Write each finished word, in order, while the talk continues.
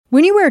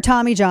When you wear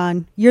Tommy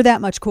John, you're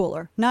that much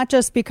cooler. Not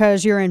just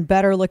because you're in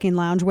better looking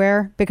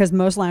loungewear, because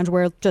most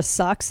loungewear just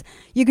sucks.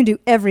 You can do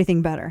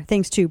everything better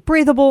thanks to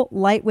breathable,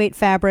 lightweight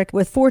fabric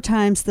with 4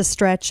 times the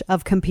stretch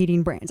of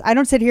competing brands. I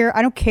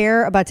don't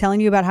care about telling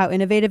you about how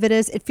innovative it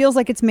is. It feels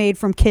like it's made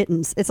from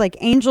kittens. It's like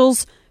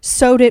angels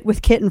sewed it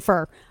with kitten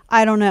fur.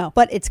 I don't know,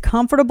 but it's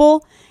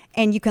comfortable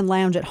and you can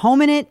lounge at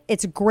home in it.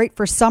 It's great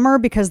for summer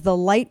because the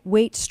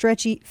lightweight,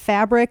 stretchy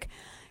fabric.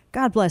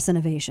 God bless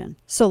innovation.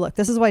 So look,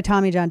 this is why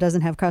Tommy John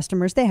doesn't have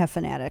customers. They have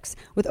fanatics.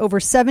 With over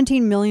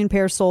 17 million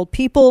pairs sold,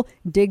 people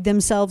dig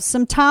themselves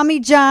some Tommy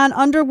John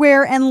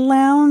underwear and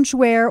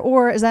loungewear,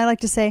 or as I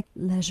like to say,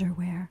 leisure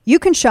wear. You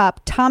can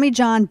shop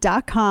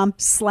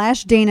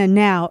TommyJohn.com/Dana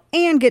now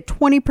and get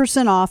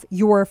 20% off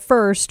your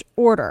first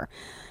order.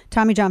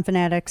 Tommy John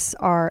fanatics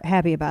are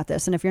happy about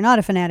this. And if you're not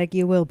a fanatic,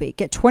 you will be.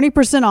 Get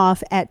 20%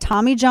 off at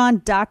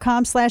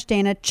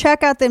TommyJohn.com/Dana.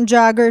 Check out them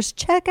joggers.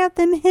 Check out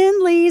them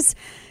Henleys.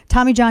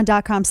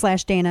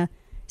 TommyJohn.com/Dana.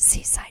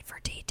 See site for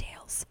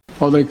details.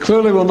 Well, they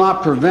clearly will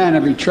not prevent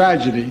every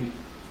tragedy.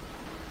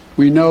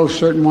 We know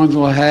certain ones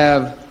will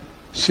have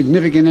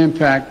significant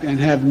impact and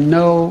have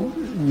no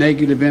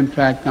negative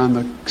impact on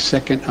the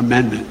Second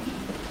Amendment.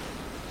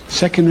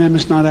 Second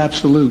Amendment's not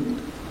absolute.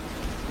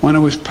 When it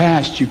was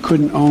passed, you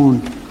couldn't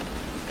own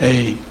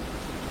a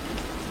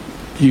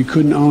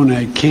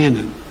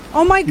cannon.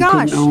 Oh my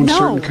gosh, you couldn't own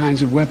certain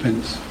kinds of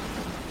weapons.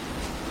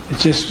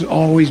 It's just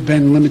always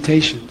been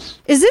limitations.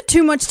 Is it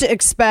too much to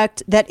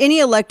expect that any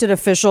elected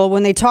official,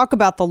 when they talk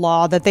about the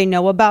law, that they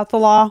know about the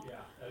law? Yeah,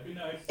 that'd be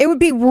nice. It would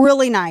be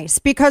really nice,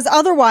 because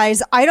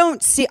otherwise I'm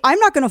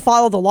not going to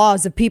follow the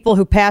laws of people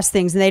who pass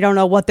things and they don't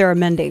know what they're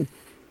amending.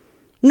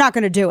 I'm not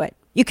going to do it.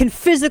 You can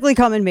physically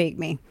come and make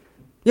me.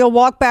 You'll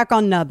walk back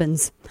on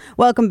nubbins.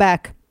 Welcome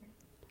back.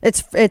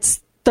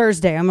 It's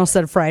Thursday. I almost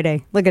said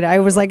Friday. Look at it. I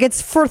was like,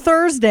 it's for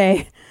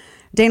Thursday.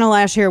 Dana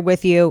Loesch here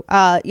with you.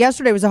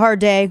 Yesterday was a hard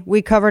day.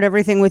 We covered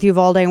everything with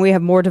Uvalde, and we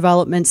have more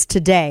developments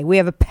today. We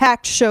have a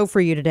packed show for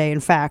you today, in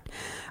fact,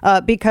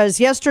 because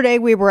yesterday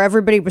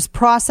everybody was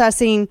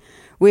processing.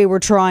 We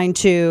were trying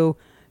to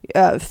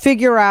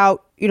figure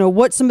out,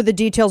 what some of the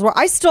details were.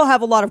 I still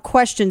have a lot of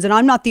questions, and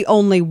I'm not the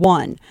only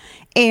one.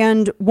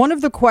 And one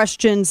of the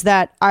questions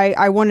that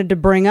I wanted to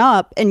bring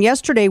up, and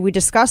yesterday we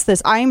discussed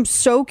this, I am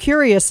so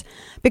curious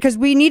because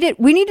we need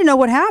to know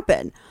what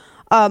happened.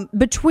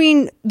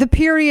 Between the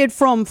period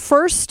from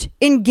first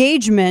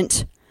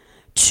engagement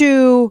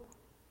to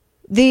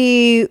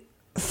the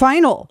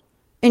final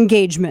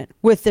engagement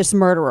with this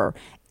murderer.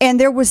 And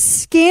there was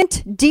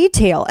scant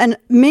detail and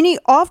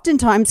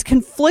oftentimes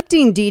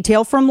conflicting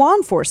detail from law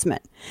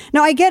enforcement.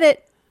 Now, I get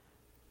it.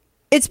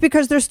 It's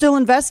because they're still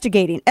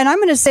investigating. And I'm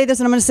going to say this,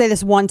 and I'm going to say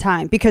this one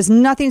time, because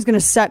nothing's going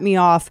to set me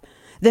off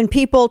than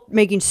people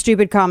making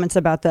stupid comments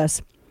about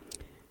this.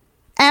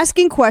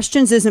 Asking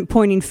questions isn't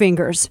pointing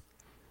fingers.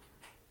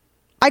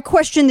 I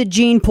question the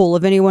gene pool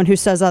of anyone who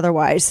says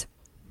otherwise.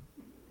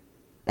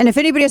 And if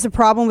anybody has a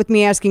problem with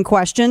me asking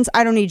questions,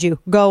 I don't need you.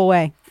 Go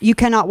away. You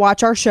cannot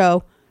watch our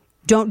show.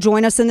 Don't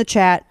join us in the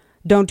chat.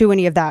 Don't do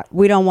any of that.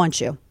 We don't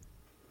want you.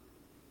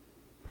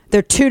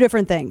 They're two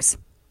different things.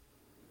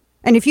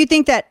 And if you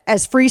think that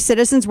as free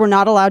citizens, we're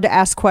not allowed to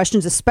ask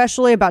questions,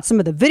 especially about some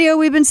of the video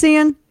we've been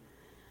seeing,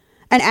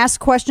 and ask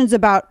questions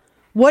about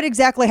what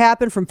exactly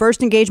happened from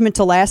first engagement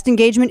to last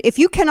engagement, if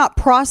you cannot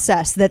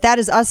process that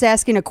is us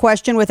asking a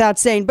question without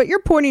saying, but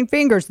you're pointing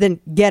fingers, then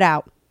get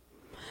out.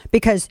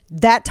 Because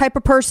that type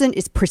of person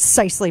is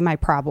precisely my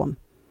problem.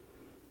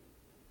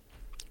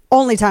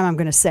 Only time I'm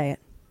going to say it.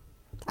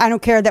 I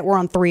don't care that we're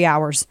on 3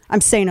 hours.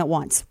 I'm saying it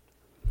once.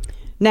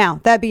 Now,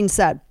 that being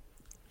said,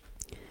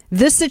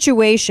 this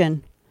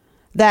situation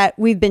that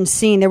we've been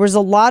seeing, there was a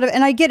lot of,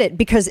 and I get it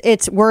because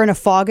we're in a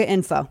fog of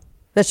info.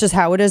 That's just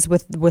how it is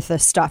with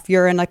this stuff.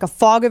 You're in like a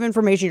fog of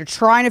information. You're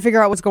trying to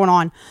figure out what's going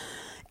on.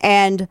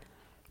 And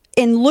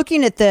in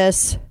looking at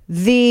this,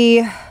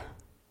 the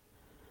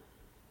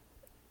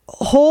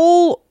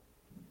whole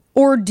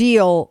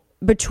ordeal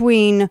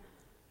between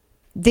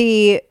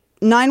the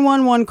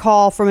 911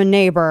 call from a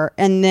neighbor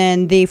and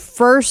then the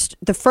first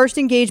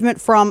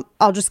engagement from,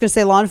 I'm just going to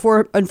say law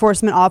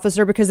enforcement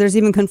officer, because there's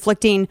even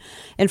conflicting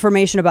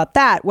information about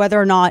that,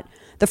 whether or not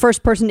the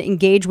first person to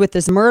engage with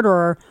this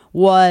murderer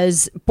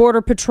was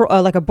Border Patrol,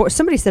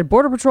 somebody said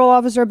Border Patrol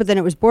officer, but then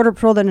it was Border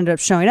Patrol that ended up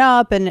showing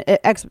up and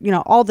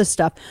all this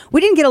stuff. We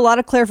didn't get a lot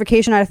of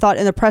clarification, I thought,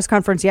 in the press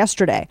conference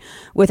yesterday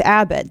with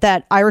Abbott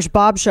that Irish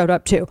Bob showed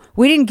up to.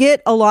 We did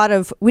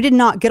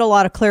not get a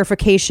lot of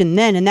clarification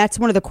then. And that's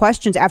one of the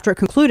questions after it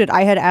concluded.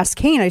 I had asked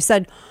Kane, I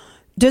said,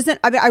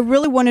 I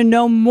really want to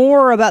know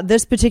more about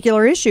this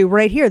particular issue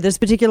right here, this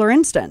particular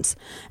instance.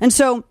 And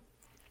so,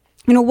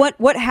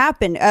 what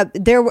happened?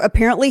 There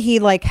apparently he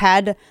was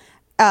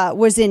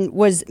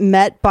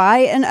met by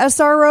an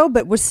SRO,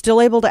 but was still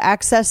able to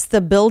access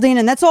the building,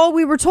 and that's all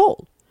we were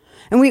told.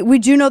 And we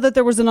do know that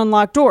there was an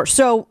unlocked door.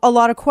 So a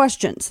lot of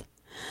questions.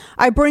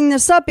 I bring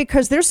this up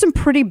because there's some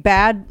pretty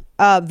bad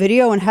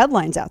video and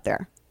headlines out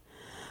there.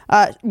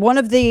 We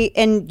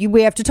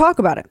have to talk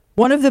about it.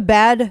 One of the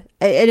bad,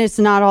 and it's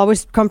not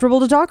always comfortable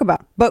to talk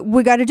about, but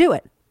we got to do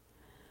it.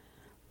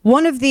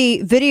 One of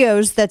the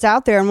videos that's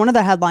out there, and one of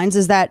the headlines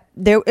is that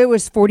it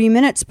was 40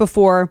 minutes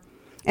before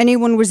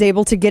anyone was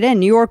able to get in.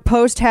 New York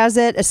Post has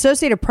it.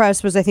 Associated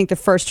Press was, I think, the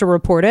first to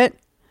report it.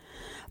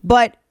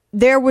 But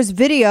there was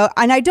video,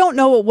 and I don't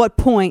know at what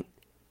point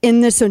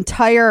in this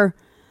entire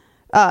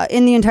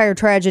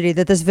tragedy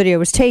that this video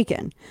was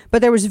taken.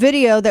 But there was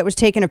video that was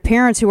taken of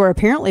parents who were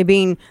apparently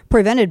being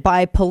prevented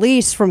by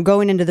police from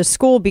going into the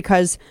school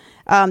because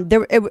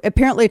it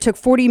apparently took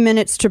 40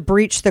 minutes to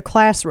breach the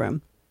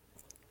classroom.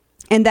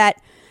 And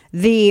that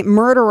the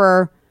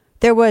murderer,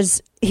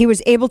 he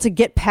was able to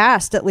get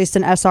past at least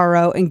an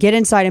SRO and get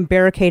inside and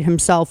barricade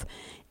himself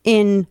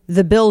in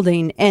the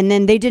building. And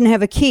then they didn't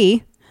have a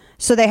key,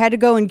 so they had to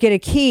go and get a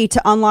key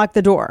to unlock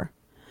the door.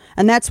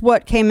 And that's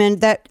what came in.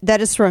 That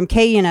is from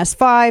KENS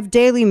 5,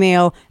 Daily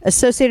Mail,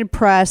 Associated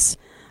Press,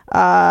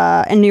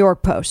 and New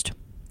York Post.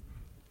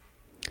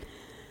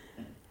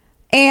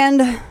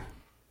 And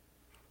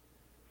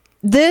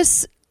they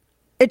said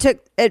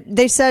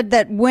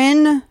that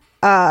when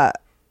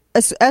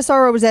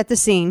SRO was at the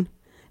scene,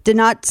 did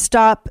not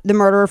stop the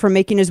murderer from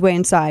making his way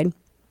inside.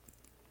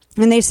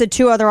 And they said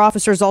 2 other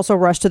officers also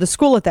rushed to the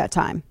school at that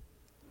time.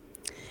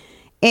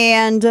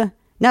 And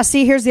now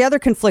see, here's the other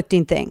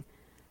conflicting thing.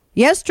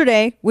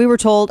 Yesterday, we were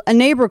told a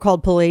neighbor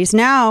called police.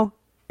 Now,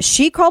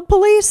 she called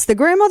police, the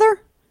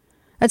grandmother?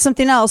 That's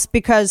something else,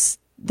 because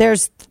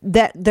there's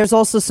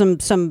also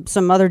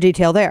some other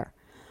detail there.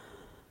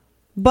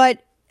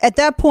 But at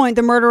that point,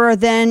 the murderer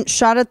then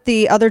shot at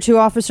the other 2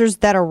 officers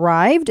that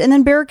arrived and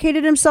then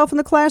barricaded himself in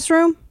the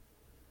classroom.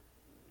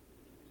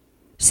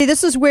 See,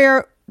 this is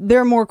where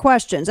there are more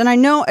questions. And I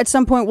know at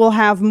some point we'll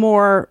have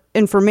more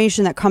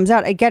information that comes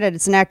out. I get it.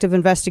 It's an active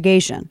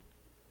investigation.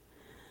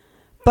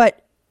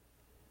 But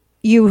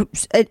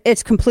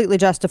it's completely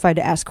justified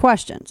to ask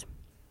questions.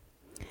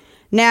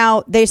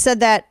 Now, they said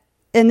that,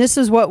 and this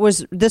is what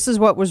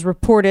was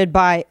reported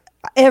by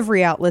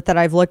every outlet that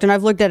I've looked, and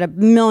I've looked at a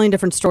million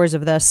different stories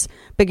of this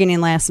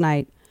beginning last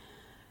night.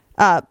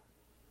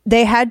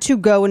 They had to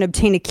go and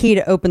obtain a key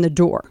to open the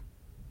door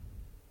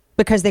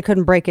because they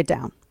couldn't break it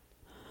down.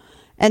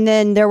 And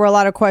then there were a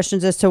lot of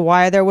questions as to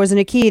why there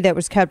wasn't a key that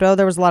was kept. Oh,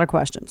 there was a lot of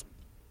questions.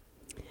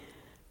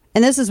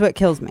 And this is what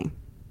kills me.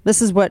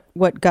 This is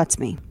what guts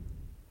me.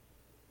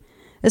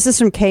 This is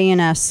from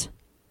KENS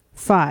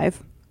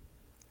 5.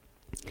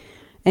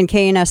 And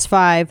KENS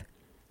 5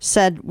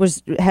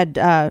 had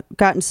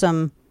gotten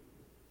some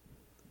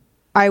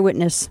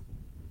eyewitness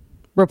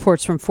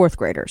reports from 4th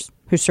graders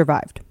who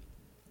survived.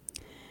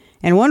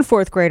 And one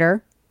 4th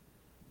grader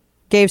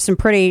gave some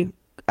pretty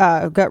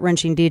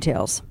gut-wrenching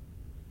details.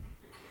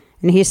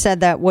 And he said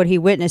that what he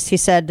witnessed, he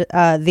said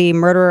the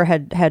murderer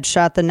had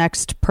shot the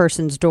next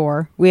person's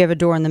door. We have a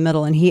door in the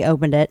middle, and he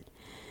opened it.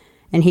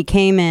 And he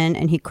came in,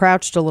 and he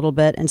crouched a little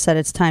bit and said,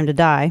 "It's time to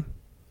die."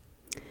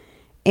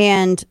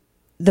 And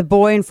the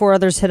boy and 4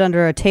 others hid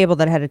under a table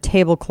that had a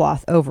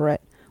tablecloth over it,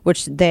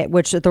 which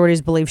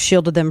authorities believe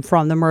shielded them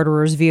from the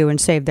murderer's view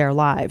and saved their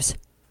lives.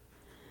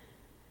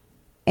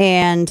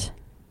 And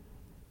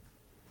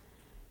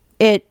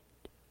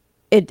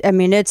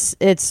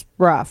it's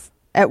rough.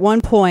 At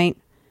one point,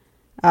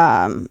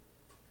 when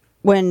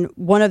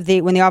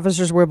the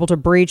officers were able to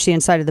breach the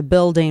inside of the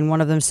building, one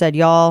of them said,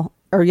 yell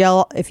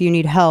if you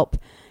need help.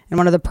 And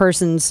one of the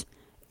persons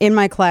in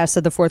my class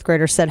said the 4th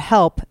grader said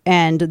help,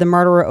 and the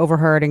murderer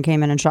overheard and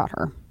came in and shot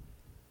her.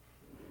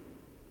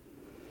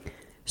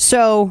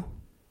 So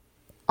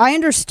I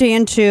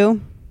understand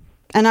too,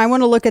 and I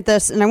want to look at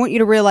this, and I want you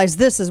to realize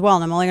this as well,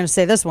 and I'm only going to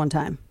say this one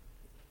time.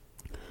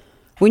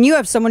 When you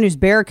have someone who's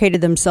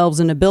barricaded themselves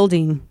in a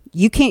building,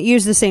 you can't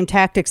use the same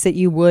tactics that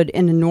you would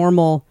in a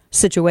normal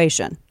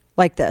situation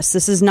like this.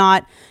 This is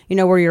not,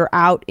 where you're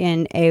out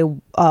in a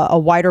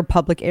wider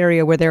public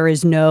area where there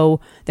isn't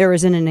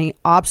any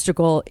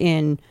obstacle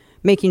in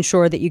making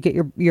sure that you get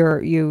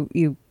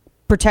you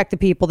protect the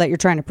people that you're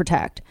trying to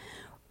protect.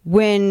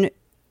 And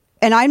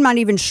I'm not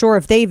even sure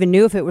if they even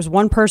knew if it was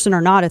one person or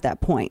not at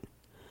that point.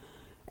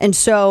 And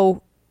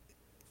so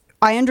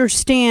I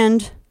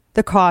understand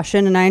the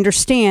caution, and I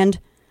understand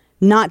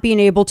not being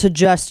able to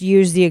just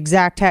use the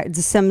exact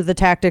some of the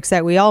tactics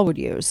that we all would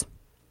use.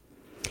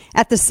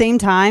 At the same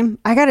time,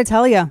 I got to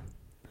tell you,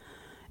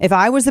 if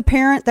I was the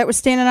parent that was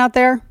standing out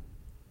there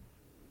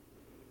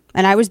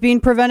and I was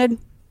being prevented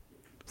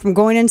from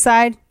going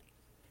inside,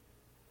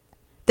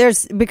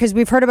 because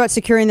we've heard about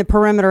securing the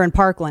perimeter in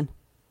Parkland.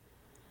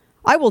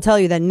 I will tell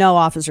you that no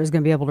officer is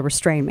going to be able to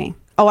restrain me.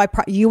 Oh,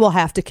 you will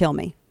have to kill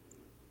me.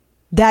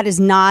 That is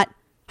not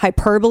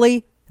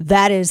hyperbole.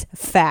 That is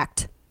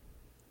fact.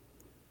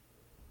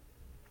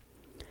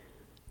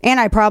 And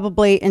I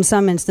probably, in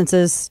some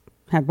instances,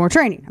 have more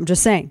training. I'm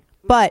just saying.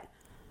 But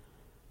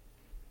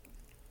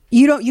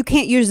you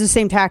can't use the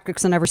same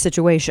tactics in every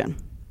situation.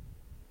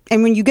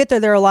 And when you get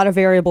there are a lot of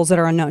variables that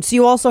are unknown. So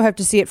you also have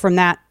to see it from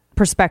that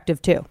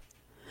perspective too.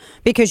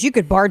 Because you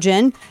could barge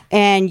in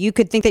and you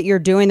could think that you're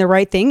doing the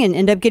right thing and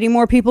end up getting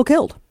more people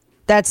killed.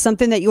 That's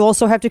something that you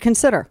also have to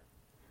consider.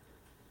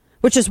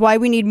 which is why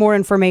we need more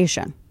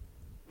information.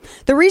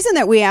 The reason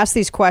that we ask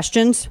these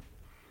questions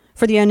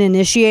for the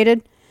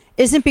uninitiated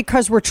isn't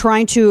because we're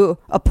trying to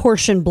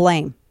apportion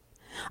blame.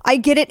 I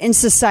get it in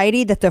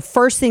society that the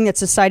first thing that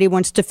society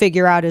wants to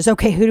figure out is,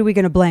 okay, who are we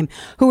going to blame?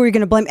 Who are we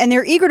going to blame? And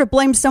they're eager to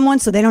blame someone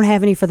so they don't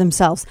have any for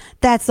themselves.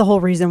 That's the whole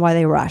reason why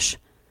they rush.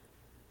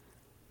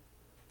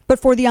 But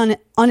for the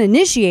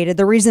uninitiated,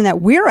 the reason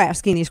that we're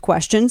asking these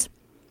questions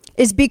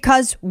is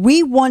because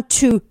we want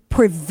to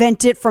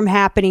prevent it from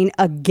happening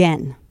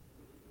again.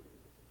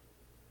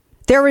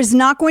 There is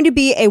not going to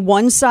be a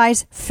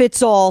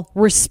one-size-fits-all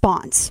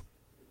response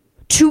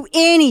to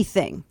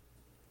anything.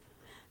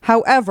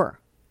 However,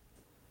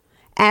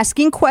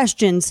 asking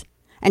questions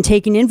and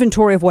taking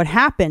inventory of what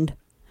happened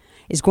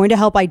is going to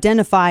help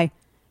identify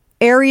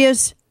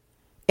areas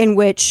in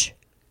which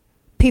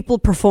people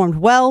performed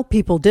well,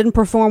 people didn't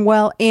perform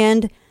well,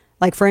 and,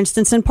 like for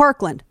instance in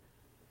Parkland,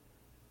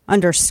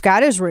 under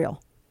Scott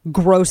Israel,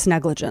 gross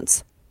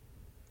negligence.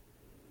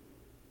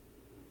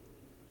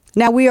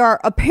 Now, we are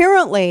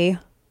apparently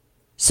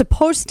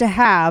supposed to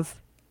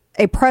have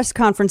a press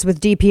conference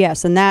with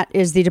DPS, and that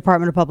is the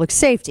Department of Public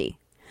Safety.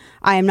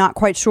 I am not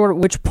quite sure at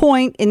which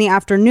point in the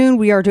afternoon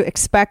we are to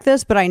expect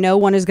this, but I know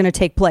one is going to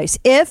take place.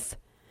 If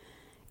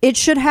it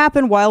should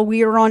happen while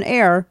we are on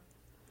air,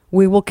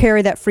 we will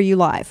carry that for you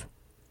live.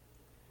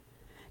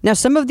 Now,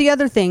 some of the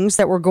other things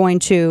that we're going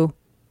to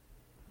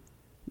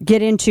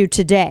get into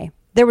today.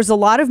 There was a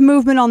lot of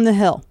movement on the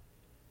Hill.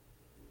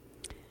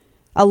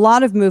 A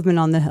lot of movement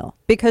on the Hill.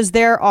 Because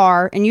there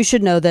are, and you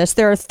should know this,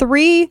 there are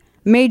 3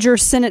 major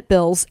Senate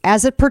bills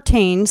as it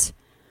pertains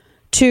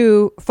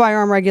to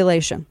firearm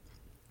regulation.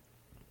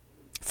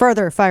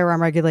 Further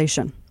firearm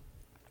regulation.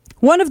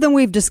 One of them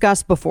we've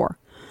discussed before.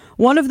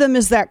 One of them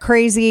is that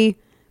crazy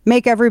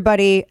make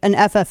everybody an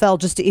FFL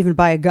just to even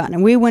buy a gun.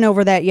 And we went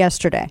over that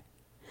yesterday.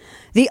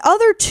 The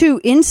other two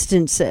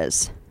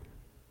instances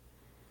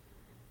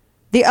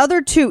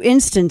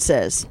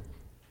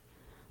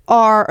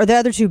are, or the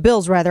other two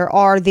bills rather,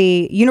 are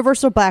the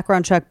universal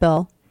background check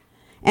bill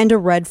and a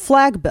red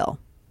flag bill.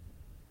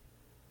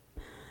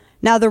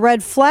 Now, the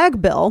red flag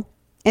bill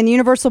and the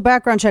universal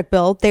background check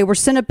bill, they were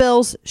Senate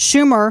bills.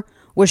 Schumer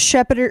was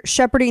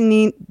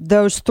shepherding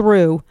those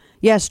through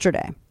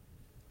yesterday.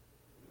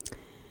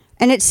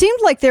 And it seemed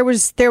like there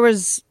was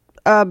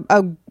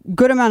a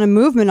good amount of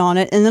movement on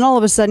it, and then all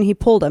of a sudden he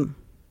pulled him.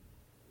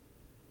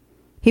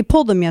 He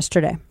pulled him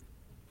yesterday.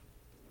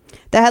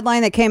 The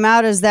headline that came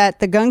out is that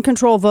the gun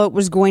control vote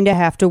was going to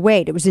have to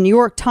wait. It was a New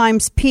York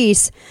Times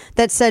piece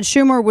that said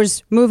Schumer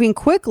was moving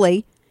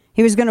quickly.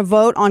 He was going to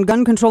vote on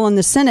gun control in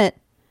the Senate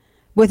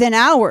within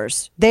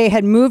hours. They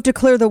had moved to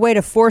clear the way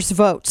to force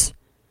votes.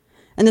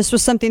 And this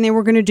was something they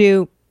were going to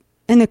do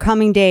in the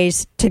coming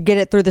days to get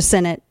it through the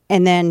Senate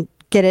and then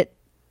get it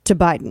to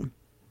Biden.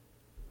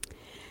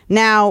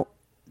 Now,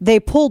 they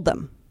pulled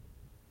them.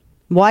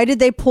 Why did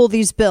they pull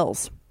these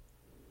bills?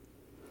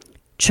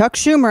 Chuck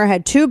Schumer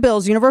had 2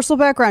 bills, universal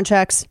background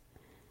checks,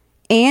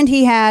 and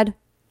he had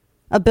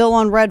a bill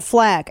on red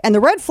flag. And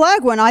the red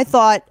flag one, I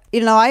thought,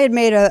 I had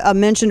made a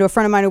mention to a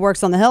friend of mine who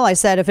works on the Hill. I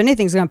said, if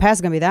anything's going to pass,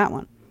 it's going to be that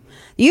one.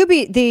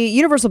 The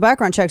universal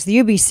background checks, the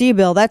UBC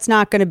bill, that's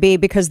not going to be,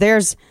 because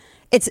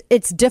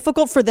it's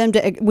difficult for them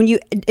to,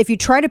 if you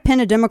try to pin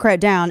a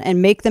Democrat down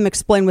and make them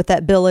explain what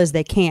that bill is,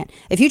 they can't.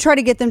 If you try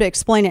to get them to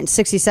explain it in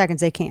 60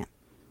 seconds, they can't.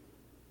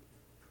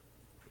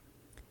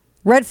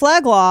 Red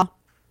flag law,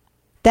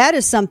 that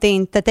is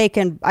something that they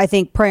can, I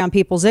think, prey on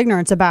people's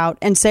ignorance about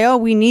and say, oh,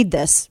 we need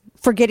this,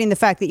 forgetting the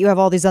fact that you have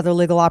all these other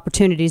legal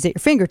opportunities at your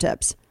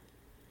fingertips.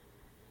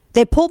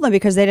 They pulled them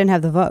because they didn't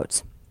have the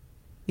votes.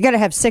 You got to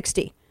have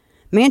 60.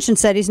 Manchin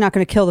said he's not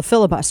going to kill the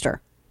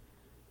filibuster.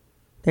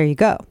 There you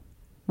go.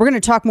 We're going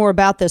to talk more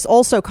about this.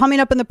 Also, coming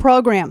up in the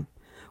program,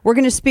 we're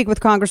going to speak with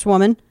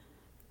Congresswoman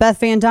Beth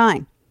Van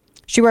Duyne.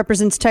 She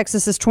represents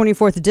Texas's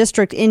 24th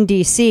district in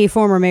D.C.,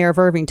 former mayor of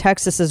Irving,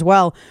 Texas as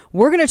well.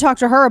 We're going to talk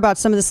to her about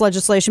some of this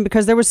legislation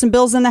because there was some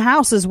bills in the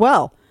House as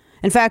well.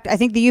 In fact, I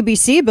think the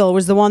UBC bill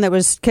was the one that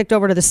was kicked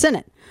over to the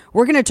Senate.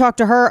 We're going to talk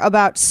to her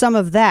about some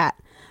of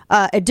that.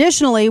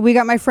 Additionally, we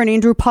got my friend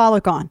Andrew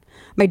Pollack on.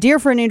 My dear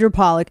friend Andrew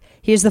Pollack.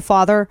 He is the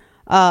father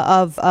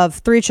of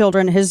 3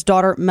 children. His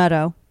daughter,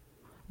 Meadow,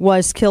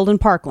 was killed in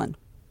Parkland.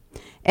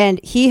 And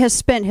he has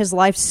spent his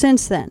life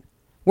since then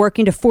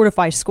working to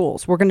fortify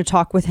schools. We're going to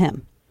talk with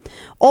him.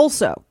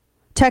 Also,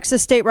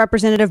 Texas State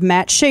Representative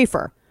Matt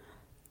Schaefer.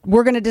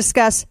 We're going to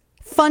discuss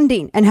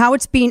funding and how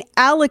it's being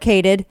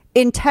allocated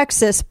in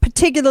Texas,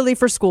 particularly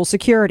for school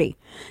security.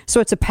 So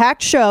it's a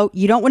packed show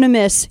you don't want to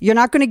miss. You're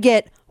not going to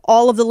get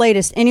all of the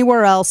latest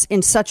anywhere else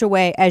in such a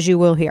way as you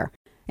will here.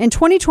 In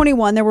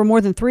 2021, there were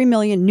more than 3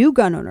 million new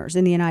gun owners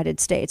in the United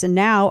States, and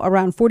now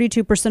around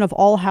 42% of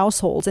all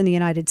households in the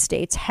United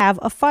States have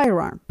a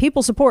firearm.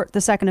 People support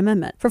the Second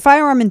Amendment. For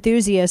firearm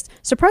enthusiasts,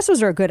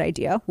 suppressors are a good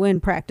idea when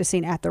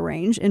practicing at the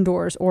range,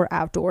 indoors or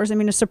outdoors. I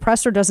mean, a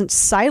suppressor doesn't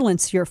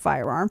silence your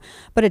firearm,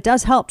 but it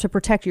does help to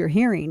protect your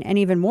hearing, and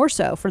even more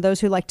so for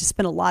those who like to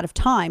spend a lot of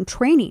time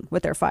training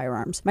with their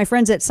firearms. My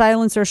friends at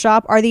Silencer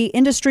Shop are the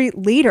industry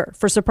leader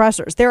for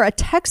suppressors. They're a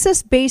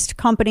Texas-based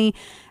company,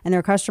 and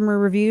their customer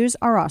reviews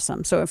are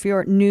awesome. So if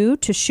you're new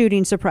to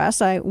shooting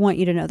suppress, I want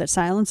you to know that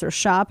Silencer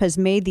Shop has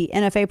made the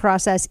NFA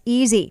process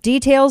easy.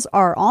 Details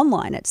are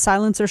online at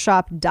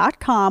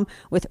silencershop.com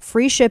with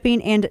free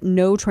shipping and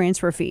no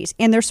transfer fees.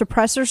 And their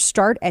suppressors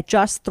start at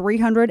just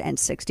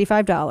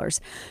 $365.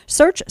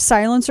 Search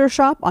Silencer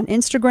Shop on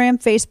Instagram,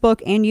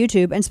 Facebook, and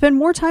YouTube and spend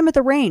more time at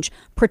the range,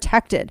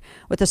 protected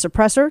with a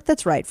suppressor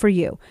that's right for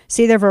you.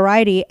 See their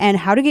variety and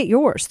how to get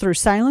yours through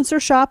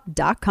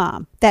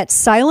silencershop.com.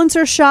 That's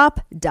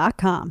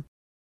silencershop.com.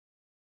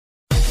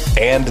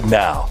 And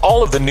now,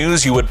 all of the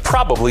news you would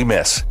probably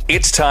miss.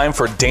 It's time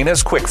for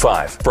Dana's Quick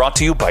Five, brought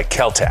to you by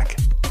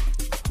Caltech.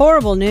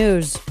 Horrible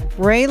news.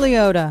 Ray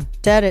Liotta,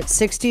 dead at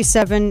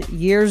 67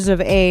 years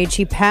of age.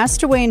 He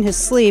passed away in his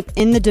sleep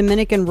in the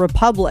Dominican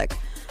Republic.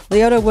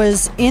 Liotta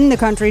was in the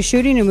country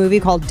shooting a movie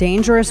called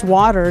Dangerous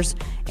Waters,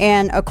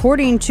 and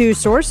according to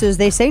sources,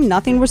 they say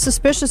nothing was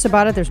suspicious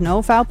about it. There's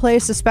no foul play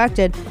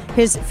suspected.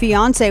 His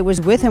fiance was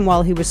with him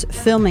while he was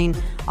filming.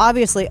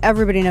 Obviously,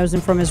 everybody knows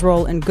him from his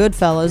role in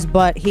Goodfellas,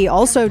 but he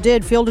also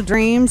did Field of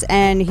Dreams,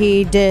 and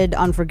he did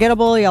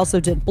Unforgettable. He also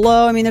did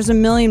Blow. I mean, there's a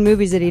million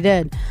movies that he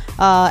did.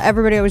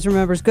 Everybody always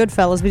remembers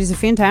Goodfellas, but he's a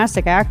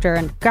fantastic actor.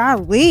 And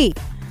golly,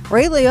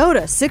 Ray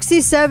Liotta,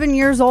 67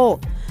 years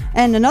old.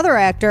 And another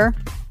actor,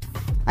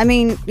 I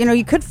mean, you know,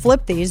 you could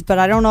flip these, but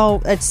I don't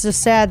know. It's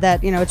just sad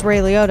that, you know, it's Ray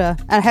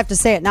Liotta. I have to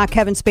say it, not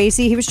Kevin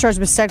Spacey. He was charged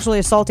with sexually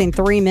assaulting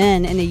 3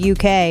 men in the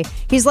UK.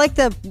 He's like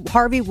the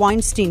Harvey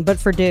Weinstein, but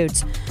for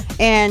dudes.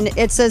 And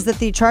it says that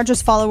the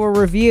charges follow a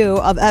review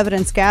of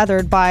evidence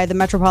gathered by the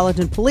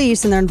Metropolitan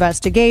Police in their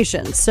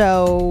investigation.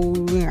 So,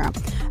 yeah.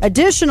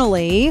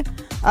 Additionally,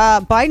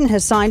 Biden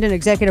has signed an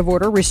executive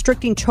order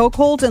restricting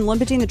chokeholds and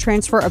limiting the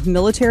transfer of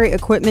military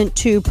equipment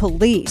to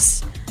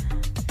police.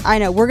 I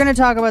know, we're going to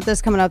talk about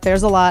this coming up.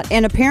 There's a lot.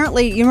 And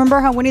apparently, you remember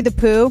how Winnie the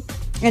Pooh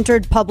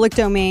entered public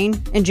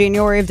domain in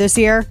January of this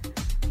year?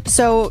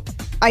 So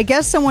I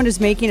guess someone is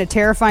making a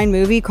terrifying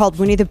movie called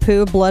Winnie the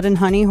Pooh, Blood and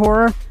Honey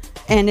Horror.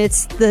 And it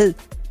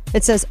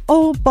says,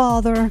 oh,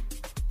 bother.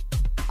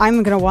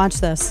 I'm going to watch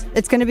this.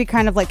 It's going to be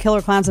kind of like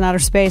Killer Clowns in Outer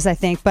Space, I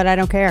think. But I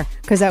don't care,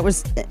 because that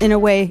was, in a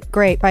way,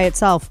 great by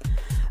itself.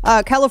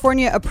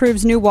 California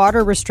approves new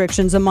water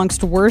restrictions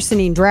amongst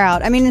worsening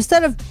drought. I mean,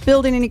 instead of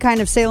building any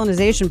kind of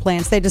salinization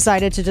plants, they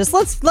decided to just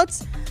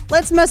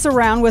let's mess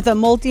around with a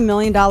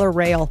multi-million-dollar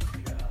rail.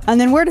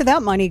 And then where did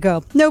that money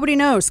go? Nobody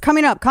knows.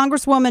 Coming up,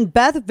 Congresswoman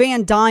Beth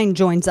Van Duyne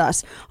joins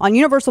us on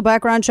universal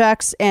background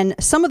checks and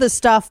some of the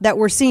stuff that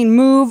we're seeing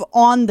move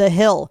on the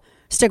Hill.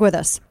 Stick with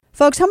us.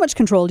 Folks, how much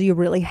control do you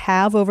really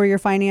have over your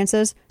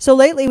finances? So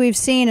lately, we've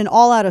seen an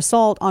all-out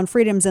assault on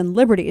freedoms and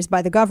liberties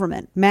by the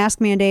government.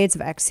 Mask mandates,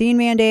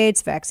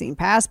 vaccine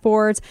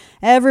passports,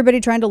 everybody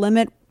trying to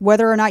limit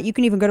whether or not you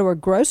can even go to a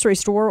grocery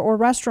store or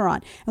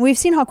restaurant. And we've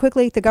seen how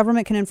quickly the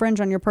government can infringe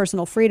on your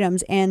personal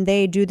freedoms, and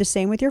they do the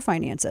same with your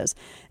finances.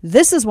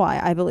 This is why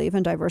I believe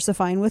in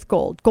diversifying with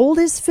gold. Gold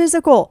is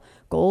physical.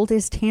 Gold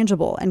is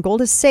tangible, and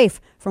gold is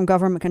safe from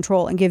government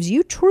control and gives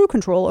you true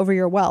control over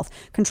your wealth,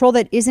 control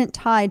that isn't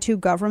tied to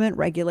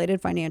government-regulated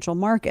financial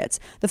markets.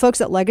 The folks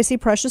at Legacy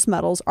Precious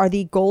Metals are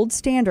the gold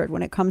standard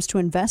when it comes to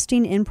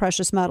investing in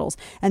precious metals,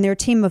 and their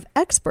team of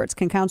experts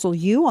can counsel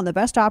you on the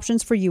best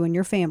options for you and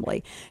your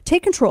family.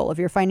 Take control of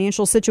your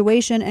financial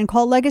situation and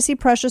call Legacy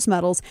Precious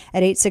Metals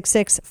at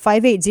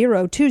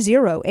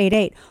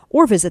 866-580-2088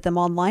 or visit them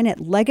online at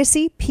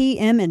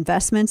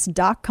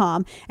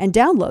legacypminvestments.com and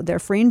download their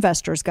free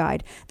investor's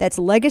guide. That's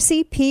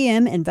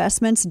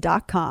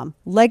legacypminvestments.com.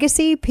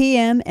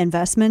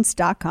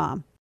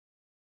 legacypminvestments.com.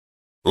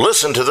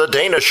 Listen to The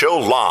Dana Show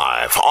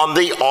live on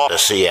the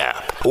Odyssey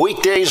app.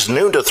 Weekdays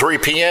noon to 3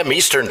 p.m.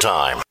 Eastern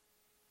Time.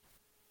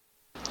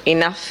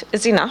 Enough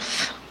is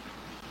enough.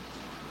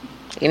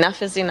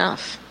 Enough is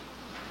enough.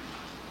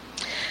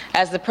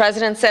 As the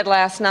president said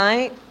last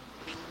night,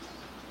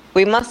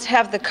 we must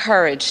have the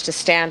courage to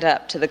stand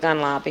up to the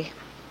gun lobby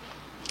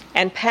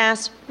and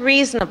pass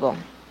reasonable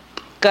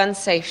gun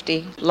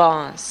safety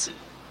laws.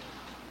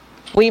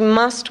 We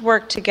must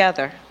work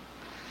together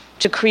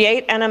to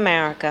create an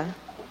America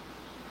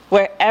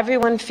where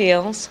everyone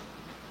feels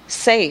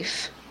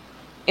safe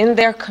in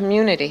their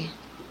community,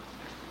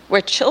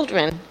 where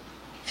children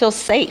feel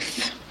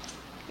safe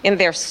in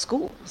their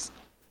schools.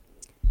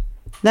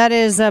 That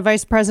is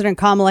Vice President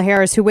Kamala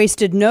Harris, who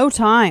wasted no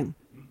time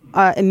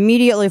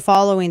immediately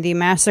following the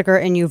massacre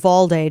in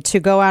Uvalde to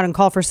go out and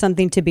call for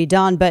something to be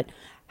done. But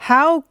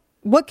how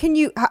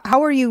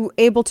are you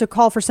able to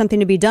call for something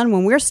to be done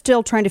when we're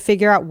still trying to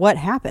figure out what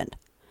happened?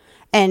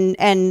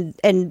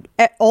 and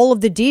all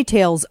of the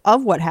details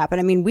of what happened.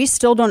 I mean, we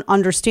still don't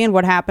understand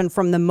what happened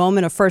from the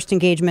moment of first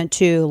engagement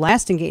to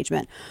last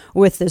engagement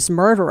with this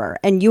murderer.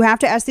 And you have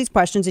to ask these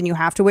questions, and you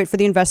have to wait for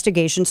the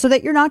investigation so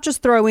that you're not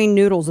just throwing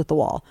noodles at the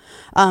wall.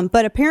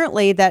 But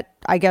apparently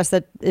I guess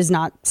that is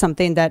not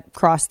something that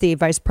crossed the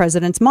vice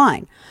president's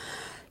mind.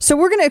 So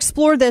we're going to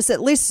explore this,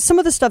 at least some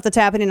of the stuff that's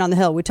happening on the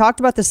Hill. We talked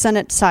about the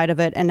Senate side of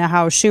it and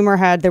how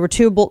Schumer there were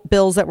two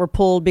bills that were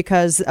pulled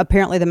because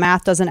apparently the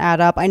math doesn't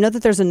add up. I know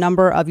that there's a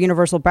number of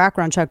universal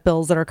background check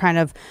bills that are kind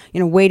of,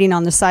 waiting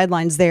on the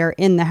sidelines there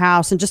in the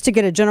House. And just to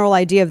get a general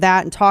idea of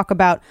that and talk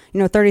about,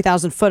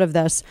 30,000 foot of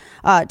this,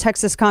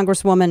 Texas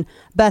Congresswoman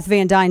Beth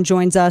Van Duyne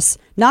joins us,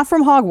 not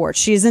from Hogwarts.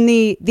 She's in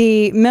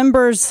the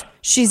members.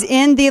 She's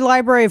in the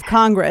Library of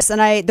Congress.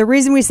 And the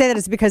reason we say that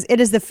is because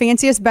it is the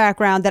fanciest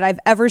background that I've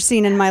ever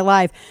seen in my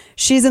life.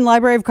 She's in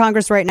Library of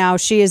Congress right now.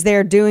 She is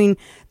there doing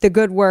the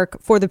good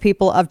work for the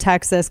people of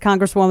Texas.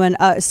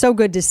 Congresswoman, so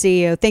good to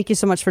see you. Thank you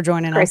so much for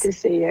joining us. Great to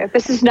see you.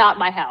 This is not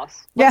my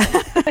house. Yeah.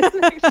 This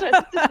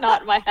is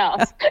not my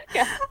house.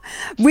 Yeah.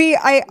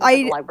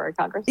 Library of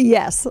Congress.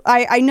 Yes.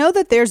 I know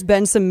that there's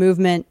been some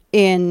movement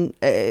and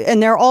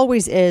there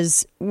always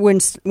is when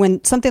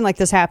something like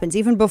this happens,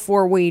 even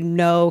before we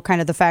know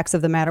kind of the facts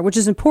of the matter, which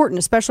is important,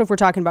 especially if we're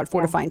talking about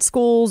fortifying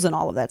schools and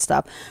all of that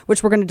stuff,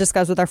 which we're going to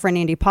discuss with our friend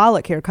Andy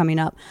Pollack here coming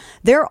up.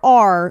 There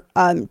are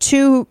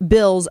two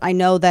bills I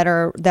know that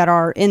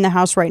are in the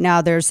House right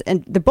now.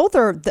 Both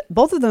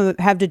of them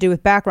have to do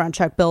with background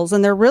check bills,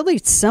 and they're really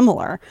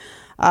similar.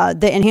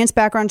 The Enhanced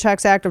Background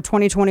Checks Act of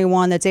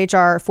 2021, that's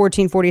H.R.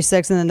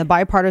 1446, and then the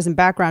Bipartisan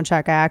Background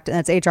Check Act, and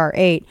that's H.R.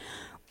 8.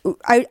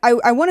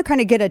 I want to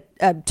kind of get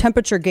a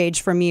temperature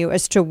gauge from you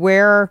as to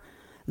where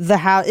the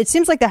House, it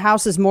seems like the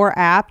House is more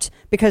apt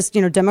because,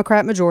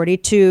 Democrat majority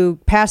to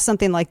pass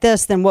something like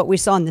this than what we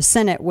saw in the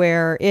Senate,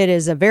 where it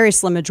is a very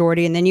slim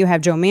majority. And then you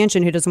have Joe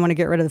Manchin, who doesn't want to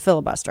get rid of the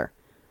filibuster.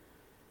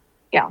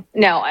 Yeah,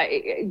 no,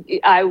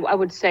 I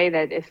would say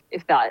that if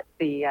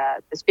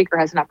the speaker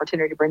has an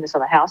opportunity to bring this on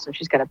the House and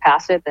she's going to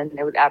pass it, then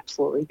it would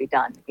absolutely be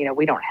done.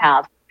 We don't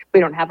have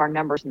our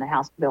numbers in the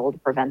House to be able to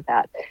prevent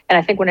that. And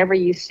I think whenever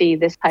you see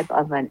this type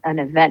of an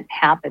event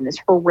happen, this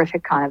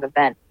horrific kind of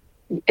event,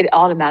 it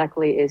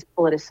automatically is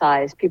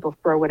politicized. People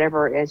throw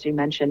whatever, as you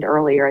mentioned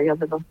earlier,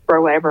 they'll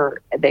throw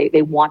whatever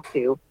they want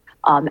to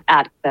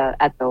at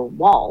the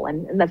wall.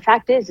 And the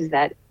fact is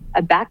that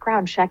a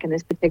background check in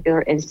this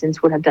particular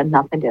instance would have done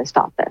nothing to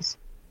stop this.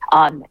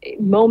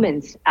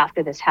 Moments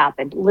after this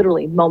happened,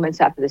 literally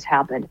moments after this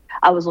happened,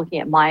 I was looking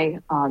at my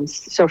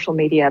social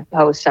media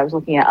posts. I was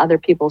looking at other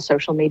people's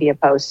social media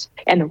posts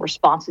and the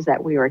responses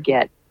that we would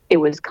get. It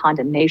was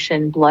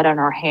condemnation, blood on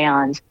our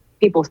hands,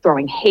 people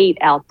throwing hate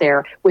out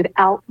there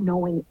without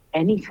knowing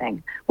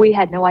anything. We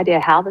had no idea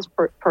how this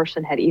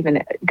person had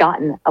even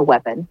gotten a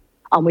weapon.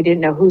 We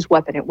didn't know whose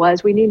weapon it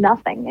was. We knew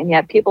nothing. And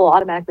yet people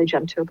automatically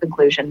jump to a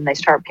conclusion and they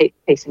start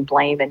placing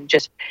blame and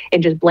just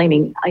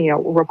blaming,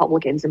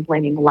 Republicans and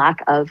blaming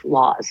lack of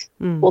laws.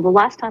 Well, the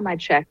last time I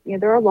checked,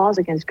 there are laws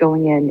against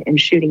going in and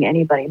shooting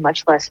anybody,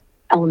 much less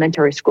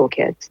elementary school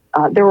kids.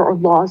 There are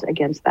laws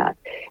against that.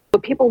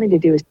 What people need to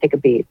do is take a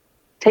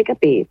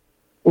beat,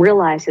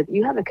 realize that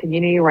you have a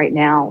community right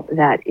now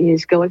that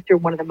is going through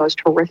one of the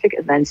most horrific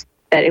events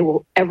that it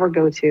will ever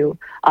go to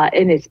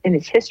in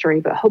its history,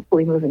 but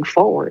hopefully moving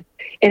forward.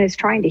 And it's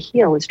trying to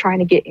heal. It's trying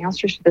to get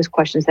answers to those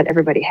questions that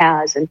everybody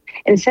has. And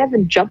instead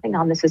of jumping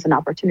on this as an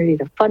opportunity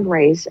to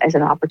fundraise, as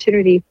an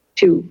opportunity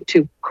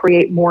to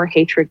create more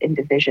hatred and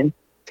division,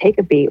 take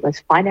a beat. Let's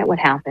find out what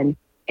happened.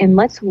 And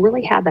let's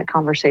really have that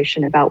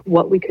conversation about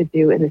what we could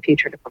do in the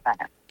future to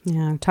prevent it.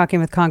 Yeah, I'm talking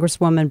with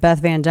Congresswoman Beth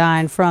Van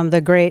Duyne from the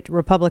great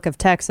Republic of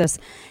Texas.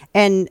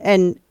 And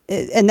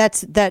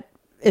that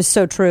is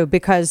so true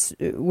because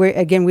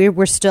we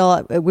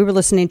were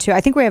listening to,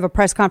 I think we have a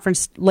press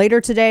conference later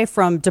today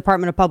from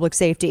Department of Public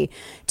Safety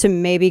to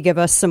maybe give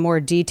us some more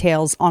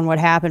details on what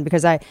happened,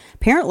 because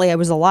apparently it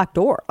was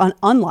an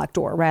unlocked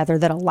door rather,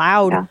 that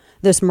allowed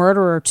this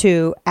murderer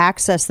to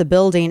access the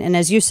building. And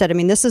as you said, I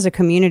mean, this is a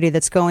community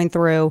that's going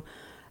through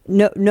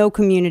no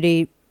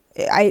community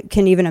I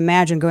can even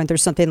imagine going through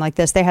something like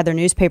this. They had their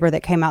newspaper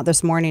that came out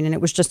this morning, and it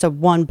was just a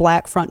one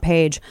black front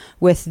page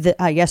with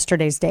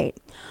yesterday's date,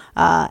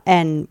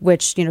 and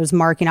which is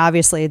marking.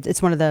 Obviously,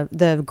 it's one of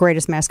the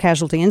greatest mass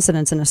casualty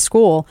incidents in a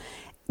school.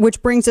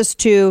 Which brings us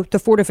to the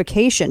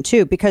fortification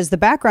too, because the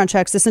background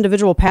checks. This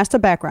individual passed a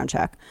background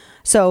check,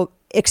 so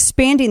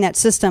expanding that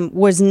system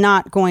was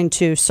not going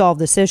to solve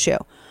this issue.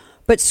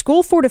 But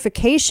school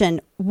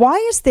fortification, why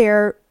is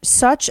there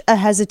such a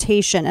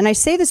hesitation? And I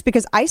say this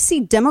because I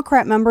see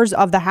Democrat members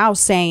of the House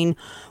saying,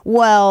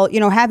 well,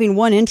 having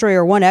one entry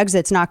or one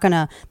exit that's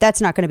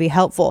not going to be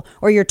helpful,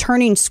 or you're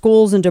turning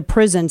schools into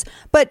prisons.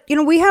 But,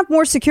 we have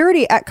more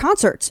security at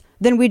concerts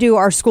than we do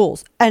our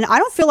schools. And I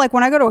don't feel like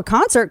when I go to a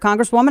concert,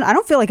 Congresswoman, I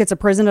don't feel like it's a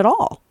prison at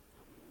all.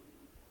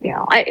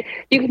 Yeah,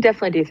 you can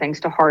definitely do things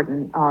to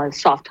harden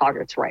soft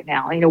targets right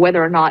now.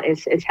 Whether or not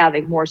it's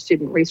having more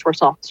student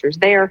resource officers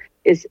there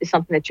is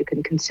something that you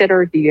can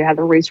consider. Do you have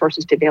the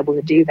resources to be able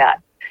to do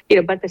that?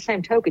 But at the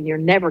same token, you're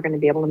never going to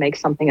be able to make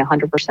something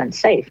 100%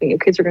 safe.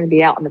 Kids are going to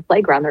be out on the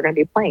playground. They're going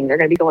to be playing. They're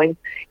going to be going,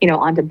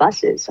 onto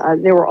buses.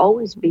 There will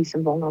always be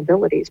some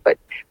vulnerabilities. But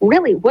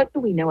really, what do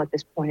we know at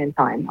this point in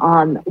time?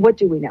 What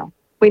do we know?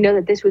 We know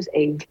that this was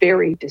a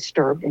very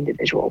disturbed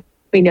individual.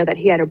 We know that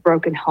he had a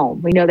broken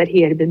home. We know that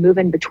he had been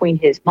moving between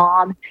his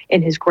mom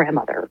and his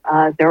grandmother.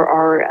 There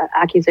are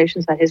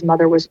accusations that his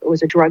mother was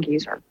a drug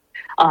user,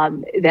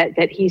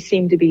 that he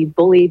seemed to be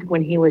bullied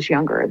when he was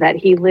younger, that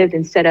he lived,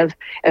 instead of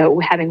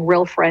having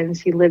real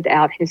friends, he lived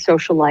out his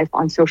social life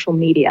on social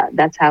media.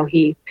 That's how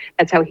he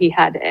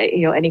had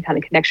any kind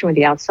of connection with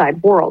the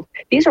outside world.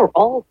 These are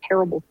all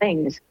terrible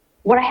things.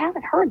 What I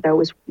haven't heard,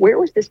 though, is where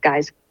was this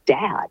guy's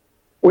dad?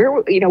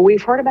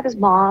 We've heard about his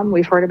mom,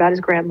 we've heard about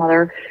his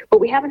grandmother, but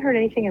we haven't heard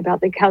anything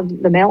about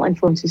the male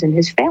influences in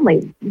his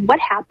family. What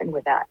happened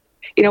with that?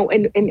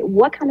 And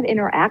what kind of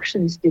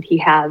interactions did he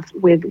have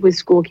with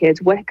school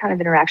kids? What kind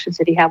of interactions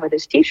did he have with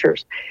his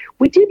teachers?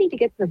 We do need to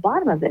get to the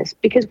bottom of this,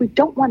 because we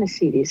don't want to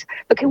see these.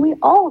 But can we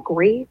all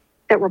agree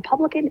that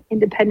Republican,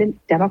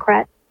 Independent,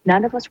 Democrat,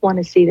 none of us want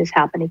to see this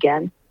happen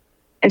again?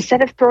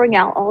 Instead of throwing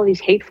out all these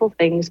hateful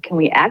things, can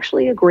we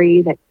actually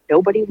agree that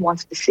nobody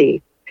wants to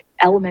see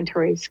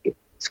elementary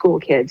school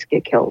kids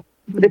get killed?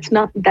 That's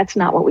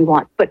not what we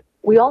want. But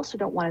we also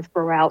don't want to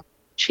throw out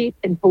cheap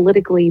and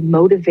politically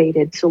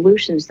motivated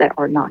solutions that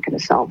are not going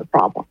to solve the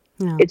problem.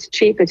 No. It's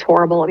cheap. It's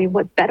horrible. I mean,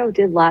 what Beto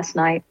did last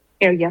night,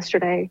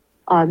 yesterday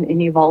in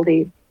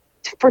Uvalde,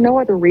 for no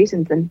other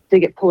reason than to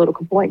get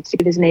political points, to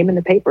get his name in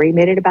the paper. He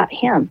made it about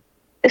him.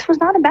 This was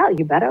not about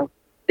you, Beto.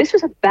 This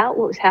was about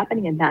what was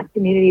happening in that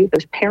community,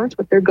 those parents,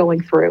 what they're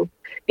going through,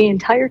 the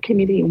entire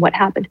community, and what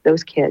happened to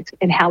those kids,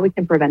 and how we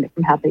can prevent it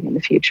from happening in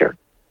the future.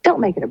 Don't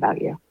make it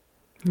about you.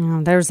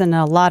 There's a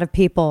lot of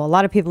people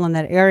in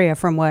that area,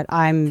 from what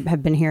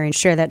have been hearing,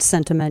 share that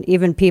sentiment.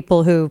 Even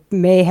people who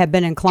may have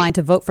been inclined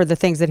to vote for the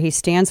things that he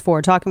stands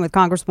for. Talking with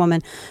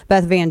Congresswoman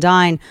Beth Van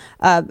Duyne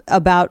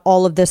about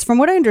all of this. From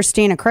what I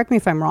understand, and correct me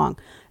if I'm wrong,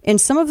 in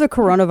some of the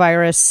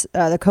coronavirus,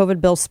 the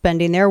COVID bill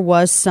spending, there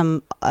was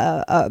some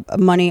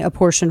money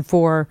apportioned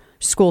for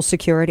school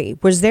security.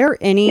 Was there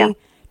any? Yeah.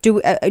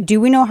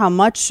 Do we know how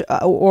much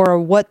or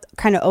what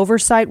kind of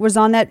oversight was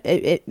on that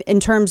in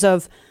terms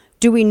of?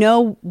 Do we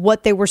know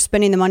what they were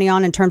spending the money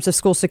on in terms of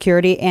school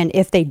security, and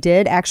if they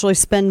did actually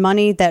spend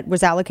money that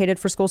was allocated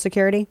for school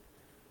security?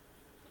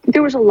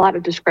 There was a lot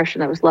of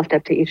discretion that was left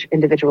up to each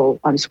individual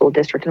school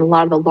district, and a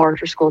lot of the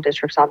larger school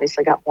districts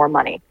obviously got more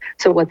money.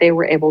 So what they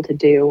were able to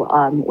do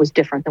was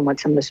different than what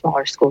some of the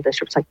smaller school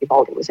districts like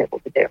Uvalde was able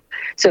to do.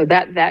 So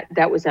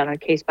that was on a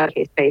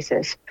case-by-case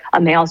basis.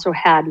 They also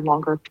had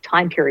longer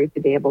time period to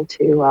be able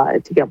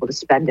to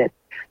spend it.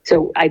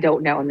 So I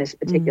don't know in this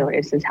particular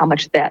instance how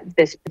much that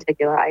this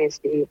particular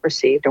ISD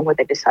received and what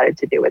they decided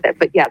to do with it.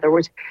 But yeah, there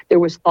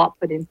was thought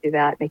put into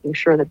that, making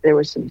sure that there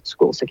was some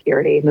school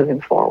security moving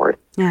forward.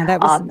 Yeah,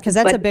 that was because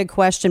that's a big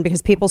question,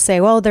 because people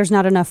say, well, there's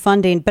not enough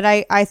funding. But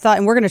I thought,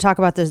 and we're going to talk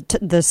about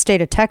the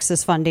state of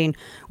Texas funding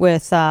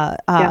with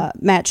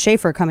Matt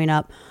Schaefer coming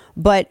up.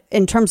 But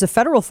in terms of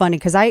federal funding,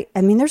 because I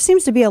mean, there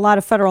seems to be a lot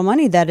of federal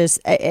money that is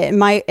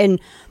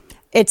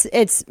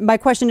It's my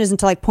question isn't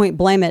to point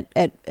blame at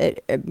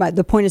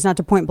the point is not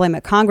to point blame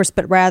at Congress,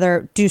 but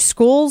rather do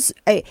schools,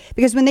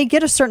 because when they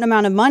get a certain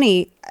amount of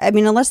money, I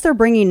mean, unless they're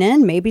bringing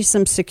in maybe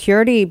some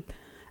security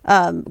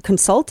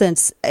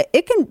consultants,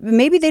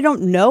 maybe they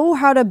don't know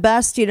how to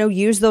best,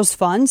 use those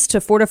funds to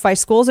fortify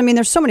schools. I mean,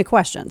 there's so many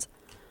questions.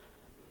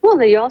 Well,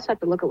 you also have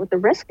to look at what the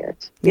risk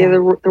is. Yeah.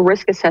 The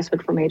risk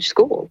assessment from each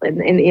school,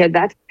 and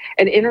that's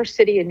an inner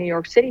city in New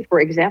York City,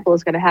 for example,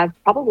 is going to have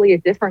probably a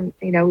different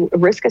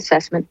risk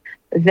assessment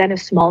than a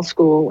small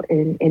school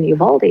in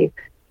Uvalde.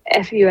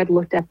 If you had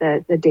looked at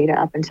the data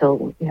up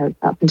until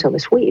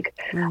this week,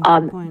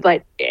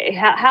 but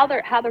how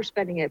they're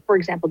spending it. For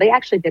example, they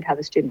actually did have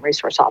a student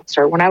resource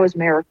officer. When I was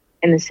mayor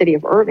in the city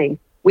of Irving,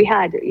 we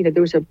had,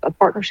 there was a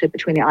partnership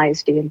between the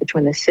ISD and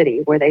between the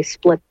city where they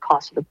split the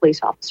cost of the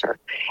police officer.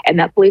 And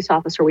that police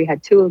officer, we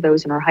had 2 of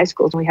those in our high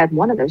schools, and we had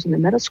 1 of those in the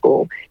middle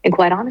school. And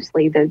quite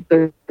honestly,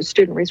 the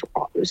student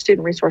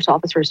resource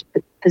officer's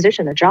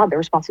position, their job, their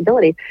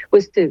responsibility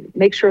was to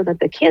make sure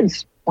that the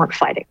kids weren't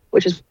fighting,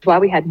 which is why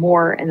we had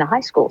more in the high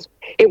schools.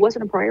 It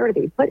wasn't a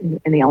priority we put in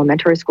the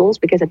elementary schools,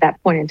 because at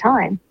that point in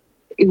time,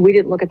 we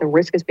didn't look at the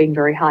risk as being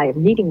very high of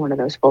needing one of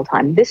those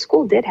full-time. This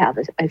school did have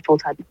a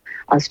full-time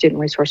student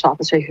resource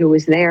officer who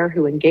was there,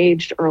 who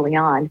engaged early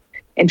on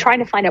in trying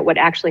to find out what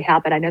actually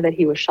happened. I know that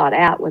he was shot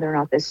at. Whether or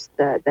not the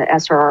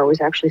SRR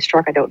was actually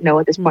struck, I don't know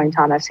at this point in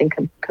time. I've seen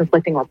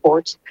conflicting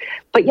reports.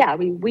 But yeah,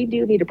 we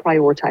do need to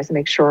prioritize and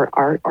make sure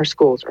our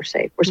schools are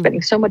safe. We're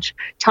spending so much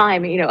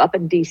time, up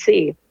in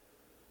D.C.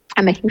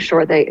 and making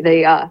sure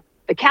the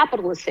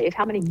Capitol is safe.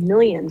 How many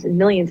millions and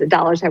millions of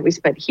dollars have we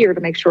spent here to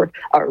make sure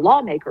our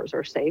lawmakers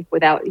are safe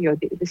without,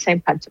 the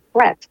same types of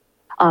threats?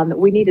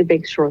 we need to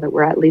make sure that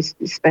we're at least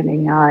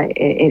spending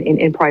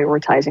in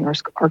prioritizing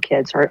our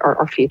kids,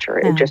 our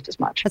future, just as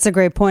much. That's a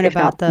great point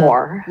about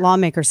the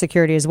lawmaker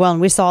security as well.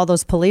 And we saw all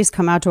those police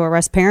come out to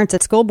arrest parents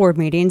at school board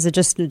meetings.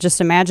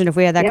 Just imagine if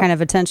we had that kind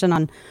of attention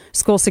on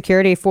school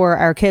security for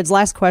our kids.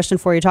 Last question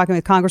for you, talking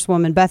with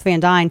Congresswoman Beth Van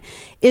Duyne.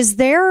 Is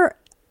there,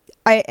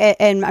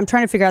 and I'm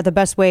trying to figure out the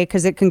best way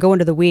because it can go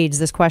into the weeds,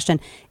 this question,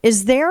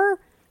 is there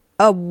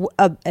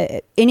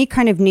any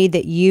kind of need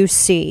that you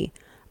see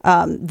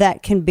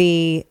that can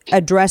be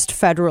addressed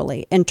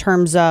federally in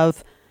terms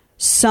of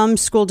some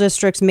school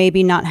districts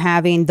maybe not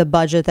having the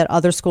budget that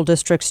other school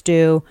districts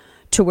do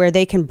to where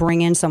they can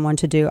bring in someone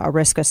to do a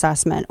risk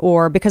assessment?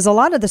 Or because a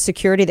lot of the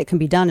security that can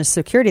be done is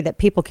security that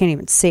people can't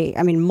even see.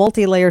 I mean,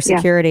 multi-layer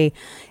security.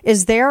 Yeah.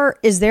 Is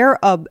there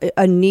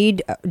a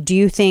need, do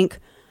you think,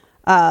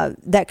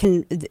 is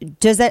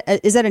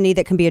that a need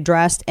that can be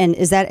addressed? And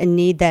is that a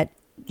need that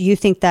you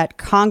think that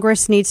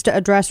Congress needs to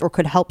address or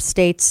could help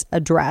states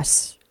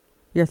address?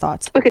 Your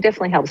thoughts? We could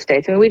definitely help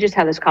states. I mean, we just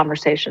had this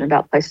conversation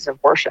about places of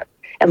worship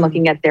and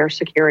looking at their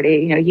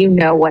security. You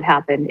know what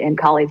happened in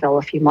Colleyville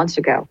a few months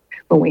ago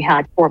when we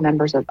had 4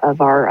 members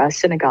of our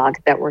synagogue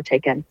that were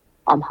taken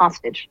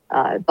hostage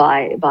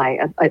by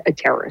a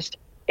terrorist,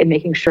 and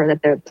making sure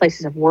that the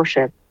places of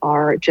worship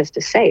are just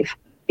as safe,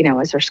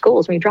 as their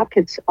schools. When you drop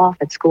kids off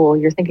at school,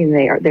 you're thinking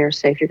they're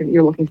safe.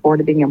 You're looking forward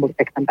to being able to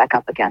pick them back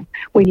up again.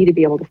 We need to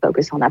be able to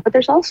focus on that. But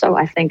there's also,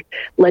 I think,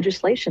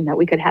 legislation that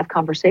we could have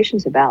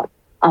conversations about.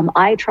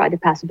 I tried to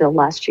pass a bill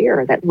last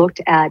year that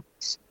looked at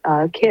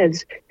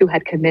kids who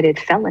had committed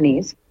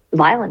felonies,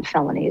 violent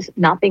felonies,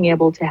 not being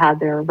able to have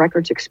their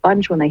records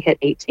expunged when they hit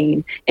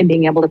 18 and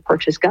being able to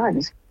purchase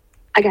guns.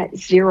 I got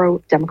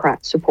 0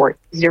 Democrat support,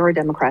 0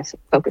 Democrats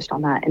focused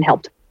on that and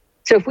helped.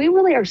 So if we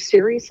really are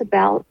serious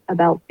about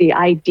the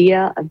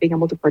idea of being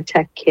able to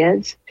protect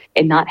kids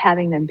and not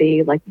having them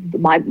be like,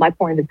 my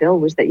point of the bill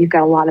was that you've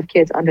got a lot of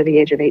kids under the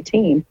age of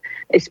 18,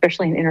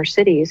 especially in inner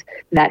cities,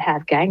 that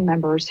have gang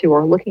members who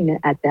are looking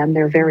at them.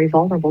 They're very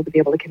vulnerable to be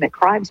able to commit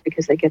crimes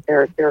because they get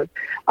their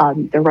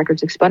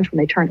records expunged when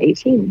they turn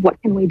 18.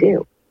 What can we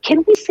do?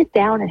 Can we sit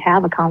down and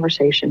have a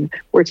conversation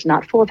where it's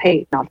not full of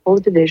hate, not full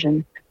of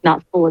division,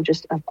 not full of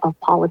just of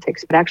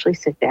politics, but actually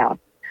sit down?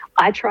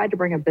 I tried to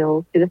bring a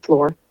bill to the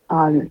floor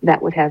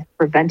that would have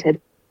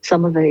prevented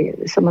some of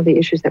the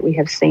issues that we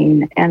have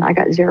seen, and I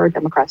got 0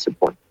 Democrat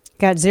support.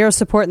 Got 0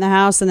 support in the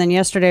House, and then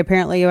yesterday,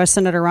 apparently, U.S.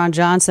 Senator Ron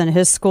Johnson,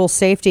 his School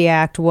Safety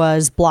Act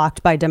was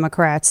blocked by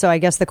Democrats. So I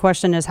guess the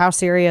question is, how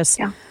serious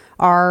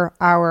are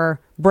our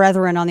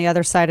brethren on the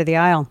other side of the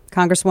aisle?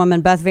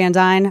 Congresswoman Beth Van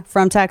Duyne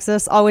from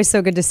Texas, always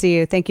so good to see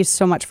you. Thank you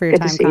so much for your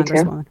time,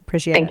 Congresswoman.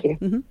 Appreciate it. Thank you.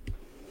 Mm-hmm.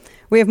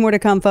 We have more to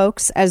come,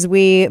 folks, as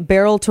we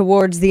barrel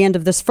towards the end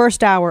of this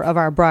first hour of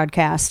our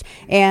broadcast.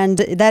 And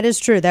that is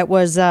true. That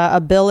was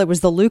a bill. It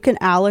was the Luke and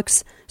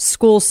Alex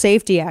School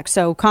Safety Act.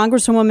 So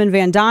Congresswoman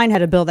Van Duyne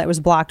had a bill that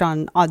was blocked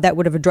on that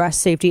would have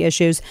addressed safety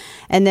issues.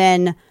 And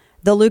then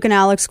the Luke and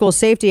Alex School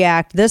Safety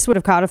Act, this would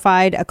have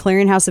codified a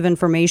clearinghouse of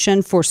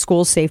information for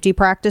school safety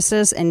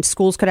practices, and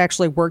schools could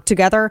actually work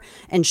together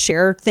and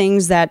share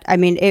things that, I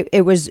mean,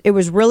 it was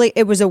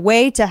a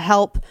way to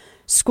help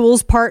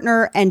schools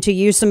partner and to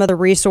use some of the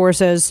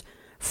resources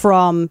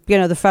from,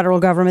 the federal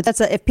government.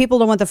 If people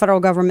don't want the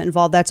federal government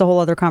involved, that's a whole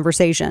other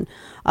conversation.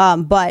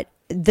 But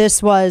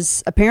this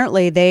was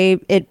apparently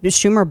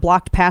Schumer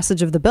blocked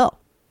passage of the bill.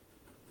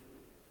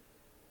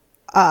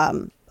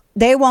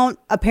 They won't.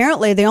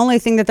 Apparently, the only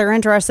thing that they're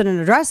interested in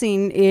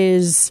addressing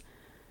is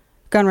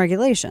gun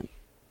regulation.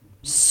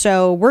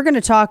 So we're going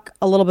to talk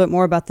a little bit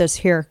more about this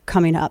here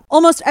coming up.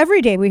 Almost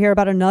every day we hear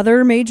about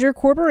another major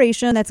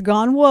corporation that's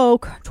gone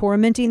woke,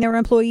 tormenting their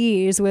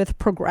employees with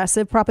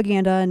progressive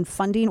propaganda and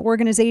funding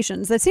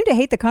organizations that seem to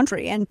hate the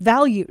country and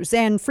values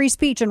and free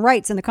speech and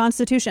rights and the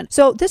Constitution.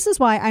 So this is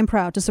why I'm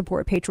proud to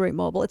support Patriot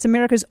Mobile. It's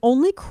America's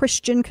only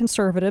Christian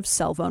conservative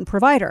cell phone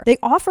provider. They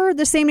offer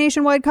the same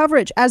nationwide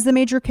coverage as the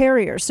major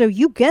carriers, so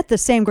you get the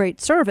same great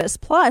service.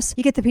 Plus,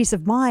 you get the peace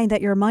of mind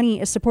that your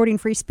money is supporting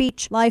free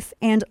speech, life,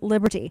 and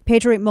liberty.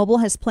 Patriot Mobile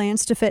has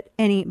plans to fit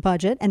any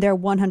budget, and their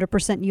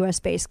 100%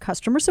 U.S.-based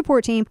customer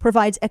support team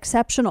provides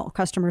exceptional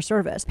customer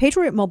service.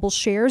 Patriot Mobile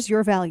shares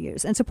your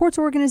values and supports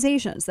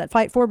organizations that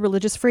fight for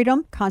religious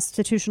freedom,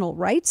 constitutional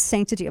rights,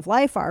 sanctity of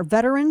life, our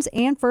veterans,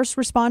 and first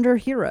responder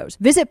heroes.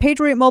 Visit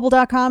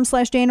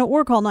patriotmobile.com/Dana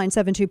or call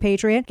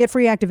 972-PATRIOT. Get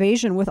free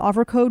activation with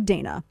offer code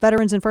Dana.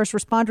 Veterans and first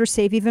responders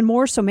save even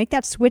more, so make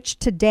that switch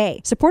today.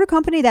 Support a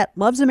company that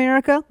loves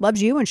America,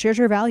 loves you, and shares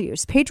your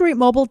values.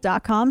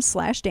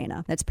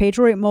 patriotmobile.com/Dana. That's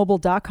patriotmobile.com/Dana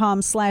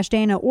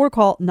or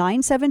call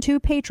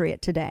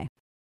 972-PATRIOT today.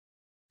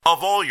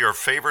 Of all your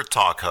favorite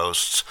talk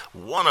hosts,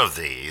 one of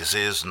these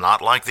is not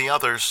like the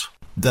others.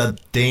 The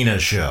Dana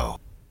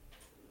Show.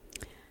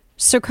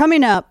 So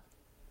coming up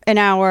in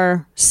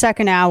our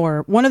second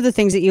hour, one of the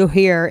things that you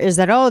hear is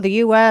that, the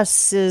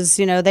U.S. is,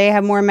 they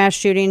have more mass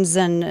shootings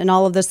and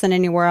all of this than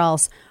anywhere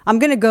else. I'm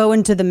going to go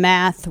into the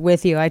math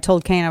with you. I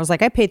told Kane, I was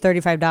like, I paid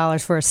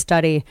 $35 for a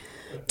study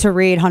to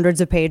read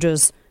hundreds of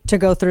pages to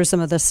go through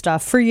some of this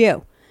stuff for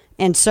you.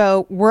 And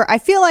so I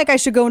feel like I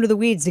should go into the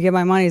weeds to get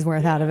my money's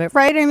worth out of it,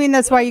 right? I mean,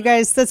 that's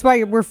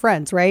why we're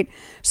friends, right?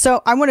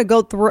 So I wanted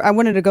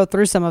to go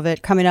through some of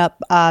it coming up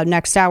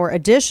next hour.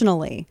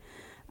 Additionally,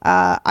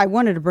 I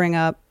wanted to bring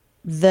up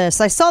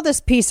this. I saw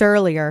this piece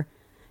earlier,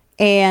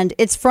 and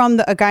it's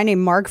from a guy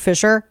named Mark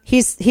Fisher.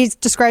 He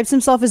describes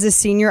himself as a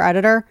senior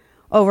editor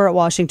over at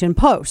Washington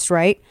Post,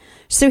 right?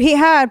 So he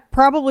had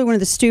probably one of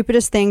the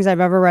stupidest things I've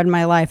ever read in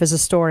my life as a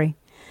story.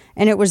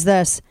 And it was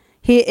this.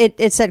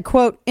 It said,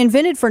 quote,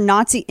 invented for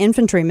Nazi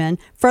infantrymen,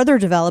 further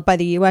developed by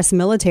the U.S.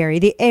 military,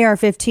 the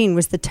AR-15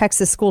 was the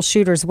Texas school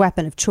shooter's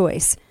weapon of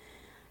choice.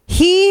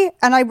 I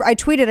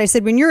tweeted, I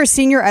said, when you're a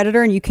senior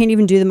editor and you can't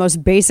even do the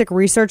most basic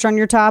research on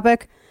your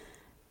topic,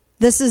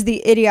 this is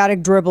the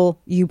idiotic dribble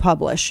you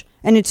publish.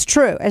 And it's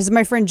true. As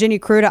my friend Ginny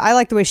Cruda, I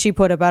like the way she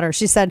put it better.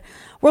 She said,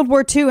 World War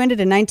II ended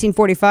in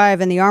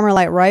 1945 and the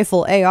Armalite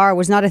rifle, AR,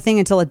 was not a thing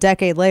until a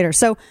decade later.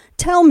 So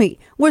tell me,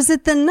 was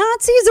it the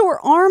Nazis or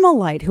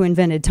Armalite who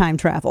invented time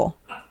travel?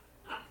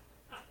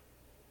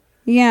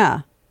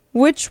 Yeah.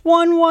 Which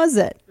one was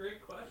it?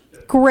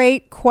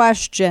 Great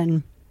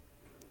question.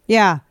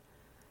 Yeah.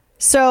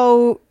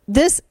 So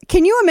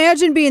can you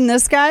imagine being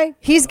this guy?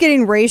 He's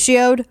getting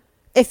ratioed.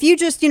 If you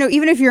just,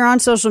 even if you're on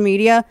social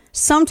media,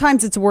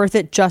 sometimes it's worth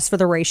it just for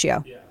the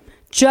ratio. Yeah.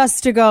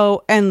 Just to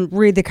go and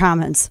read the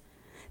comments.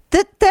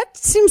 That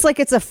seems like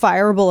it's a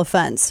fireable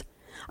offense.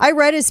 I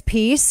read his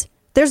piece.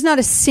 There's not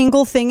a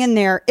single thing in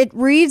there. It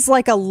reads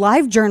like a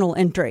live journal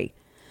entry.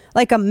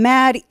 Like a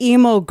mad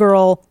emo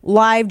girl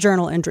live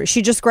journal entry.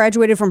 She just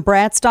graduated from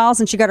Bratz Dolls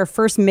and she got her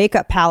first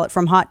makeup palette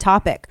from Hot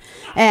Topic.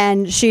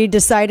 And she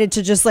decided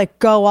to just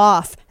go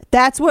off.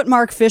 That's what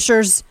Mark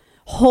Fisher's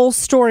whole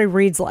story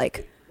reads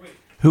like.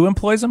 Who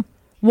employs him?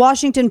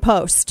 Washington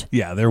Post.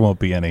 Yeah, there won't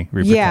be any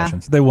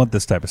repercussions. Yeah. They want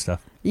this type of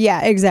stuff.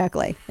 Yeah,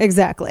 exactly.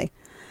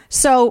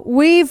 So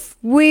we've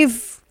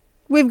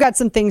got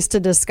some things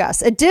to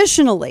discuss.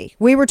 Additionally,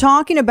 we were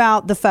talking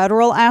about the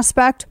federal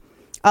aspect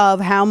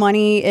of how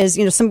money is,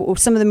 some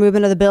of the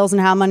movement of the bills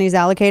and how money is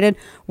allocated.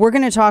 We're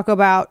going to talk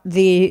about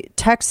the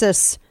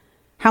Texas,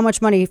 how much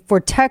money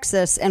for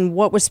Texas and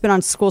what was spent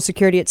on school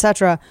security,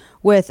 etc.,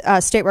 with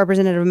State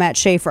Representative Matt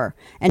Schaefer.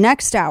 And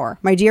next hour,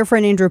 my dear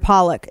friend Andrew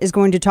Pollack is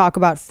going to talk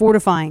about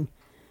fortifying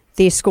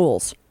these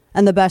schools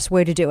and the best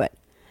way to do it.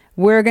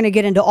 We're going to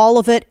get into all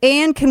of it.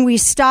 And can we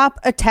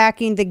stop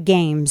attacking the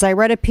games? I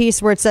read a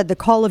piece where it said the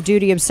Call of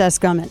Duty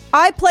obsessed gunman.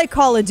 I play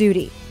Call of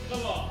Duty.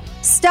 Come on.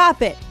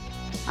 Stop it.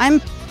 I'm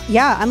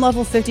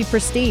level 50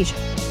 prestige.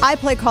 I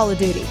play Call of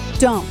Duty.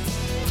 Don't.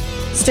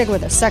 Stick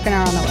with us. Second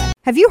hour on the way.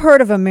 Have you heard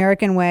of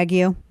American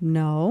Wagyu?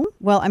 No.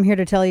 Well, I'm here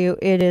to tell you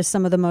it is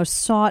some of the most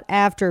sought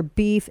after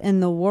beef in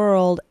the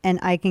world, and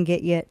I can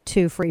get you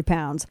 2 free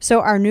pounds.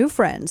 So our new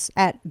friends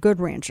at Good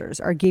Ranchers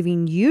are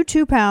giving you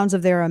 2 pounds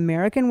of their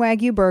American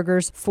Wagyu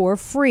burgers for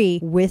free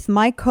with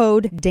my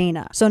code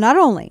Dana. So not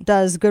only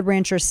does Good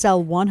Ranchers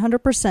sell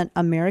 100%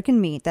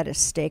 American meat that is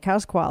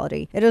steakhouse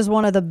quality, it is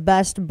one of the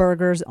best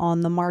burgers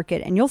on the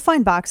market. And you'll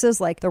find boxes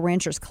like the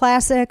Ranchers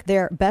Classic,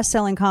 their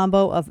best-selling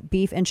combo of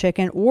beef and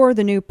chicken, or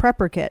the new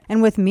Prepper Kit.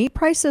 And with meat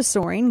prices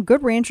soaring,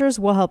 Good Ranchers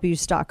will help you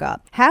stock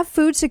up. Have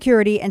food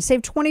security and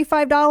save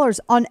 $25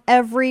 on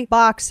every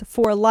box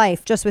for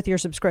life just with your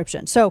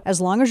subscription. So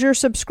as long as you're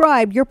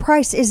subscribed, your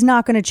price is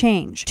not going to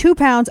change. 2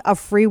 pounds of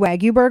free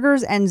Wagyu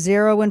burgers and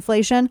 0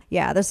 inflation.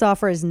 Yeah, this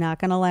offer is not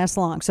going to last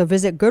long. So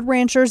visit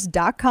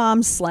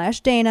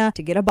goodranchers.com/Dana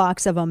to get a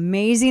box of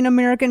amazing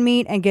American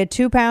meat and get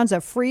 2 pounds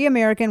of free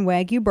American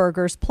Wagyu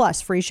burgers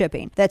plus free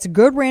shipping. That's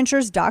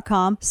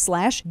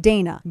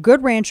goodranchers.com/Dana.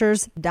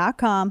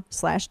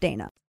 goodranchers.com/Dana.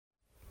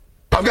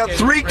 I've got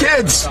 3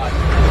 kids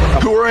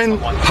who are in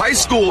high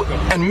school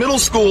and middle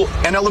school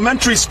and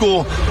elementary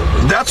school.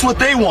 That's what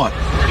they want.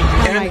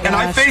 And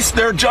I face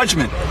their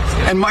judgment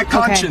and my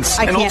conscience.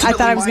 Okay. I can't. I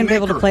thought I was going to be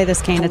able to play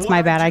this, Kane. It's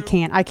my bad. I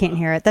can't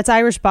hear it. That's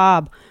Irish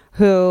Bob,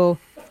 who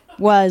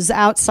was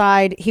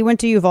outside. He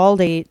went to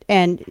Uvalde,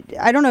 and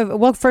I don't know.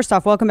 Well, first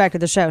off, welcome back to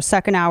the show.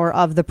 Second hour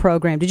of the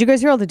program. Did you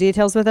guys hear all the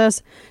details with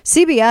us?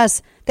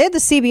 CBS. They had the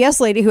CBS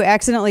lady who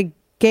accidentally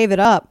gave it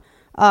up.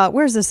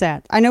 Where's this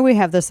at? I know we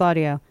have this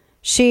audio.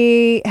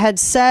 She had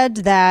said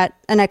that,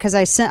 and because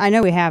I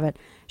know we have it.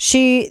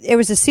 It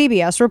was a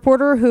CBS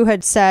reporter who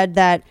had said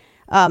that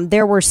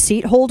there were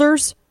seat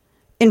holders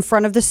in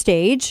front of the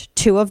stage,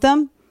 2 of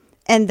them,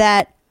 and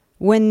that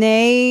when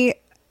they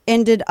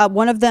ended up,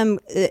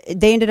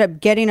 they ended up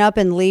getting up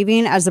and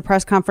leaving as the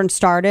press conference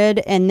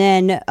started, and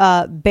then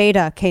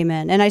Beta came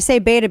in. And I say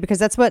Beta because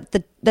that's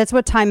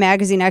what Time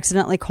Magazine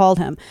accidentally called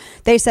him.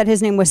 They said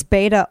his name was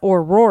Beta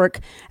O'Rourke,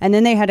 and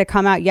then they had to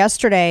come out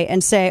yesterday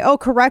and say, oh,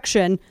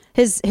 correction,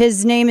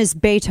 his name is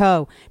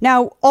Beto.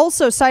 Now,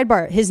 also,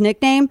 sidebar, his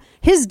nickname,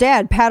 his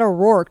dad, Pat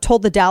O'Rourke,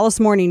 told the Dallas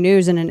Morning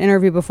News in an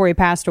interview before he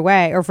passed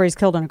away, or before he's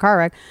killed in a car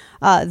wreck,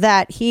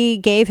 that he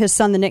gave his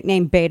son the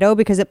nickname Beto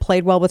because it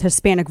played well with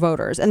Hispanic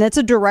voters. And that's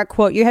a direct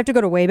quote. You have to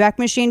go to Wayback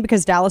Machine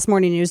because Dallas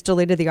Morning News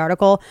deleted the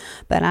article,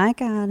 but I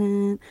got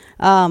it.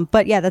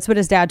 But yeah, that's what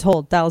his dad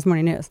told Dallas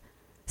Morning News.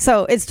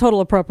 So it's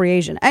total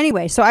appropriation.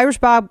 Anyway, so Irish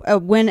Bob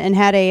went and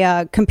had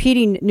a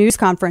competing news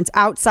conference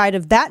outside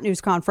of that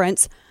news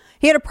conference.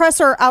 He had a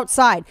presser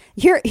outside.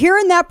 Here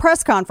in that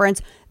press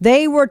conference,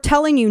 they were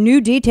telling you new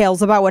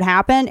details about what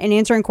happened and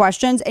answering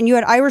questions. And you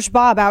had Irish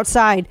Bob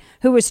outside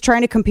who was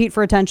trying to compete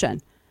for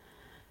attention.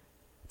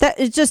 That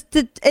is just,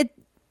 it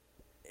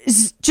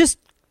is just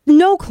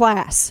no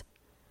class.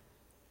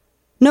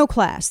 No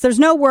class. There's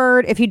no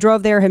word if he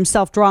drove there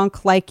himself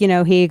drunk, like,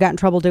 he got in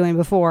trouble doing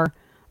before,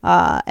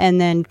 and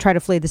then try to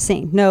flee the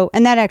scene. No.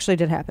 And that actually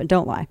did happen.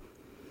 Don't lie.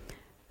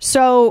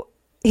 So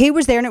he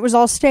was there and it was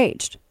all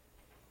staged.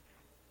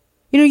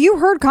 You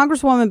heard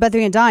Congresswoman Beth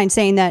Van Duyne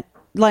saying that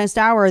last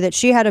hour that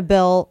she had a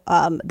bill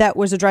that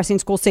was addressing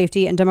school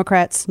safety and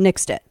Democrats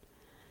nixed it.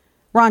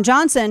 Ron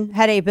Johnson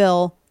had a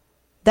bill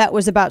that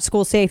was about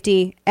school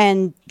safety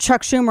and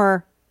Chuck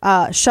Schumer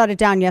shut it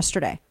down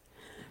yesterday.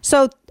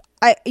 So,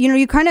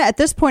 you kind of at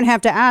this point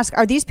have to ask,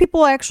 are these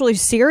people actually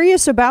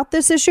serious about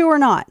this issue or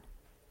not?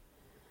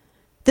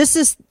 I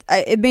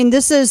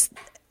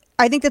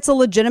think that's a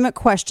legitimate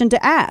question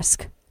to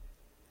ask.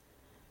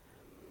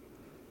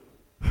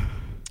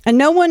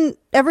 And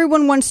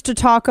everyone wants to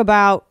talk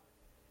about,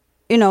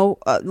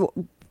 everything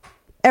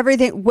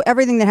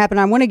that happened.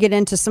 I want to get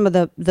into some of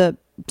the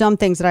dumb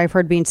things that I've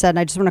heard being said, and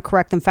I just want to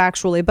correct them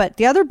factually. But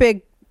the other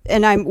big,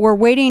 and we're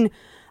awaiting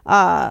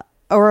a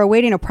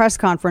press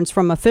conference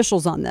from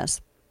officials on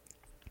this.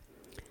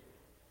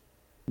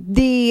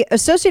 The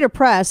Associated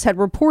Press had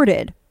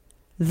reported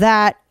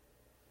that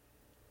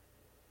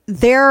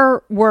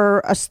there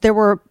were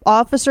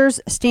officers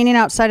standing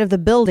outside of the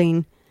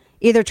building,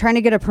 either trying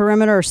to get a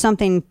perimeter or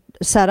something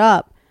set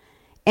up,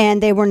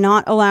 and they were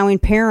not allowing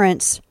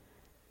parents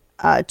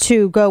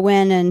to go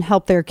in and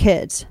help their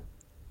kids.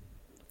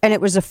 And it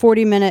was a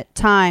 40-minute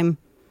time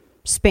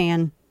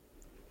span.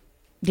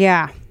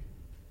 Yeah,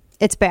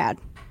 it's bad.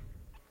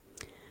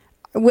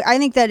 I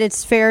think that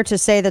it's fair to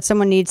say that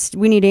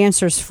we need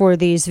answers for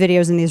these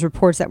videos and these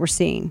reports that we're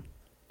seeing.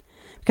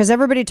 Because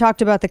everybody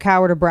talked about the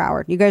coward of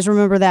Broward. You guys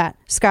remember that?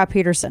 Scott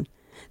Peterson.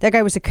 That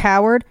guy was a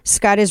coward.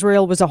 Scott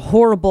Israel was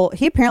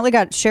he apparently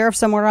got sheriff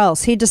somewhere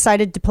else. He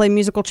decided to play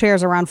musical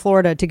chairs around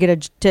Florida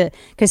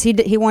because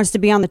he wants to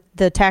be on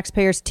the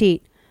taxpayers'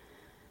 teat.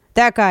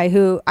 That guy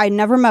who I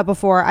never met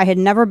before, I had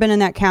never been in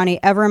that county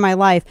ever in my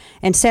life,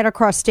 and sat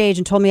across stage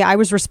and told me I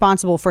was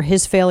responsible for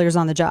his failures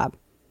on the job.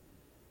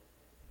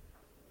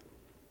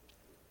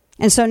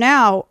 And so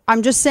now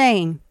I'm just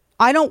saying,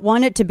 I don't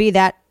want it to be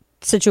that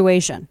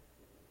situation.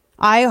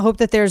 I hope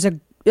that there's a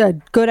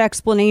good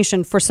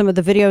explanation for some of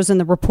the videos and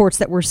the reports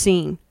that we're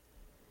seeing.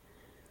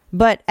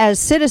 But as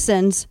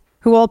citizens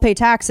who all pay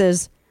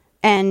taxes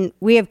and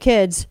we have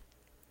kids,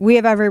 we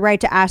have every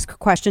right to ask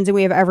questions and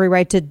we have every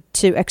right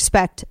to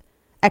expect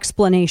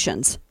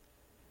explanations.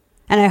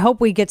 And I hope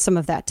we get some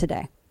of that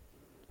today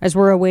as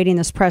we're awaiting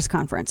this press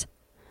conference.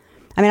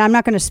 I mean, I'm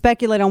not going to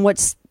speculate on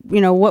what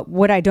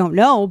I don't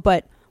know,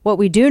 but what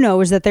we do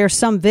know is that there's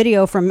some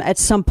video from at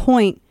some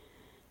point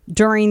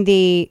during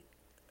the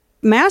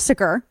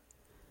massacre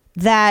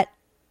that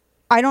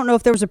I don't know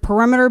if there was a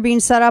perimeter being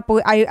set up.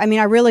 I mean,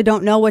 I really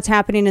don't know what's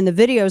happening in the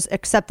videos,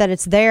 except that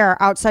it's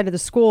there outside of the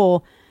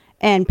school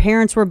and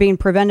parents were being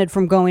prevented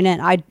from going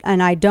in.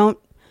 I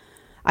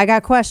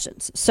got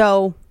questions.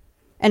 So,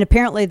 and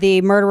apparently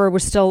the murderer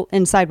was still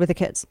inside with the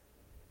kids.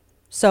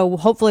 So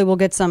hopefully we'll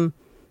get some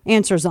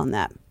answers on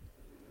that,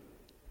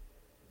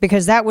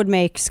 because that would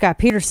make Scott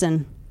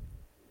Peterson,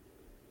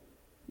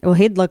 well,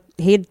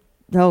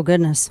 oh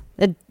goodness,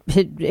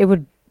 it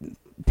would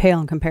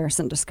pale in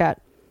comparison to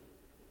Scott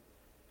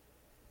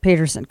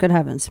Peterson. Good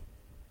heavens.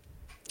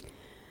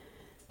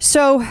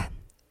 So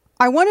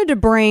I wanted to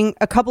bring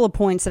a couple of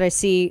points that I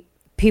see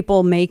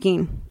people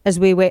making as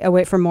we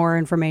wait for more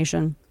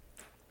information.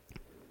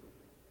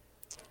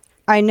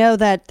 I know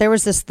that there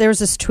was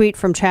this tweet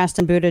from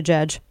Chasten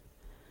Buttigieg,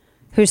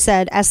 who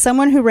said, as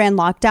someone who ran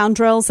lockdown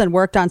drills and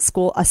worked on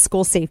a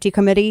school safety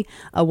committee,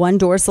 a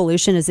one-door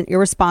solution is an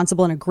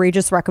irresponsible and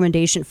egregious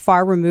recommendation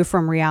far removed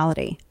from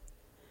reality.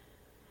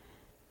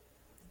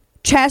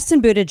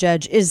 Chasten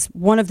Buttigieg is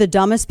one of the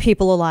dumbest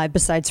people alive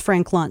besides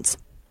Frank Luntz.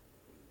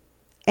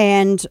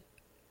 And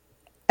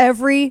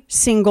every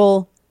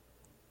single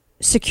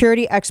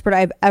security expert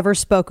I've ever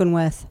spoken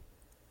with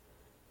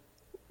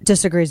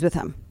disagrees with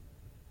him.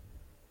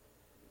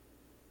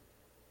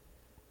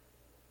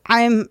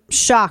 I'm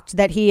shocked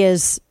that he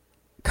is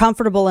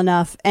comfortable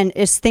enough and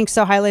thinks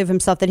so highly of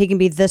himself that he can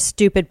be this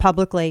stupid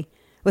publicly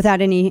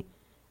without any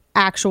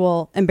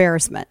actual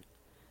embarrassment.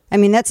 I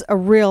mean, that's a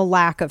real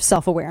lack of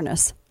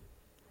self-awareness.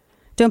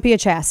 Don't be a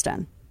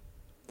Chasten.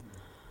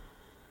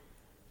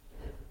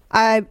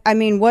 I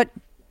mean, what?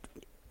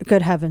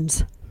 Good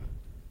heavens.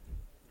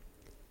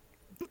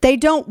 They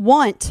don't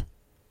want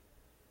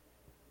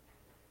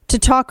to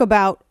talk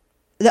about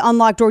the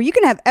unlocked door. You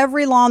can have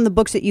every law in the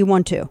books that you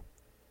want to.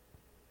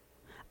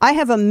 I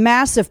have a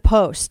massive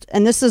post,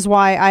 and this is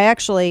why I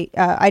actually,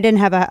 I didn't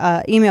have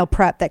a email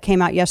prep that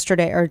came out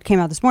yesterday or came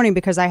out this morning,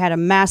 because I had a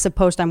massive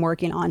post I'm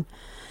working on.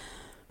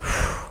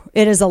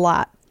 It is a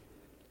lot.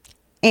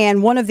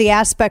 And one of the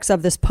aspects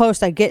of this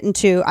post I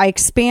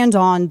expand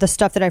on the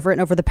stuff that I've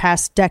written over the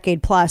past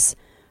decade plus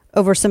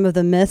over some of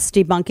the myths,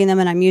 debunking them,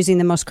 and I'm using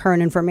the most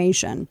current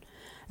information.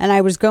 And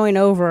I was going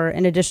over,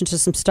 in addition to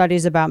some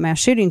studies about mass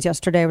shootings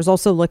yesterday, I was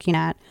also looking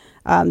at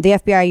the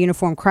FBI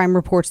Uniform Crime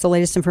Reports, the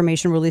latest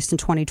information released in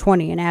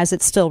 2020. And as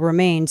it still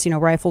remains,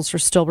 rifles are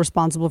still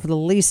responsible for the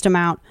least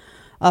amount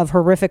of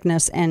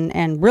horrificness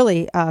and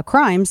really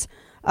crimes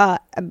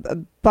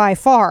by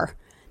far.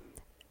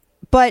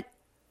 But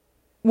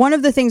one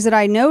of the things that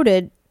I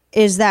noted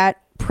is that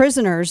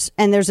prisoners,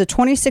 and there's a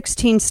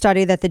 2016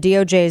 study that the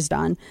DOJ has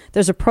done.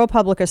 There's a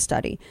ProPublica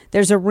study.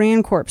 There's a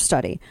RAND Corp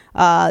study.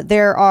 I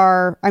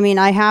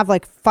have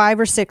like 5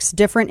 or 6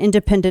 different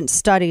independent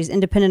studies,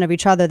 independent of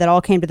each other, that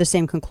all came to the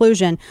same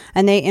conclusion.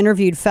 And they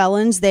interviewed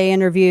felons. They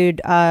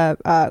interviewed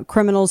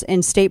criminals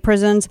in state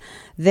prisons.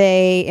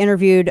 They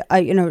interviewed,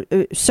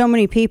 so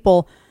many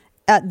people.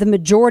 The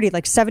majority,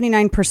 like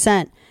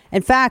 79%.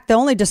 In fact, the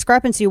only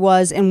discrepancy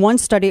was in one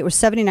study, it was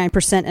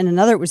 79%, and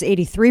another, it was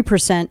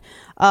 83%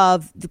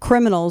 of the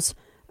criminals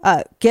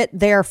get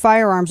their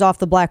firearms off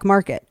the black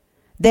market.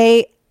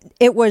 It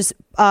was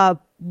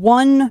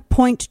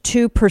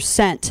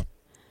 1.2%.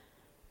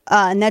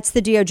 And that's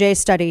the DOJ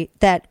study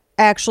that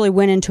actually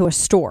went into a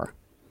store,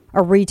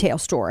 a retail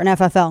store, an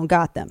FFL, and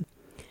got them.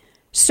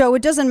 So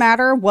it doesn't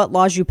matter what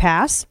laws you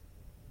pass,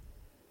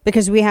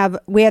 because we have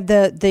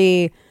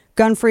the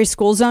Gun-Free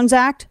School Zones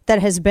Act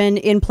that has been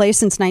in place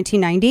since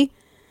 1990.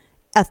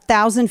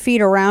 1,000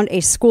 feet around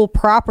a school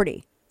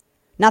property,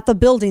 not the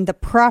building, the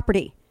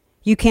property,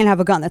 you can't have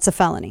a gun. That's a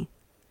felony.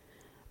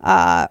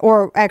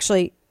 Or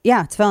actually,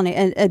 yeah, it's a felony.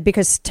 And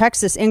because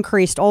Texas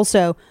increased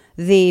also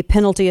the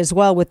penalty as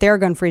well with their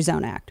Gun-Free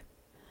Zone Act.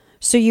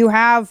 So you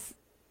have,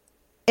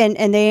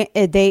 and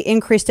they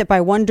increased it by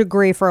 1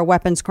 degree for a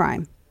weapons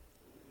crime.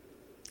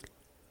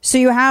 So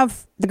you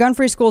have the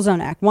Gun-Free School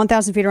Zone Act,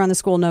 1,000 feet around the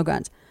school, no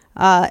guns.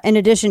 In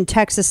addition,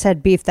 Texas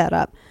had beefed that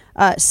up.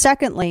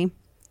 Secondly,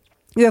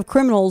 you have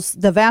criminals,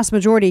 the vast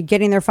majority,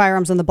 getting their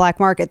firearms on the black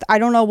market. I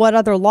don't know what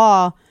other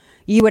law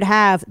you would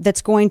have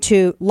that's going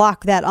to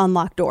lock that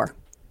unlocked door.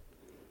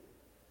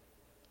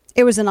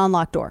 It was an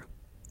unlocked door.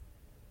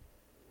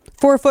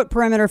 4-foot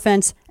perimeter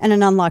fence and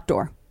an unlocked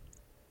door.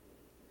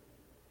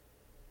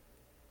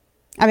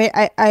 I mean,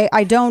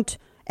 I don't,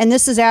 and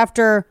this is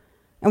after,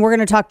 and we're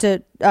going to talk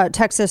to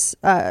Texas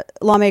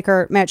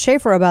lawmaker Matt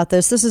Schaefer about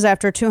this. This is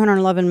after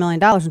 $211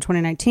 million in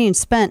 2019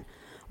 spent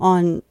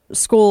on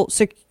school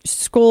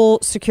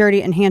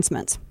security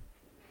enhancements.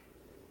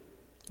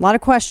 A lot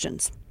of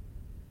questions.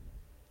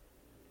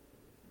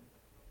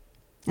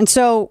 And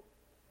so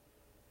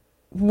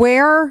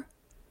why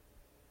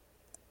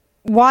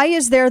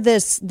is there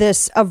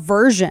this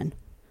aversion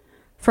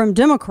from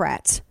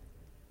Democrats?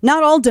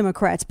 Not all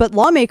Democrats, but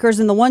lawmakers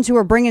and the ones who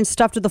are bringing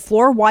stuff to the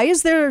floor. Why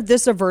is there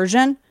this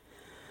aversion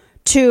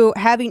to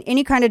having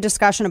any kind of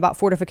discussion about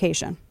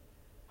fortification?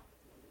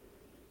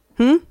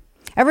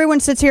 Everyone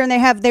sits here and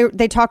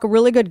they talk a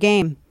really good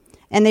game,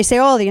 and they say,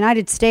 "Oh, the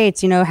United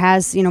States,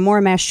 has more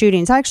mass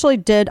shootings." I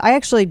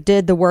actually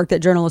did the work that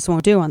journalists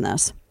won't do on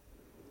this.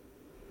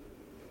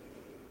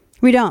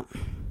 We don't.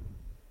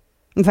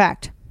 In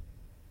fact,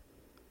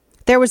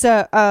 there was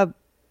an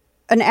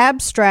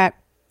abstract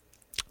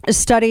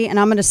study, and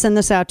I'm going to send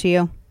this out to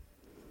you.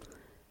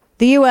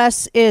 The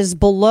U.S. is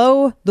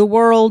below the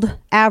world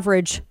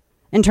average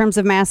in terms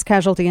of mass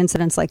casualty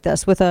incidents like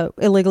this with a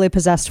illegally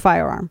possessed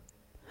firearm.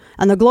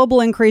 And the global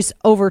increase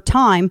over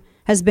time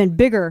has been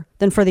bigger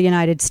than for the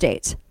United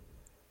States.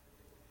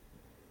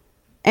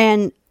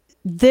 And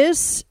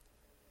this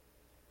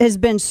has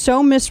been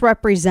so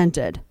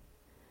misrepresented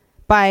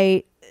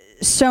by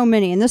so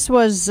many. And this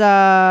was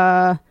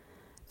the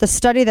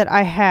study that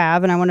I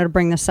have, and I wanted to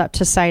bring this up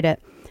to cite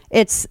it.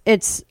 It's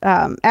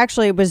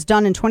actually, it was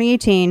done in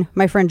 2018.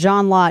 My friend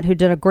John Lott, who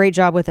did a great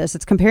job with this.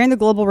 It's comparing the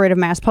global rate of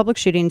mass public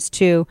shootings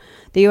to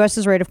the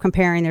U.S.'s rate of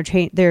comparing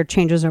their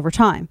changes over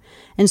time.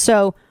 And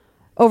so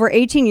over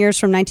 18 years,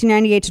 from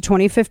 1998 to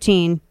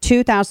 2015,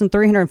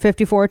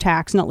 2,354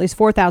 attacks and at least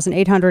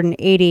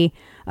 4,880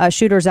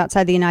 shooters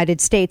outside the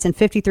United States, and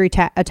 53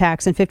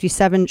 attacks and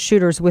 57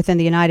 shooters within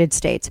the United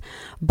States.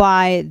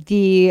 By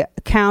the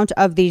count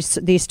of these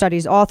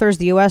studies' authors,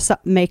 the U.S.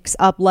 makes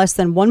up less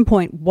than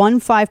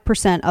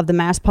 1.15% of the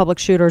mass public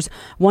shooters,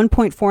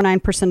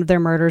 1.49% of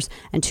their murders,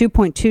 and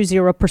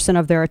 2.20%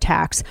 of their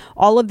attacks.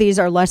 All of these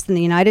are less than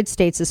the United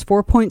States'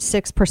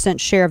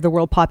 4.6% share of the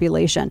world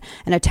population.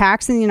 And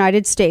attacks in the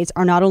United States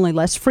are not only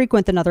less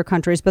frequent than other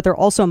countries, but they're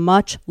also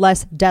much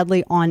less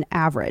deadly on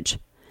average.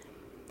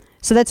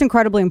 So that's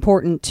incredibly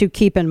important to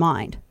keep in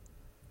mind.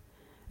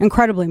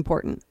 Incredibly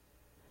important.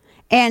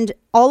 And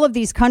all of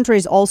these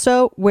countries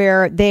also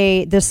where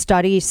this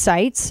study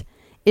cites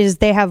is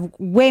they have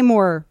way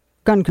more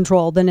gun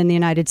control than in the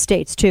United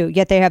States too.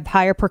 Yet they have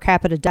higher per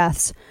capita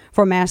deaths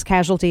for mass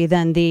casualty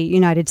than the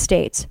United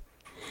States.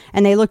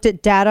 And they looked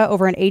at data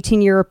over an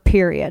 18-year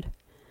period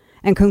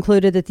and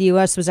concluded that the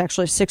U.S. was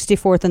actually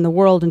 64th in the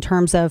world in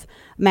terms of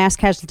mass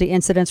casualty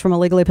incidents from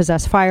illegally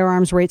possessed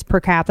firearms rates per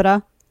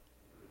capita.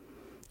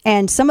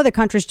 And some of the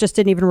countries just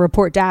didn't even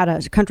report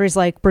data. Countries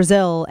like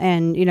Brazil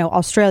and,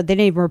 Australia, they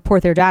didn't even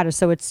report their data.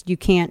 So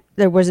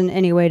there wasn't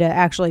any way to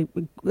actually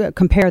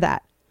compare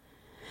that.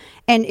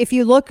 And if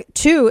you look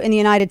too in the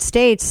United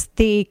States,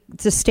 the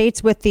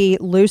states with the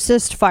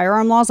loosest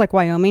firearm laws, like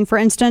Wyoming, for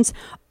instance,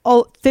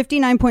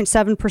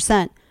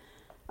 59.7%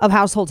 of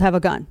households have a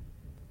gun.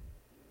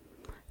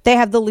 They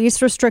have the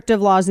least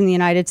restrictive laws in the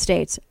United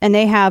States, and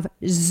they have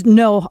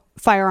no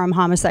firearm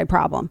homicide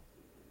problem.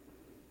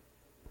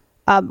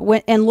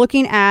 And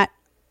looking at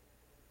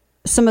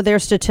some of their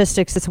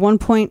statistics, it's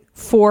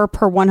 1.4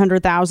 per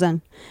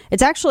 100,000.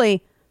 It's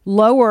actually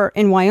lower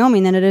in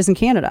Wyoming than it is in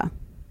Canada.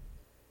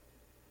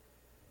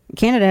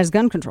 Canada has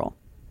gun control.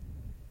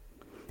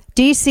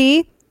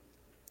 DC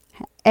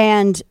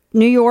and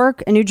New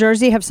York and New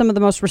Jersey have some of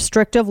the most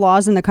restrictive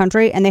laws in the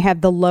country, and they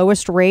have the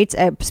lowest rates,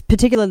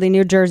 particularly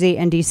New Jersey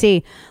and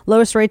DC,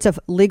 lowest rates of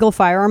legal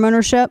firearm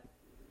ownership,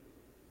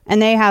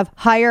 and they have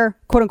higher,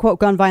 quote unquote,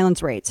 gun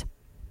violence rates.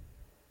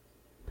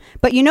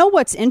 But you know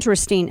what's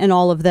interesting in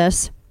all of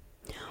this?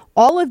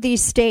 All of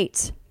these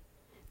states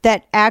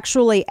that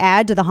actually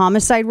add to the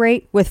homicide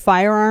rate with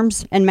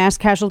firearms and mass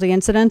casualty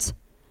incidents,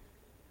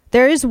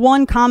 there is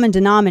one common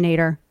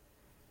denominator.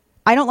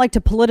 I don't like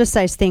to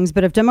politicize things,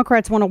 but if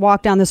Democrats want to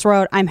walk down this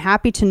road, I'm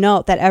happy to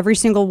note that every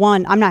single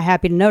one, I'm not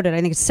happy to note it,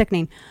 I think it's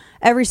sickening,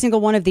 every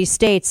single one of these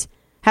states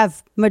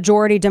have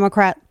majority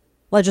Democrat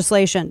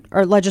legislation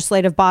or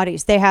legislative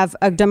bodies. They have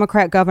a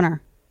Democrat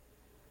governor.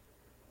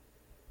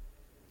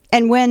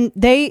 And when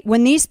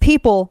these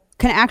people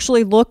can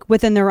actually look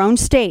within their own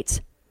states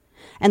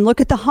and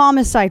look at the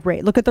homicide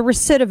rate, look at the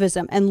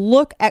recidivism, and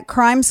look at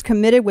crimes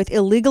committed with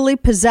illegally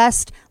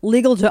possessed,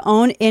 legal to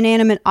own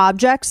inanimate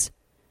objects,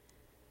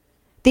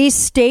 these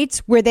states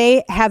where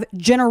they have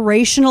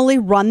generationally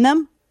run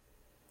them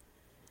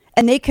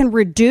and they can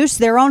reduce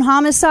their own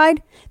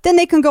homicide, then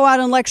they can go out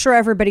and lecture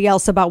everybody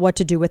else about what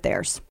to do with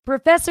theirs.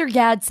 Professor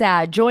Gad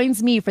Saad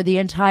joins me for the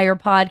entire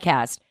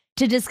podcast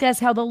to discuss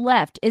how the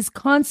left is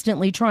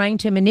constantly trying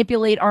to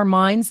manipulate our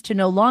minds to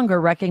no longer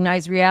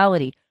recognize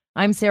reality.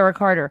 I'm Sarah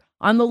Carter.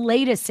 On the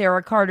latest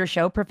Sarah Carter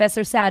Show,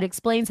 Professor Saad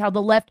explains how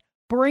the left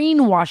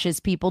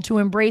brainwashes people to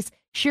embrace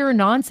sheer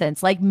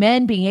nonsense, like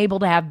men being able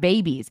to have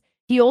babies.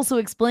 He also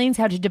explains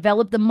how to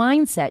develop the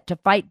mindset to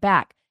fight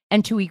back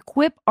and to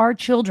equip our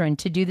children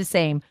to do the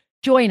same.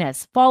 Join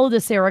us. Follow the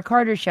Sarah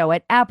Carter Show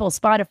at Apple,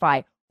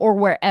 Spotify, or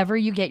wherever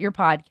you get your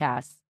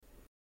podcasts.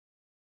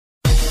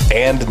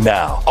 And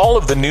now, all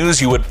of the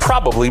news you would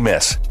probably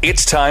miss.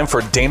 It's time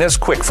for Dana's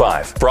Quick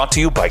Five, brought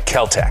to you by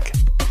Caltech.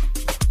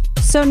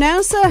 So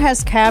NASA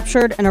has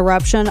captured an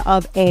eruption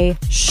of a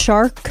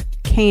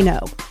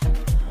sharkcano.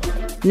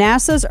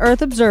 NASA's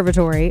Earth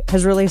Observatory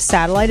has released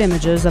satellite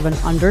images of an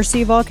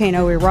undersea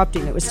volcano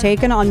erupting. It was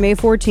taken on May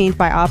 14th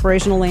by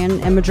Operational Land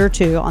Imager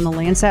 2 on the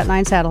Landsat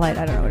 9 satellite.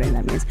 I don't know what any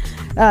of that means.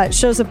 It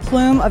shows a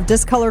plume of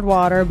discolored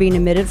water being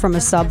emitted from a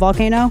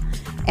subvolcano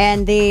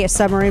and the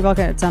submarine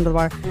volcano. It's under the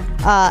water.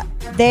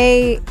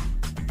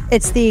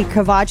 It's the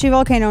Kavachi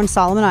volcano in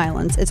Solomon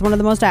Islands. It's one of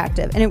the most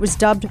active, and it was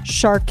dubbed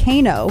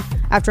Sharkcano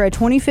after a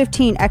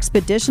 2015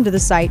 expedition to the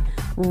site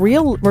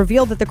revealed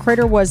that the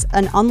crater was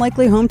an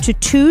unlikely home to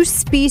 2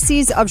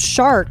 species of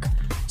shark,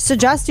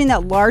 suggesting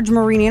that large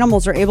marine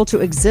animals are able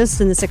to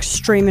exist in this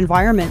extreme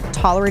environment,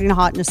 tolerating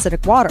hot and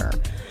acidic water.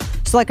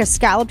 So like a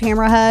scalloped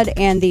hammerhead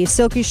and the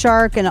silky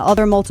shark and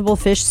other multiple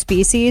fish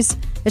species.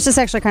 It's just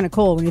actually kind of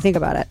cool when you think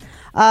about it.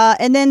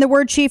 And then the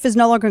word chief is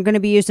no longer going to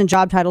be used in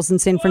job titles in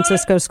San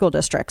Francisco school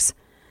districts.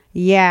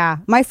 Yeah.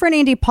 My friend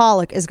Andy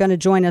Pollack is going to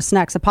join us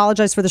next.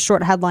 Apologize for the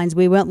short headlines.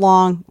 We went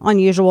long,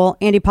 unusual.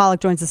 Andy Pollack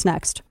joins us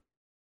next.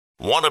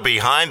 Want a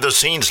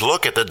behind-the-scenes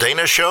look at The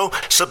Dana Show?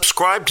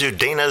 Subscribe to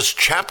Dana's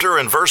Chapter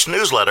and Verse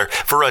newsletter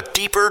for a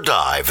deeper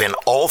dive in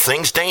all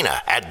things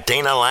Dana at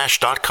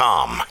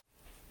danalash.com.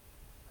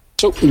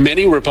 So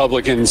many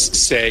Republicans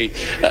say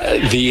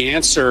the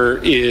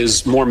answer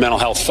is more mental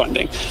health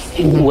funding.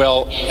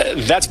 Well,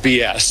 that's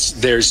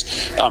BS.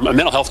 There's a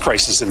mental health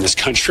crisis in this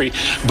country,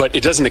 but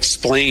it doesn't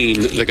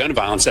explain the gun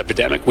violence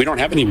epidemic. We don't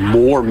have any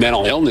more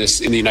mental illness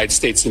in the United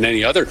States than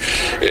any other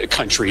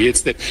country.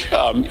 It's that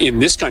in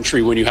this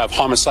country, when you have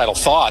homicidal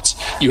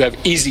thoughts, you have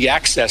easy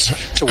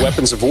access to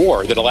weapons of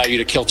war that allow you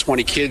to kill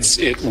 20 kids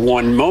at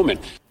one moment.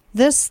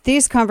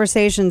 These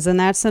conversations, and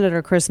that's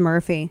Senator Chris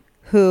Murphy,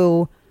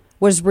 who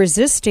was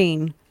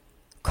resisting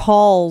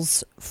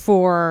calls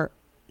for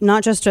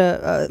not just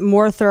a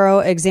more thorough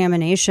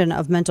examination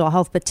of mental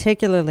health,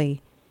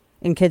 particularly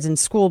in kids in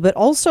school, but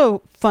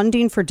also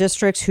funding for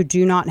districts who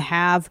do not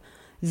have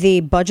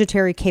the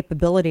budgetary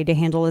capability to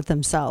handle it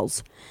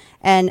themselves.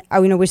 And,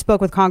 we spoke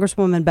with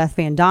Congresswoman Beth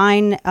Van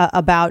Dyne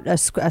about a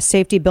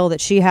safety bill that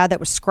she had that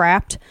was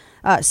scrapped.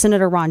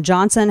 Senator Ron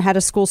Johnson had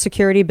a school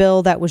security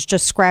bill that was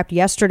just scrapped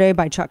yesterday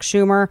by Chuck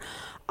Schumer.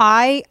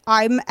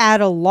 I'm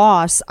at a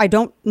loss. I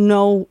don't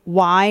know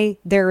why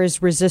there is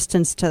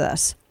resistance to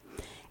this,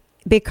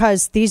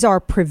 because these are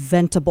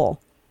preventable.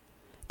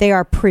 They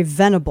are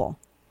preventable.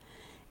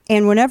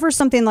 And whenever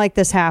something like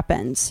this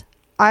happens,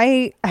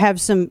 I have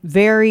some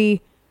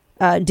very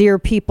dear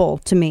people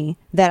to me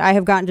that I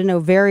have gotten to know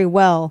very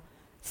well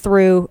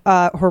through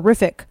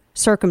horrific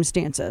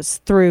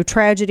circumstances, through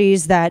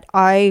tragedies that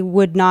I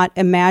would not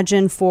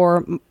imagine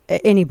for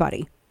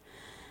anybody.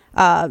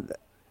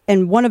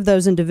 And one of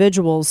those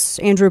individuals,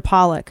 Andrew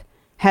Pollack,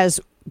 has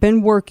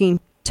been working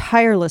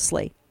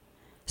tirelessly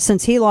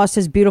since he lost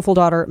his beautiful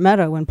daughter,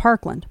 Meadow, in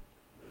Parkland.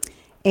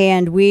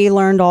 And we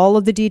learned all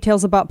of the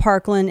details about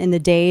Parkland in the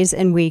days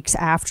and weeks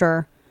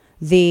after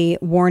the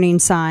warning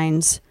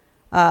signs,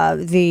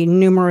 the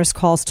numerous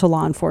calls to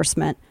law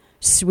enforcement,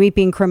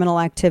 sweeping criminal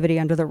activity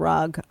under the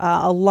rug.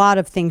 A lot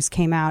of things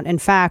came out. In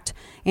fact,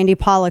 Andy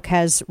Pollack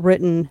has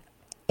written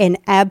an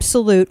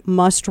absolute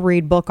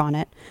must-read book on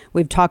it.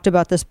 We've talked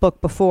about this book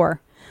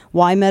before.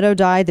 Why Meadow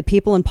Died, the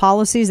People and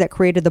Policies That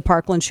Created the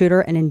Parkland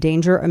Shooter and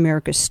Endanger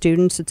America's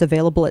Students. It's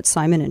available at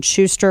Simon &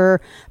 Schuster,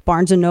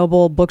 Barnes &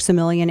 Noble, Books A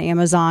Million,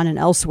 Amazon, and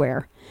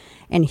elsewhere.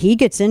 And he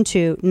gets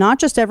into not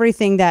just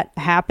everything that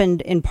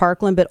happened in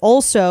Parkland, but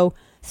also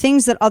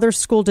things that other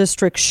school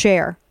districts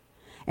share.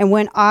 And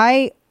when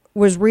I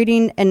was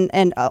reading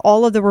and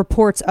all of the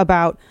reports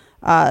about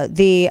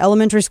the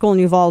elementary school in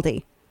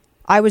Uvalde,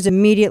 I was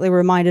immediately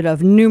reminded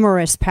of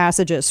numerous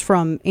passages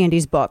from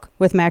Andy's book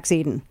with Max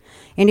Eden.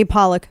 Andy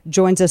Pollack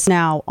joins us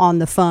now on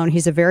the phone.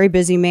 He's a very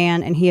busy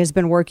man, and he has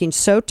been working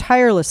so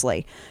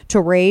tirelessly to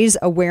raise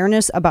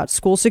awareness about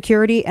school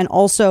security and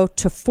also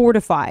to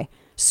fortify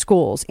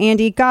schools.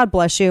 Andy, God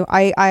bless you.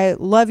 I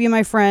love you,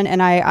 my friend,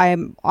 and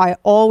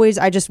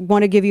I just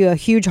want to give you a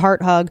huge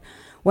heart hug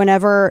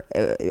whenever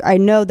I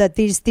know that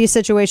these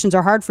situations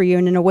are hard for you,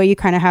 and in a way you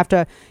kind of have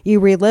to, you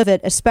relive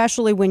it,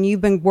 especially when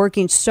you've been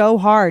working so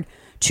hard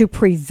to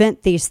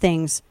prevent these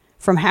things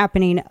from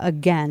happening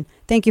again.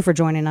 Thank you for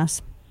joining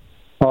us.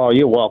 Oh,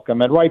 you're welcome.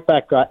 And right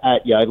back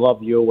at you. I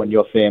love you and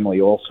your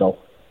family also.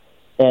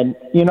 And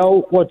you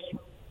know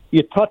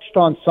you touched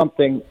on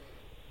something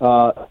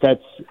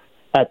it's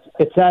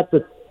at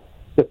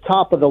the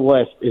top of the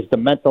list is the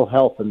mental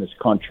health in this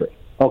country.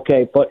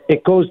 Okay, but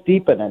it goes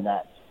deeper than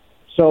that.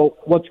 So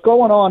what's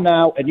going on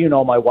now, and you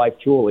know my wife,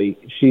 Julie,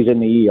 she's in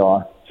the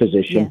ER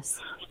physician. Yes.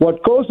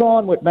 What goes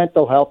on with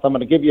mental health, I'm going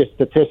to give you a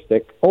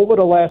statistic. Over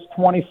the last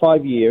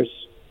 25 years,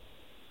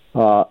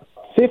 50%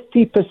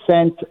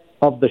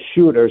 of the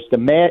shooters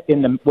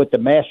with the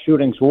mass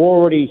shootings were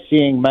already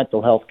seeing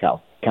mental health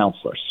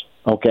counselors,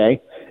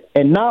 okay?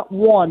 And not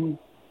one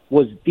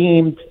was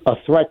deemed a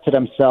threat to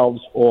themselves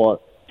or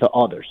to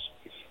others.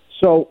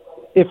 So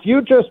if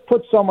you just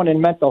put someone in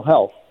mental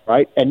health,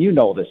 right, and you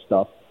know this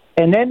stuff,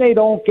 and then they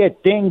don't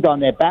get dinged on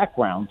their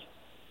background,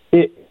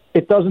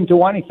 it doesn't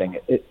do anything.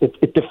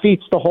 It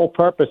defeats the whole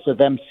purpose of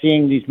them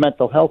seeing these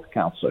mental health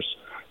counselors.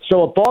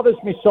 So it bothers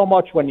me so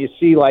much when you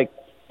see like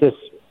this,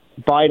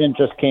 Biden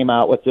just came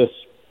out with this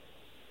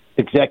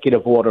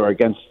executive order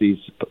against these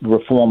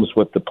reforms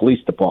with the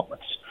police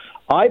departments.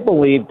 I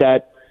believe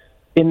that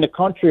in the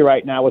country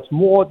right now, it's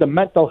more the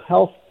mental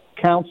health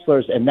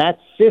counselors and that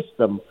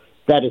system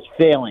that is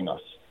failing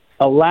us,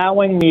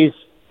 allowing these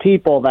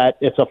people that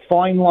it's a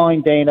fine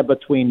line, Dana,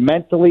 between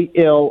mentally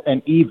ill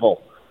and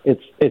evil.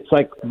 It's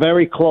like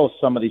very close,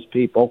 some of these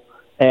people,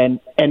 and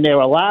they're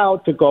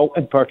allowed to go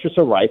and purchase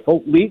a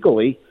rifle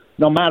legally,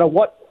 no matter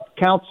what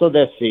counselor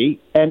they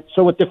see, and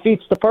so it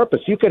defeats the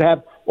purpose. You could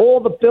have all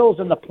the bills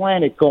in the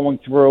planet going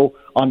through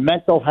on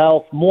mental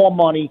health, more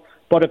money,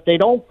 but if they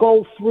don't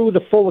go through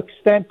the full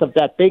extent of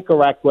that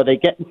Baker Act where they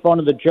get in front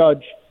of the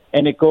judge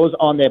and it goes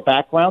on their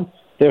background,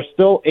 they're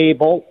still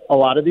able, a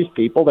lot of these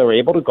people, they're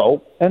able to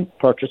go and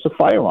purchase a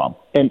firearm.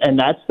 And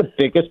that's the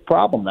biggest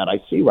problem that I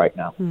see right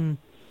now.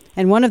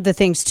 And one of the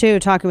things, too,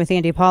 talking with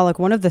Andy Pollack,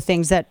 one of the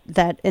things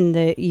that in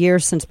the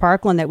years since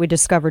Parkland that we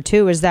discovered,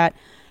 too, is that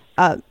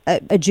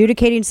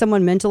adjudicating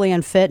someone mentally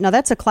unfit, now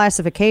that's a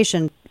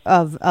classification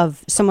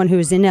of someone who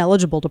is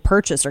ineligible to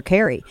purchase or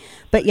carry.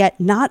 But yet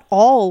not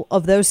all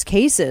of those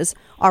cases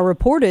are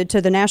reported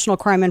to the National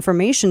Crime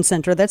Information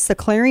Center. That's the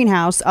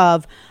clearinghouse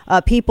of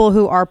people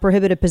who are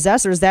prohibited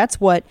possessors. That's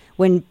what,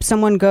 when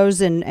someone goes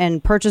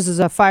and purchases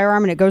a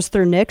firearm and it goes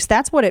through NICS,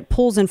 that's what it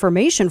pulls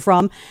information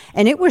from.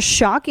 And it was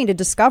shocking to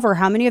discover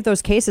how many of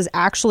those cases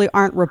actually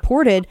aren't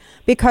reported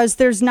because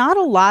there's not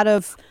a lot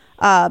of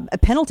a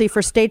penalty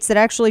for states that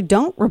actually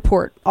don't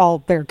report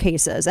all their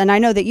cases. And I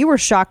know that you were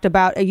shocked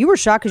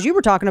because you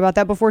were talking about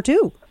that before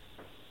too.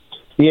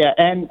 Yeah,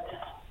 and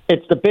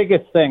it's the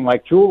biggest thing.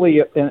 Like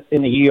Julie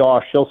in the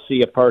ER, she'll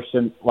see a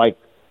person like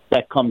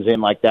that comes in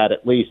like that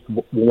at least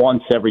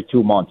once every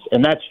 2 months.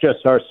 And that's just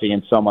her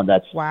seeing someone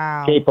that's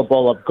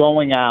capable of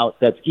going out,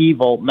 that's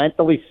evil,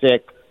 mentally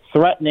sick,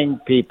 threatening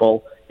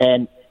people,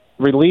 and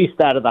released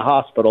out of the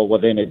hospital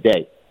within a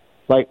day.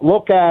 Like,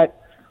 look at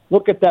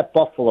that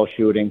Buffalo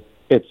shooting.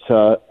 It's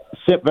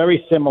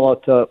very similar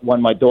to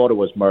when my daughter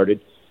was murdered.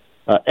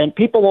 And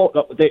people,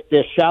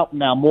 they're shouting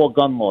now, more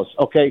gun laws.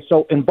 Okay,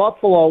 so in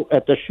Buffalo,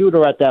 at the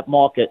shooter at that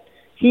market,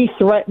 he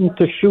threatened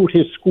to shoot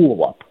his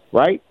school up,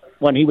 right,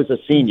 when he was a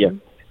senior,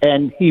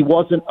 and he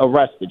wasn't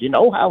arrested. You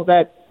know how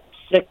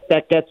sick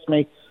that gets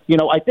me? You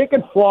know, I think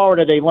in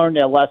Florida they learned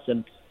their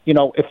lesson. You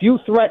know, if you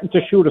threaten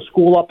to shoot a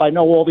school up, I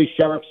know all these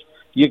sheriffs,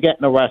 you're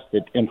getting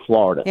arrested in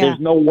Florida. Yeah. There's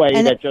no way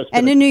that just...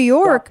 And in New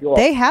York,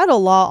 they had a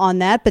law on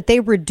that, but they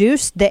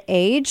reduced the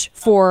age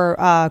for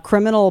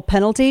criminal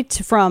penalty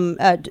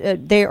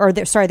they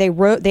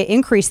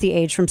increased the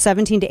age from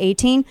 17 to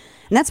 18,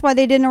 and that's why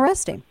they didn't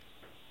arrest him.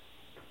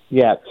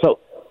 Yeah, so...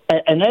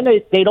 And then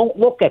they don't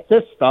look at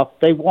this stuff.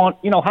 They want,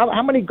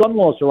 how many gun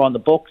laws are on the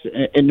books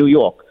in New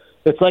York?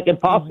 It's like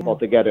impossible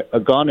to get a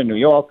gun in New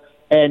York.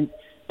 And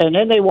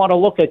then they want to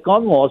look at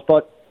gun laws.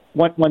 But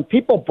when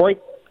people break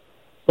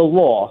the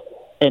law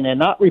and they're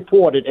not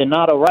reported and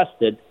not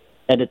arrested,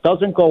 and it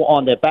doesn't go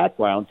on their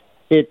background,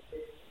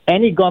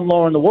 any gun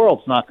law in the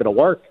world's not going to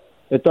work.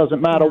 It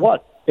doesn't matter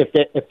what if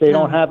they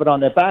don't have it on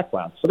their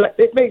background. So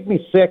it made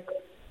me sick.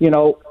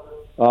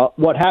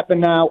 What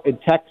happened now in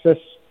Texas.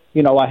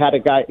 I had a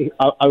guy,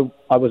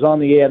 I was on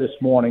the air this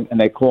morning, and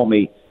they call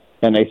me,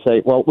 and they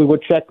say, well, we were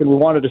checking, we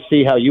wanted to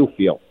see how you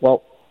feel.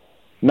 Well,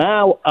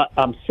 now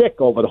I'm sick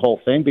over the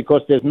whole thing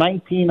because there's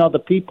 19 other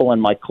people in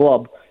my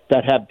club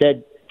that have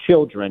dead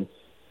children.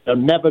 They're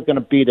never going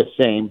to be the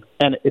same,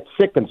 and it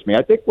sickens me.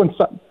 I think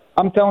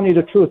I'm telling you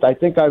the truth, I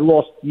think I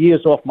lost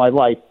years off my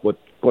life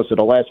because of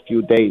the last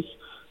few days,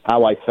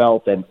 how I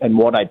felt and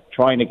what I'm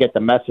trying to get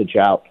the message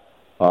out.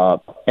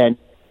 And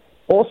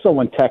also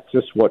in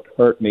Texas, what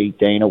hurt me,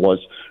 Dana, was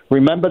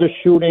remember the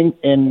shooting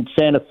in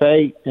Santa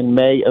Fe in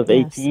May of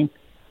 18?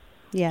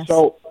 Yes.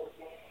 So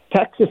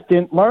Texas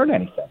didn't learn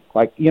anything.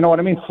 Like, you know what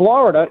I mean?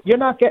 Florida, you're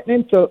not getting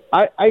into...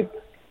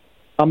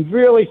 I'm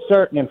really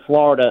certain in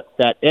Florida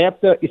that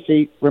after,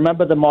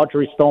 remember the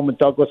Marjorie Stoneman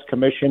Douglas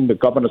Commission the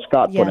Governor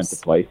Scott put into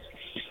place?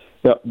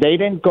 They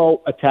didn't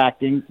go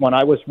attacking. When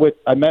I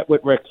met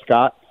with Rick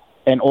Scott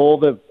and all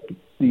the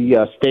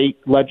state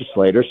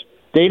legislators.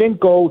 They didn't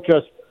go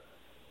just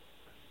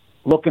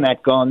looking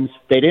at guns.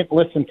 They didn't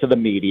listen to the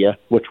media,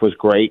 which was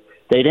great.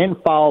 They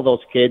didn't follow those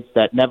kids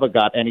that never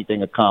got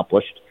anything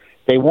accomplished.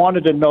 They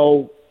wanted to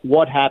know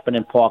what happened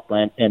in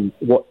Parkland and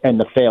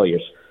the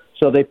failures.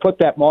 So they put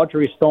that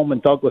Marjorie Stoneman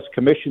Douglas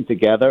Commission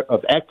together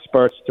of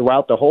experts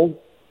throughout the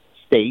whole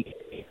state.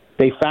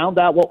 They found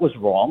out what was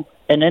wrong,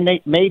 and then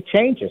they made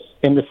changes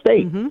in the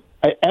state. Mm-hmm.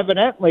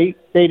 Evidently,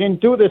 they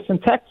didn't do this in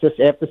Texas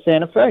after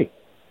Santa Fe.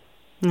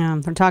 Yeah,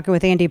 we're talking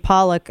with Andy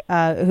Pollack,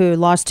 who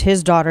lost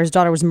his daughter. His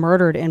daughter was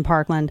murdered in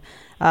Parkland,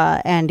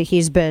 and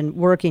he's been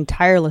working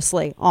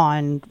tirelessly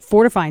on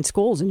fortifying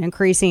schools and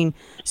increasing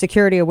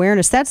security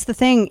awareness. That's the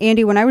thing,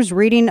 Andy, when I was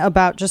reading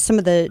about just some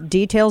of the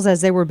details as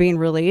they were being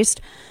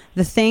released,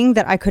 the thing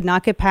that I could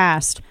not get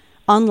past,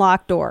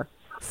 unlocked door.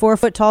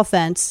 4-foot-tall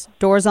fence,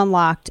 doors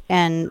unlocked,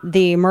 and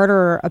the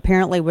murderer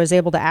apparently was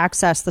able to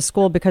access the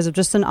school because of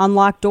just an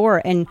unlocked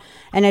door. And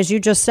as you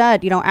just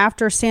said,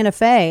 after Santa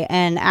Fe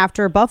and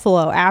after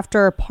Buffalo,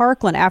 after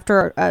Parkland,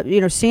 after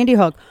Sandy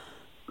Hook,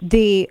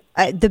 the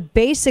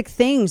basic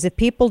things, if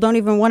people don't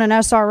even want an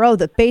SRO,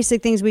 the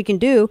basic things we can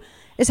do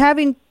is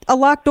having a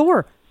locked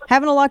door,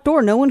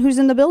 no one who's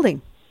in the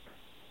building.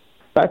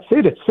 That's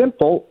it. It's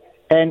simple.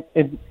 And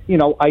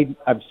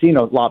I've seen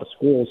a lot of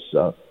schools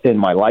in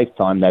my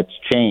lifetime that's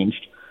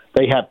changed.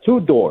 They have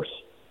two doors.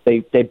 They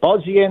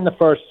buzz you in the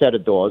first set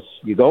of doors.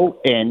 You go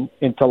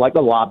into like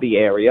a lobby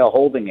area, a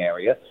holding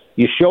area.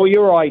 You show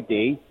your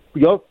ID.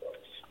 Your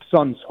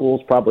son's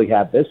schools probably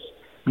have this.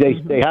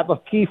 They have a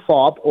key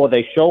fob or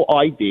they show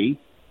ID,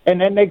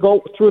 and then they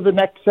go through the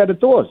next set of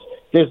doors.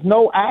 There's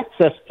no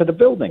access to the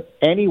building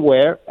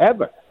anywhere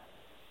ever.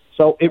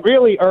 So it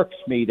really irks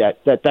me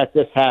that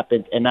this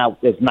happened, and now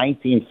there's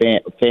 19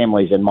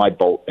 families in my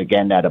boat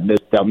again that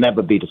they'll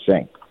never be the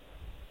same.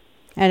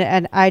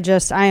 And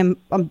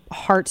I'm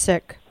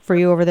heartsick for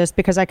you over this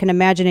because I can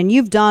imagine, and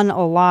you've done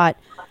a lot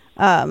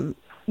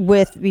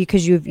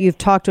because you've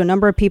talked to a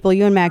number of people.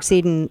 You and Max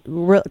Eden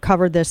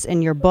covered this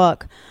in your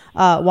book,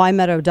 Why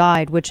Meadow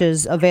Died, which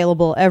is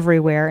available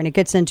everywhere, and it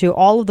gets into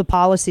all of the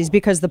policies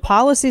because the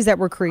policies that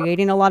were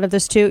creating a lot of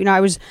this too.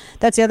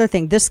 That's the other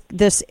thing.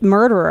 This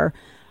murderer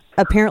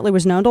apparently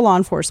was known to law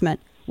enforcement,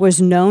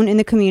 was known in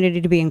the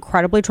community to be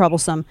incredibly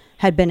troublesome,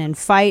 had been in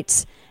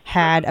fights,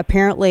 had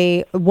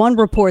apparently one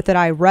report that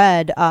I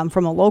read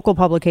from a local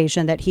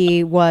publication that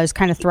he was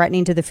kind of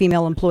threatening to the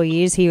female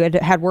employees. He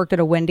had worked at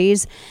a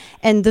Wendy's,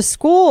 and the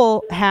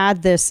school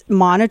had this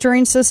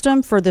monitoring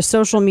system for the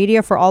social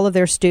media for all of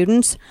their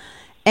students.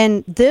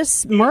 And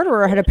this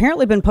murderer had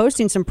apparently been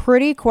posting some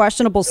pretty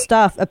questionable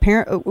stuff,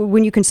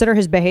 when you consider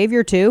his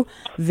behavior too,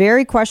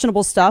 very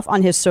questionable stuff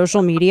on his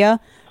social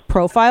media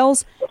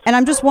profiles. And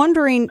I'm just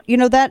wondering,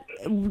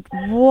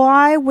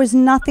 why was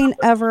nothing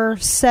ever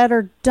said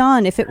or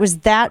done if it was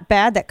that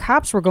bad that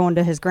cops were going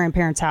to his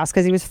grandparents' house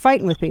because he was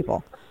fighting with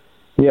people?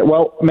 Yeah,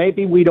 well,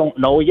 maybe we don't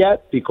know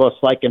yet because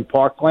like in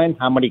Parkland,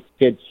 how many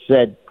kids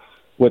said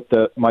with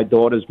my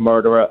daughter's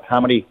murderer,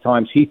 how many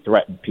times he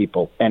threatened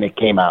people and it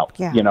came out,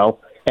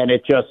 and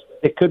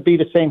it could be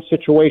the same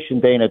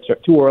situation, Dana. It's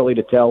too early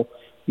to tell,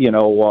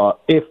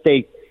 if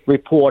they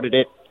reported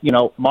it.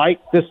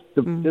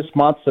 This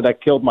monster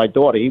that killed my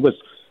daughter,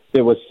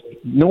 there was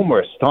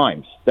numerous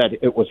times that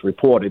it was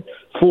reported,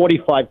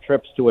 45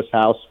 trips to his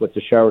house with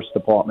the sheriff's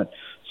department.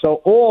 So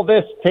all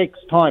this takes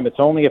time. It's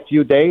only a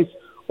few days.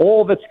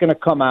 all of it's going to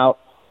come out.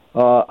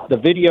 The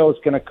video is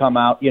going to come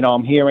out. You know,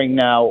 I'm hearing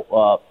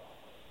now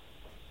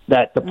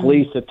that the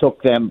police, it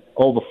took them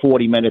over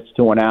 40 minutes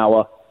to an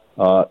hour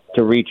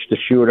to reach the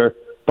shooter.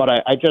 But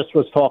I just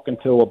was talking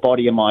to a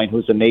buddy of mine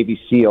who's a Navy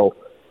SEAL,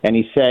 and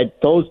he said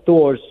those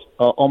doors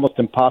are almost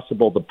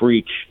impossible to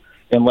breach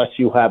unless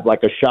you have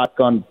like a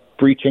shotgun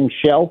breaching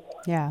shell.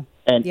 Yeah.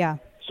 And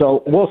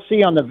so we'll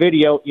see on the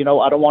video. You know,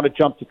 I don't want to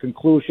jump to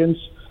conclusions,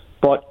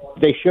 but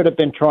they should have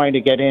been trying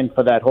to get in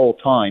for that whole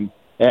time,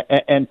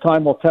 and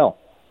time will tell.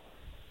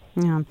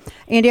 Yeah.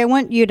 Andy, I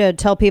want you to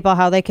tell people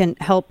how they can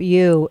help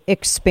you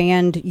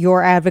expand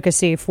your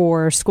advocacy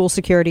for school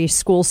security,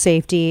 school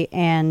safety,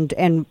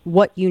 and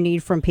what you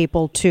need from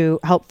people to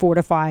help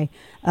fortify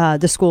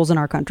the schools in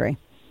our country.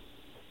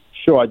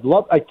 Sure.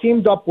 I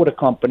teamed up with a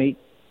company.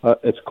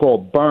 It's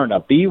called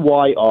Byrna,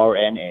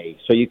 Byrna.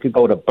 So you could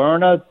go to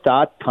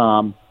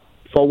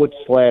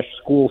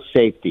Byrna.com/school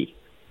safety.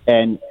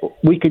 And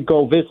we could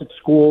go visit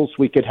schools.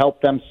 We could help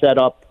them set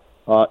up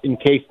in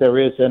case there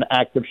is an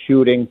active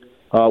shooting.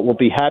 We'll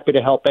be happy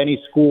to help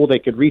any school. They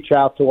could reach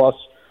out to us.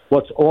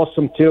 What's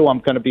awesome, too, I'm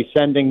going to be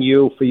sending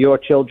you, for your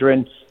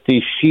children,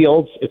 these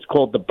shields. It's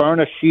called the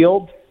Byrna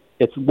Shield.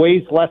 It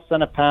weighs less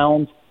than a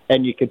pound,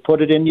 and you can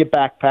put it in your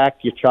backpack,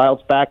 your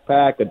child's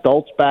backpack,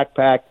 adult's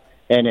backpack,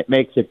 and it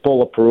makes it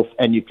bulletproof,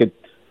 and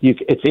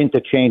it's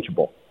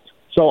interchangeable.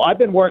 So I've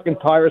been working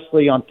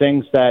tirelessly on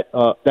things that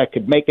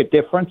could make a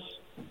difference,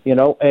 you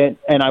know,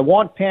 and I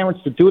want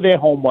parents to do their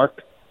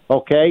homework,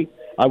 okay?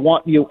 I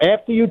want you,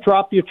 after you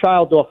drop your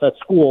child off at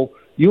school,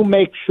 you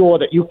make sure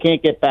that you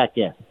can't get back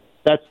in.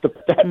 That's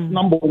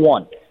number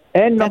one.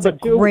 And number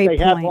two, they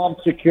have armed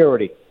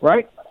security,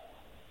 right?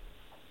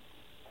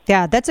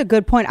 Yeah, that's a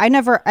good point. I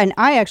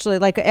actually,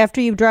 like,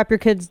 after you drop your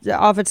kids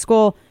off at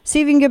school,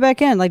 see if you can get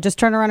back in. Like, just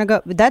turn around and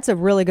go. That's a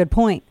really good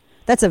point.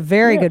 That's a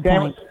very good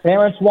point.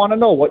 Parents want to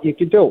know what you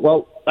can do.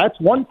 Well, that's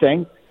one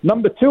thing.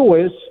 Number two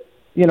is,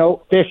 you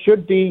know, there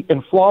should be,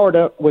 in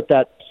Florida, with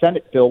that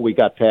Senate bill we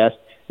got passed,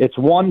 it's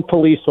one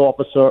police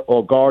officer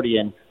or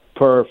guardian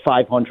per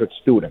 500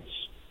 students,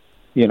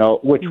 you know,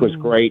 which was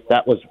great.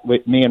 That was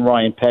me and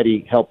Ryan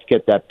Petty helped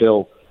get that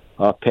bill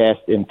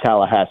passed in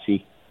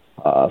Tallahassee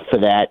for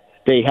that.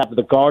 They have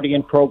the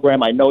Guardian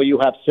program. I know you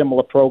have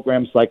similar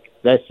programs like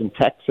this in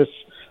Texas.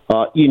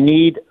 You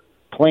need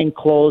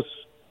plainclothes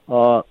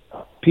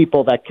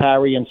people that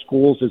carry in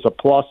schools is a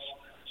plus.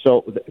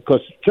 So,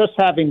 because just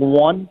having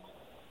one,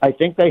 I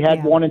think they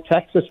had one in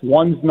Texas.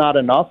 One's not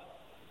enough.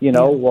 You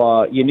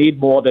know, you need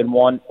more than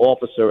one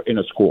officer in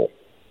a school.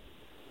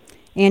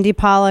 Andy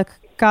Pollack,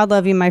 God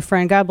love you, my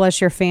friend. God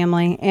bless your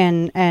family.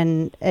 And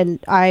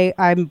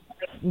I'm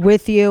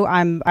with you.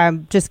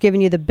 I'm just giving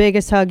you the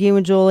biggest hug, you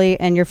and Julie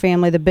and your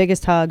family, the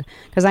biggest hug,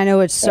 because I know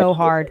it's so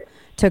hard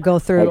to go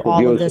through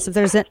all of this. If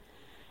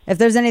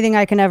there's anything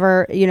I can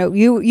ever, you know,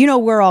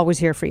 we're always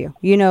here for you,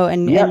 you know,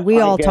 and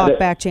we all talk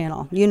back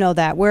channel. You know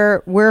that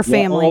we're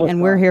family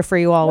and we're here for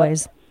you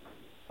always.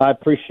 I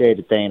appreciate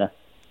it, Dana.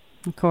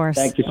 Of course.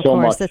 Thank you so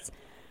much.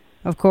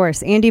 Of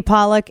course. Andy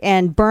Pollack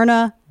and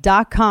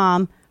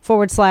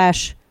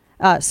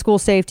Byrna.com/school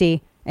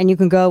safety. And you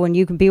can go and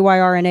you can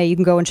BYRNA. You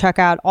can go and check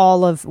out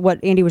all of what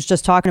Andy was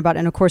just talking about.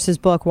 And of course, his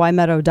book, Why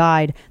Meadow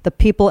Died, the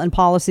people and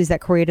policies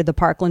that created the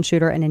Parkland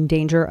shooter and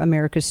endanger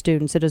America's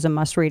students. It is a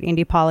must read.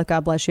 Andy Pollack,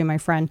 God bless you, my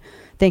friend.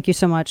 Thank you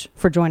so much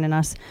for joining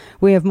us.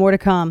 We have more to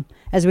come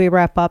as we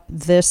wrap up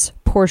this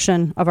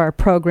portion of our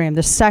program,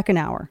 the second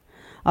hour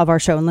of our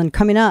show. And then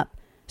coming up,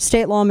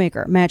 state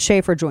lawmaker Matt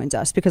Schaefer joins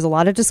us because a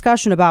lot of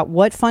discussion about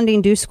what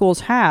funding do schools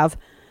have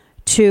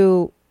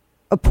to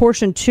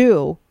apportion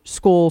to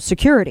school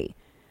security.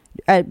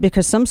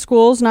 Because some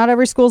schools, not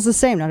every school is the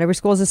same. Not every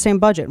school has the same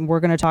budget. And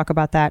we're going to talk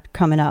about that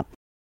coming up.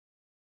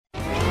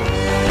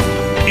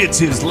 It's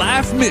his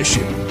life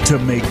mission to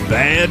make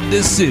bad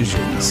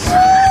decisions.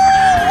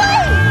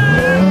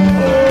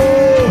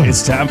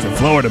 It's time for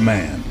Florida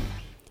Man.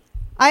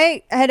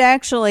 I had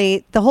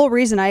actually, the whole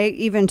reason I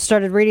even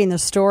started reading the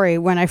story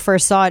when I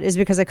first saw it is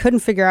because I couldn't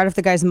figure out if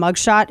the guy's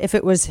mugshot, if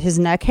it was his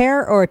neck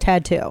hair or a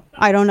tattoo.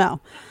 I don't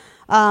know.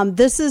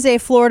 This is a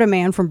Florida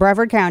man from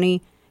Brevard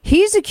County.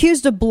 He's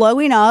accused of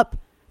blowing up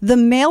the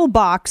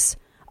mailbox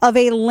of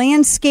a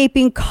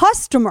landscaping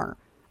customer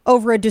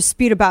over a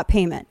dispute about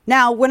payment.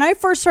 Now, when I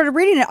first started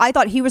reading it, I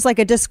thought he was like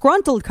a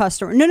disgruntled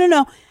customer.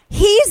 No.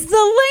 He's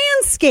the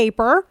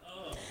landscaper.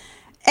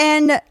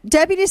 And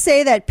deputies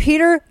say that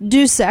Peter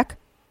Dusek,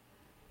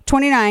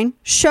 29,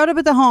 showed up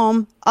at the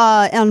home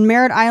on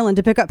Merritt Island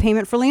to pick up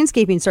payment for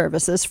landscaping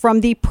services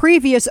from the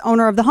previous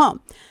owner of the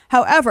home.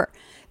 However,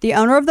 the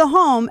owner of the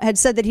home had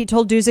said that he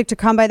told Dusek to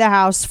come by the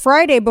house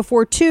Friday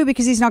before 2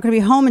 because he's not going to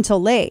be home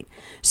until late.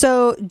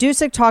 So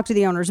Dusek talked to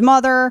the owner's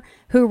mother,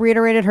 who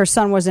reiterated her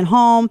son wasn't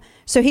home.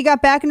 So he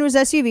got back into his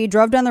SUV,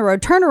 drove down the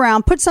road, turned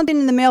around, put something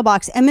in the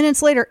mailbox, and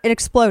minutes later, it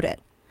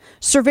exploded.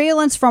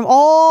 Surveillance from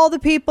all the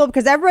people,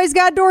 because everybody's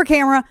got a door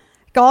camera,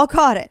 all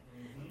caught it.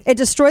 It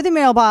destroyed the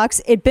mailbox.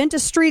 It bent a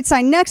street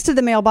sign next to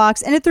the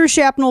mailbox, and it threw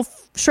shrapnel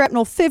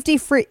 50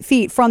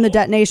 feet from the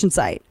detonation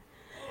site.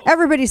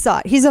 Everybody saw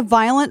it. He's a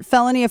violent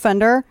felony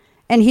offender,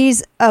 And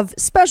he's of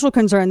special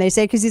concern, they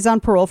say, because he's on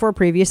parole for a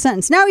previous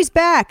sentence. Now he's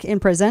back in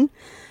prison,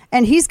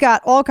 and he's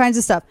got all kinds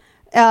of stuff.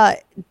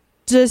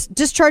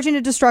 Discharging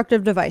a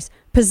destructive device,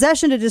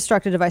 possession of a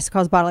destructive device to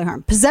cause bodily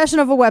harm, possession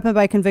of a weapon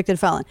by a convicted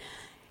felon.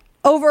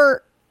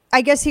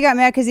 I guess he got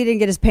mad because he didn't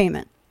get his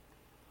payment.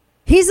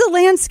 He's a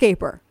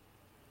landscaper.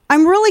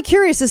 I'm really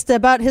curious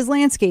about his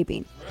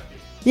landscaping.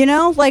 You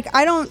know,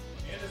 I don't...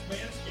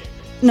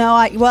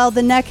 No,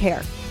 the neck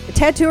hair. The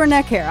tattoo or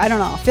neck hair. I don't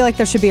know. I feel like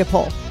there should be a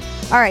poll.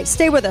 All right,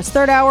 stay with us.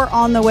 Third hour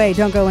on the way.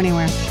 Don't go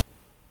anywhere.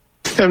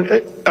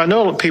 And I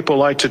know people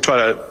like to try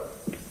to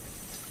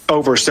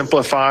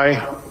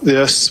oversimplify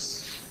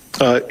this.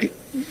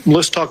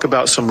 Let's talk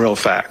about some real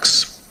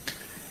facts.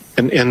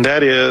 And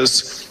that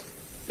is,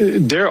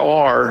 there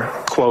are,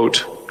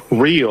 quote,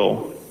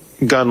 real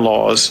gun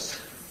laws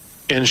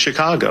in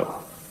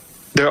Chicago.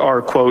 There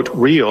are, quote,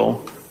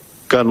 real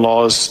gun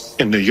laws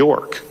in New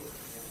York.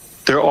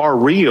 There are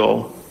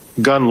real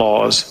gun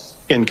laws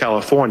in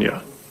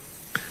California.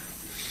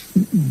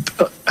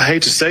 I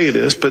hate to say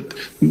this, but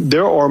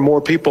there are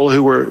more people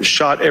who were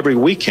shot every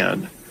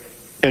weekend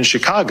in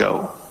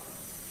Chicago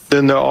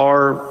than there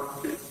are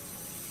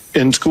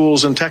in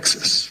schools in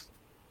Texas.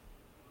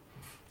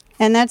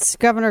 And that's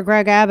Governor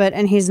Greg Abbott,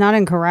 and he's not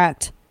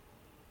incorrect.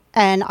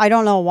 And I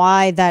don't know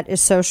why that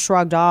is so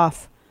shrugged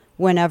off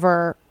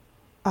whenever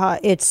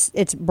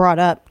it's brought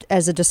up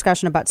as a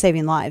discussion about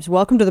saving lives.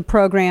 Welcome to the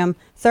program,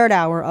 third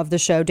hour of the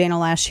show. Dana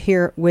Loesch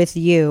here with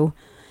you,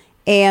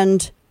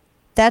 and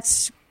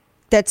that's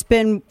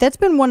been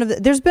one of the.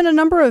 There's been a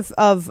number of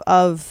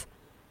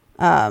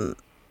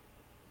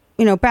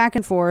back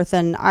and forth,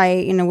 and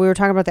we were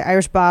talking about the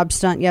Irish Bob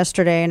stunt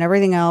yesterday and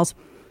everything else.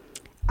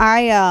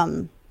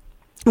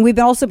 We've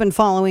also been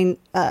following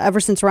ever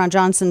since Ron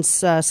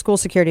Johnson's school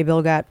security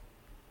bill got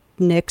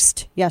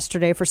nixed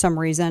yesterday for some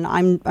reason.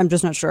 I'm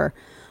just not sure.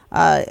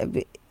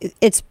 I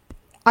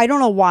don't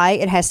know why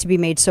it has to be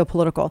made so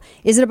political.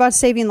 Is it about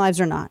saving lives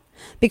or not?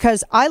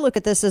 Because I look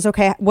at this as,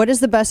 okay, what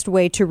is the best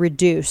way to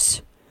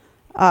reduce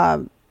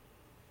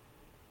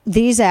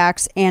these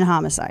acts and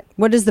homicide?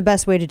 What is the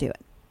best way to do it?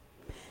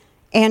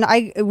 And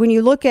when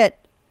you look at,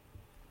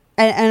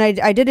 and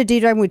I did a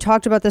deep dive, we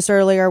talked about this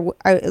earlier,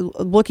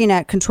 looking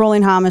at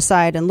controlling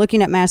homicide and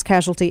looking at mass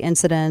casualty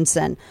incidents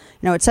and,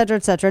 et cetera,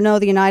 et cetera. No,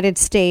 the United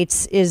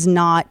States is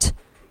not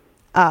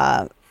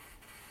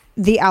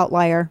the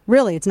outlier.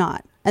 Really, it's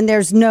not. And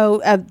there's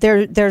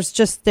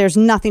there's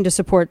nothing to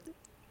support.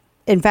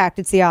 In fact,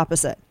 it's the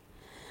opposite.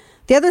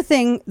 The other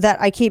thing that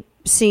I keep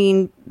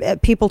seeing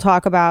people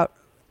talk about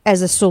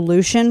as a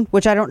solution,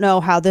 which I don't know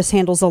how this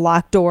handles a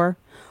locked door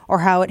or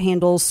how it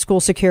handles school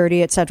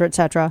security, et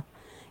cetera,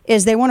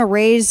 is they want to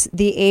raise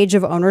the age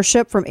of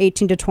ownership from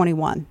 18 to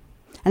 21.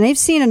 And they've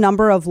seen a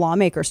number of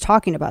lawmakers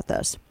talking about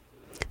this.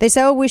 They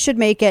say, we should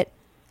make it,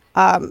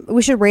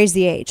 we should raise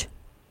the age.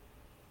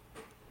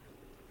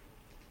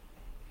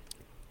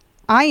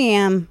 I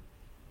am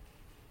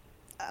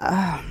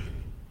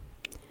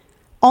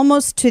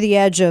almost to the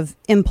edge of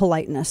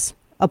impoliteness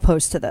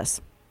opposed to this.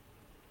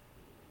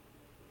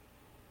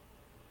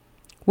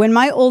 When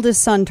my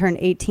oldest son turned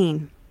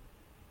 18,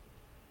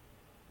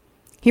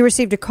 he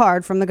received a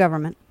card from the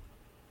government.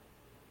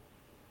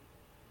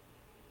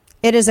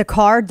 It is a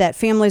card that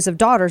families of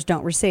daughters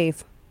don't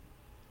receive.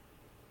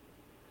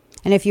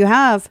 And if you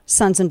have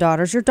sons and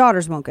daughters, your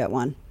daughters won't get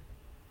one.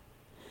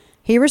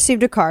 He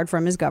received a card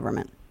from his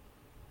government.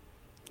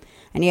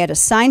 And he had to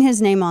sign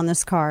his name on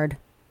this card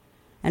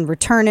and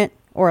return it,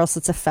 or else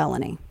it's a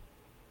felony.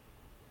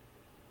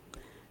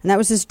 And that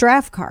was his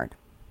draft card.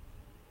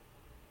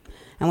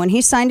 And when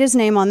he signed his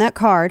name on that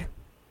card,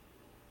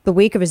 the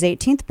week of his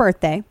 18th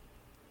birthday,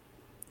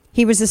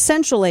 he was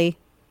essentially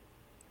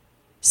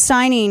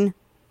signing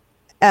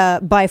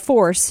by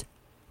force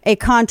a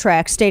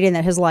contract stating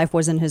that his life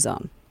wasn't his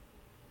own.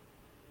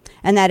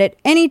 And that at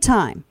any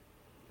time,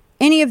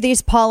 any of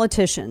these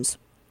politicians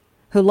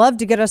who love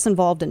to get us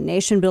involved in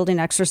nation-building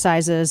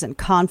exercises and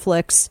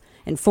conflicts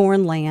in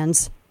foreign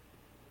lands,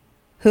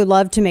 who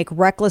love to make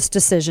reckless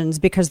decisions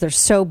because they're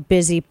so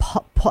busy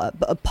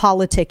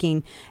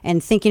politicking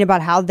and thinking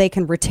about how they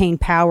can retain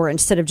power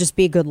instead of just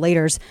be good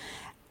leaders,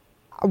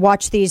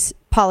 watch these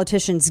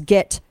politicians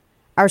get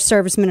our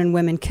servicemen and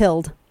women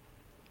killed.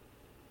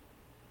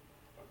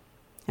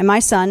 And my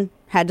son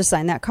had to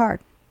sign that card.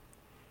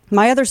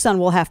 My other son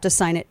will have to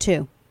sign it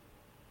too.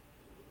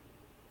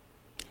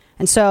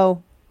 And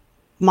so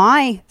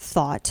my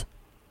thought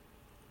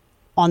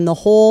on the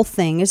whole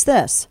thing is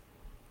this.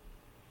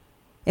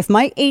 If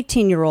my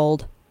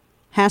 18-year-old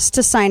has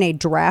to sign a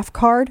draft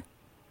card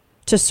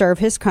to serve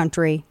his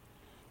country,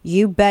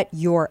 you bet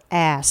your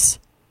ass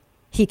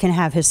he can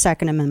have his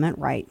Second Amendment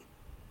right.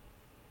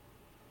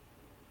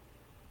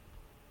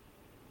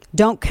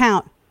 Don't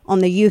count on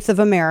the youth of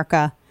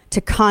America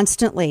to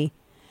constantly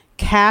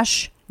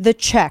cash the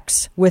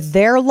checks with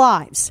their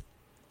lives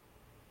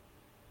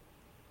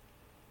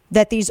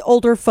that these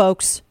older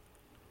folks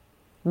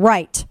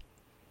write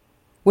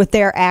with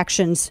their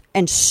actions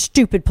and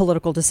stupid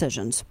political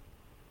decisions.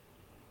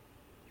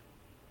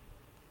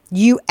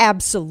 You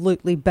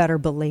absolutely better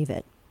believe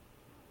it.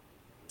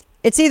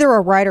 It's either a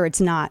right or it's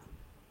not.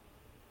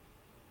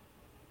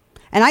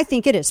 And I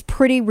think it is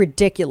pretty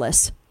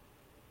ridiculous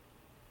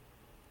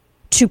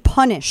to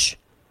punish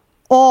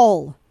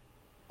all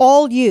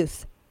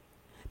youth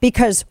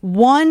because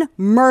one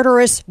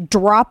murderous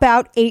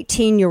dropout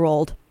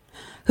 18-year-old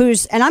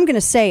who's, and I'm going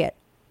to say it,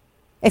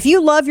 if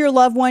you love your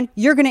loved one,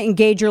 you're going to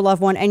engage your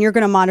loved one and you're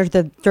going to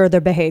monitor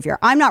their behavior.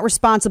 I'm not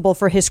responsible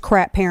for his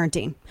crap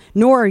parenting,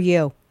 nor are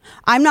you.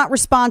 I'm not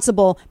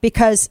responsible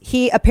because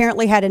he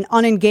apparently had an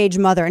unengaged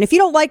mother. And if you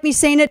don't like me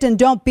saying it, then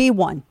don't be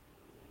one.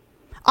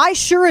 I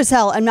sure as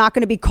hell am not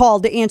going to be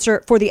called to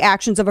answer for the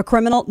actions of a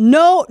criminal.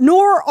 No,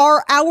 nor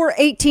are our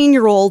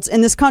 18-year-olds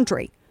in this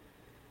country.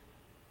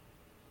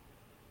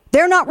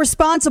 They're not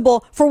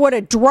responsible for what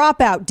a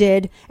dropout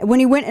did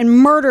when he went and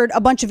murdered a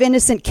bunch of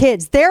innocent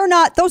kids. They're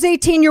not, those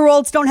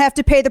 18-year-olds don't have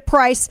to pay the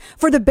price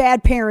for the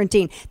bad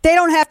parenting. They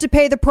don't have to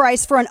pay the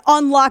price for an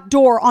unlocked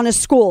door on a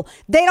school.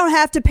 They don't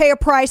have to pay a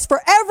price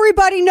for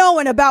everybody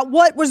knowing about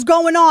what was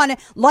going on,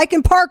 like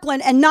in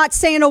Parkland, and not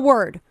saying a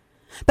word.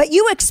 But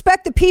you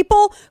expect the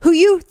people who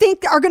you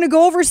think are going to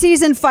go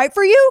overseas and fight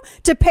for you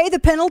to pay the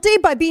penalty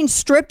by being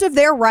stripped of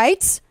their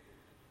rights?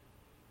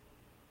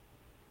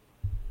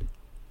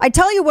 I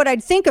tell you what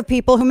I'd think of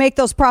people who make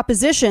those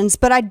propositions,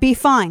 but I'd be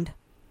fined.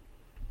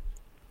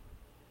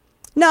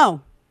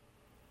 No,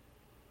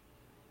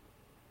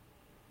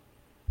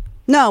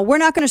 we're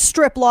not going to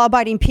strip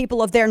law-abiding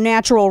people of their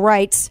natural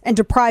rights and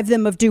deprive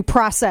them of due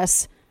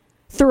process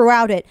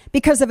throughout it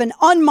because of an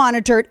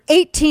unmonitored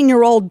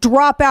 18-year-old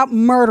dropout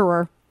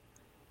murderer,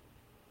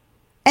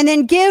 and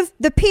then give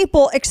the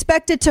people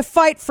expected to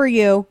fight for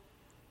you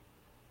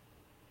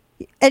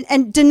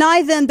and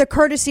deny them the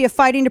courtesy of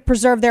fighting to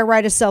preserve their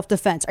right of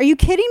self-defense. Are you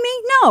kidding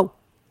me? No.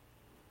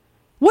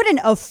 What an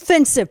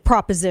offensive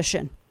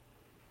proposition.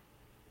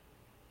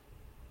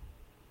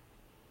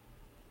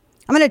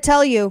 I'm going to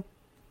tell you,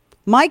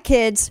 my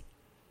kids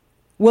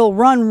will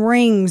run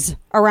rings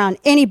around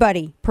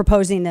anybody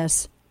proposing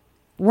this.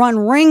 Run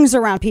rings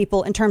around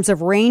people in terms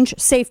of range,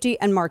 safety,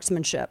 and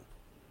marksmanship.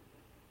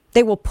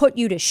 They will put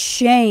you to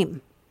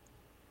shame.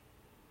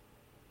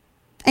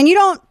 And you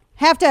don't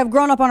have to have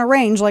grown up on a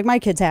range like my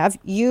kids have.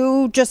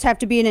 You just have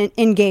to be an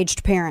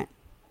engaged parent.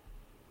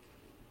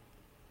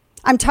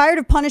 I'm tired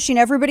of punishing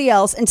everybody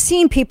else and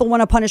seeing people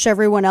want to punish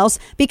everyone else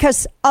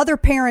because other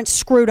parents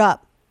screwed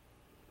up.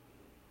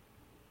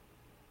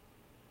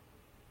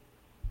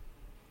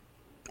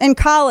 In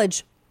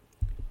college,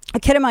 a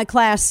kid in my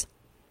class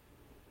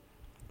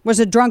was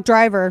a drunk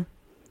driver,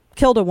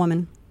 killed a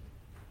woman.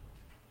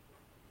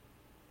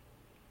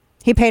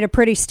 He paid a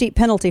pretty steep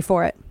penalty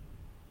for it.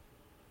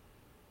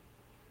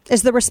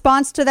 Is the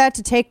response to that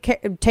to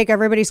take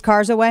everybody's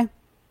cars away?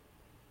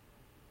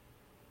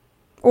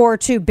 Or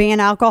to ban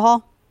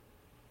alcohol?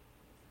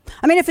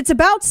 I mean, if it's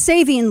about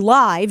saving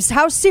lives,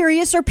 how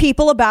serious are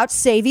people about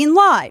saving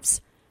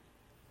lives?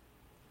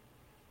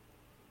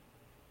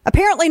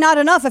 Apparently not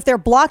enough if they're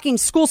blocking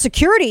school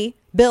security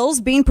bills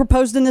being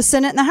proposed in the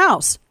Senate and the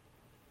House.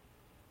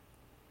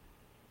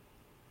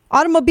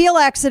 Automobile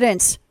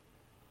accidents,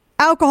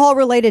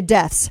 alcohol-related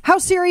deaths. How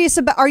serious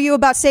are you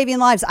about saving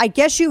lives? I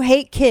guess you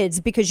hate kids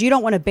because you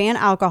don't want to ban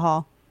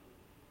alcohol.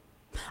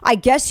 I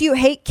guess you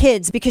hate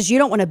kids because you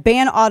don't want to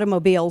ban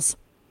automobiles.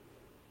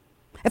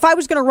 If I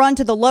was going to run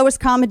to the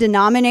lowest common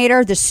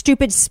denominator, the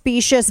stupid,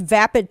 specious,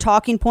 vapid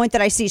talking point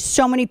that I see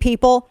so many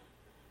people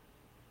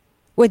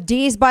with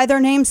D's by their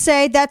name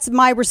say, that's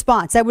my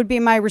response. That would be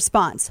my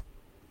response.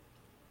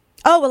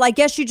 Oh, well, I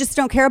guess you just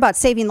don't care about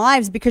saving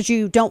lives because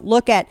you don't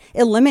look at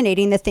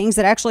eliminating the things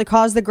that actually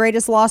cause the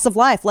greatest loss of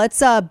life.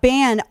 Let's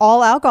ban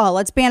all alcohol.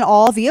 Let's ban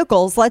all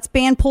vehicles. Let's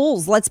ban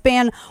pools. Let's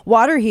ban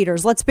water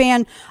heaters. Let's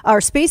ban our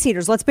space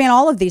heaters. Let's ban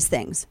all of these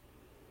things.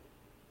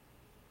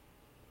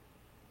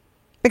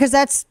 Because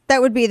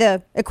that would be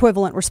the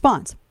equivalent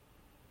response.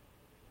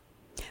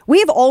 We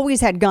have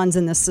always had guns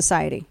in this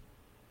society.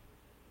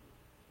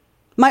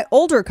 My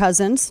older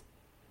cousins,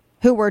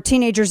 who were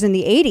teenagers in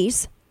the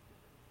 80s,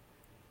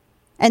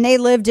 and they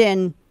lived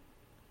in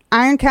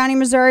Iron County,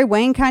 Missouri,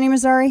 Wayne County,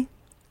 Missouri.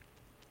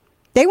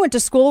 They went to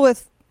school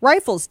with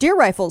rifles, deer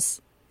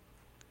rifles,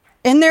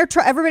 in their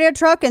truck. Everybody had a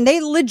truck, and they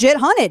legit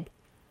hunted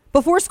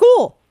before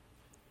school.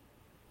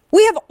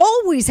 We have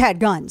always had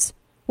guns.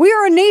 We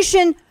are a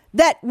nation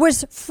that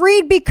was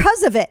freed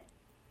because of it.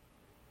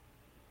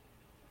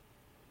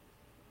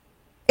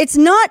 It's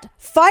not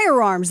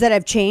firearms that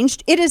have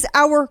changed. It is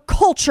our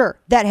culture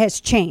that has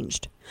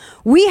changed.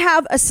 We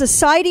have a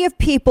society of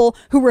people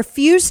who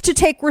refuse to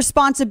take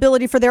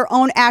responsibility for their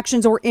own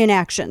actions or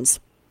inactions.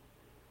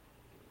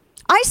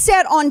 I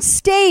sat on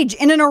stage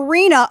in an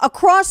arena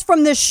across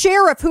from the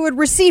sheriff who had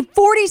received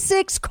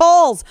 46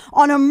 calls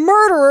on a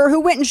murderer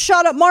who went and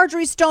shot up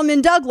Marjorie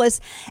Stoneman Douglas.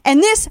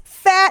 And this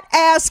fat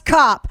ass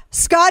cop,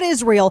 Scott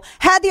Israel,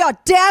 had the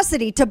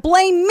audacity to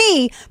blame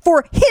me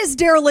for his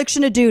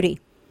dereliction of duty.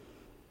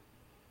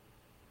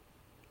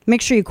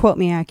 Make sure you quote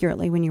me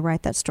accurately when you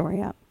write that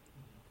story up.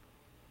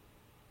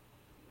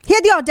 He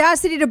had the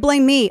audacity to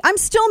blame me. I'm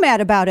still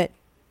mad about it.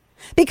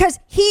 because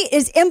he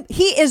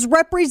is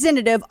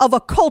representative of a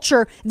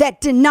culture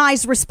that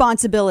denies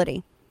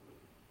responsibility.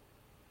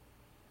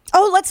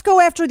 Oh, let's go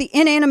after the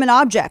inanimate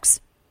objects.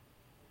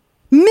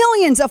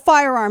 Millions of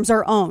firearms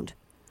are owned.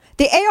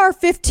 The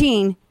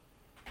AR-15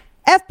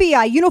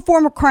 FBI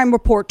Uniform Crime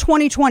Report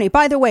 2020.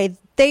 By the way,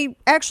 they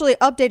actually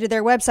updated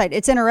their website.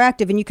 It's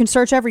interactive and you can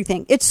search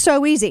everything. It's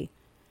so easy.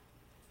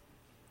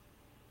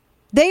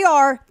 They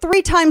are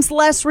 3 times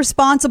less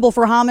responsible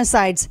for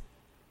homicides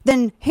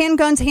than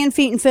handguns, hand,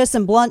 feet, and fists,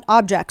 and blunt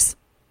objects.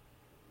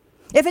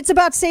 If it's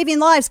about saving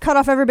lives, cut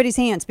off everybody's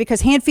hands,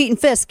 because hand, feet, and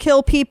fists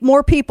kill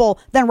more people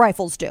than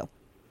rifles do.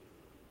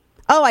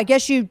 Oh, I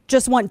guess you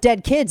just want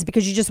dead kids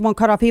because you just want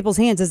cut off people's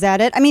hands. Is that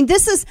it? I mean,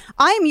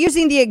 I am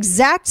using the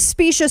exact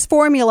specious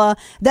formula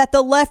that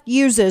the left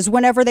uses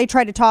whenever they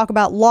try to talk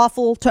about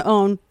lawful to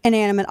own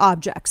inanimate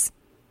objects,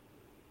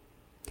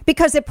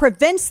 because it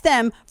prevents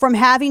them from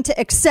having to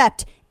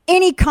accept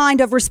any kind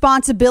of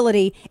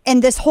responsibility in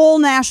this whole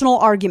national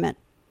argument.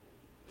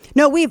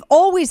 No, we've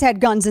always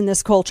had guns in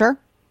this culture.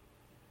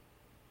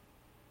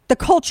 The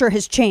culture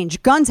has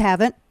changed. Guns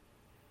haven't.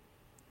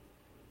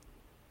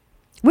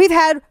 We've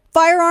had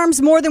firearms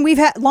longer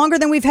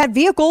than we've had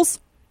vehicles.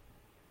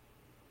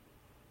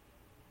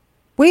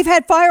 We've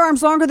had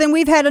firearms longer than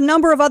we've had a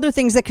number of other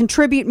things that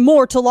contribute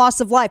more to loss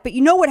of life. But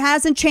you know what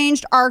hasn't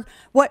changed? Our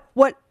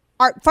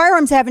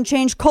firearms haven't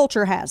changed.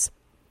 Culture has.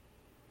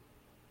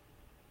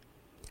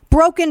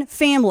 Broken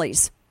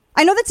families.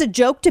 I know that's a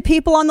joke to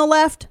people on the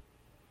left.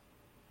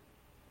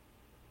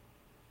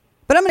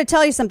 But I'm going to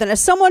tell you something.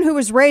 As someone who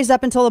was raised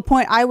up until the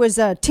point I was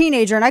a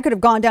teenager and I could have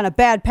gone down a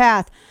bad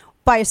path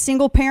by a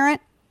single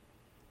parent,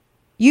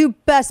 you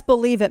best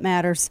believe it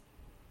matters.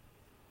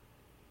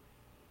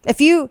 If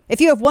you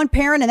have one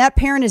parent and that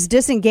parent is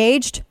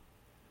disengaged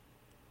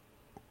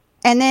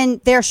and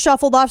then they're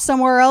shuffled off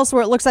somewhere else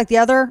where it looks like the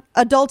other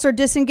adults are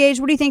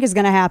disengaged, what do you think is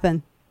going to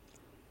happen?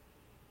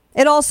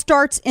 It all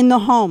starts in the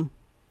home.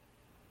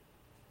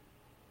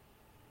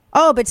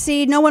 Oh, but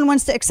see, no one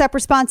wants to accept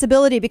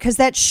responsibility because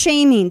that's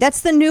shaming.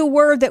 That's the new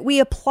word that we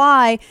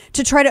apply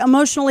to try to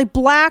emotionally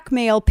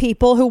blackmail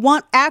people who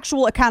want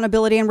actual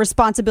accountability and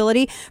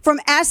responsibility from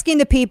asking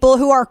the people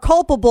who are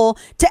culpable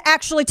to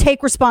actually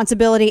take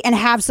responsibility and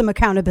have some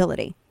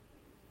accountability.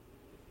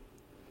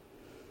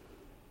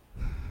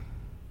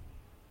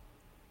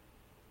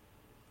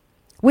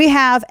 We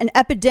have an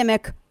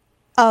epidemic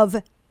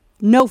of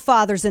no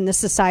fathers in this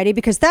society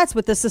because that's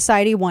what this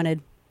society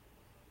wanted.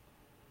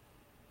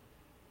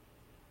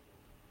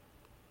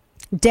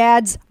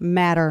 Dads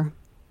matter.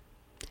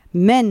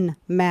 Men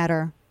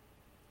matter.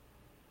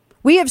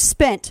 We have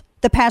spent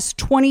the past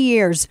 20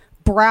 years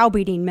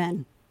browbeating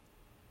men.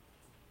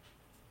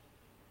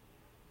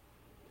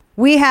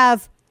 We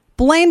have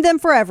blamed them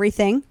for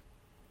everything.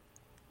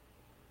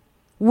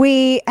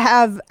 We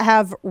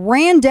have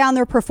ran down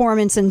their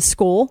performance in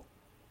school.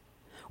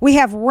 We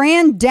have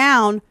ran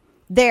down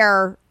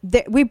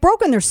we've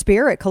broken their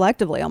spirit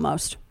collectively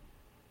almost.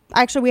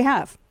 Actually, we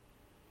have.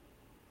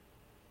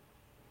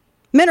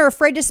 Men are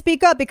afraid to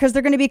speak up because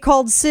they're going to be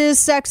called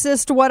cis,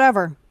 sexist,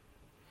 whatever.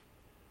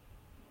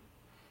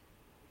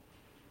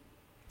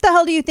 What the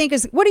hell do you think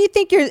is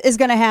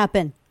going to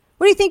happen?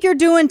 What do you think you're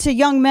doing to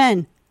young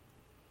men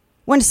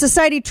when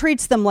society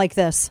treats them like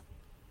this?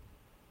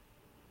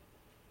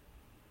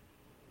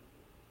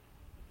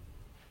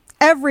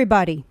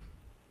 Everybody.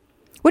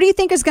 What do you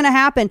think is going to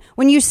happen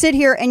when you sit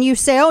here and you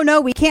say, oh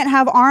no, we can't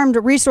have armed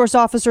resource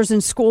officers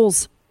in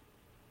schools?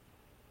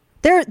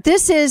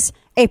 This is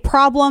a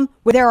problem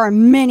where there are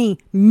many,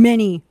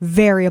 many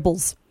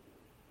variables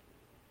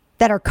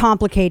that are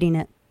complicating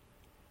it.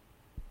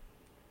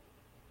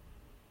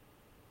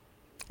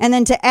 And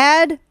then to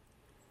add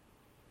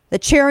the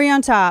cherry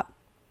on top,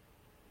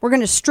 we're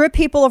going to strip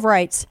people of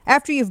rights.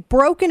 After you've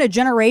broken a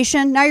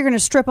generation, now you're going to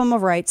strip them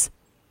of rights.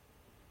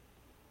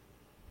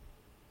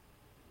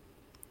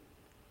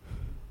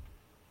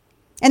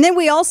 And then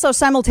we also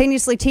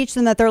simultaneously teach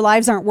them that their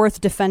lives aren't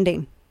worth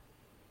defending.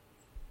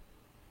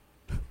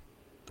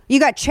 You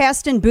got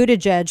Chasten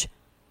Buttigieg.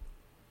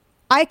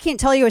 I can't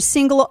tell you a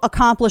single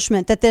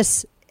accomplishment that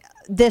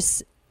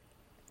this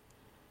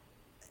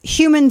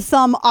human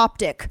thumb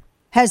optic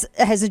has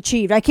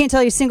achieved. I can't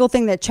tell you a single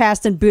thing that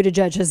Chasten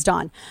Buttigieg has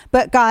done.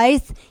 But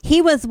guys,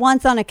 he was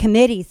once on a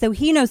committee, so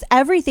he knows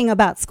everything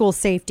about school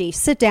safety.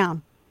 Sit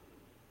down.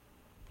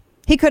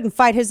 He couldn't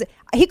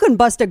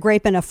bust a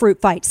grape in a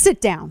fruit fight. Sit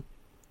down.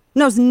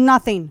 Knows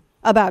nothing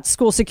about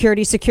school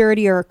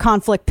security or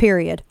conflict,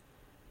 period.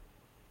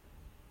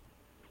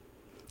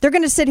 They're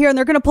going to sit here and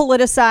they're going to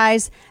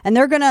politicize and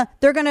they're going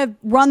to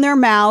run their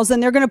mouths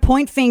and they're going to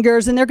point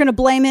fingers and they're going to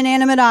blame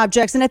inanimate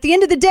objects. And at the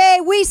end of the day,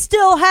 we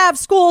still have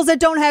schools that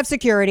don't have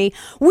security.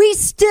 We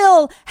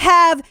still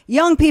have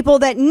young people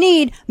that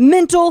need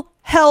mental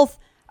health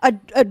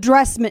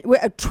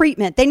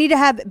treatment. They need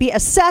to be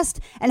assessed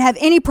and have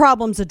any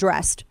problems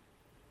addressed.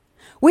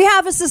 We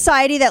have a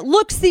society that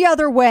looks the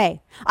other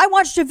way. I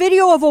watched a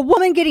video of a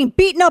woman getting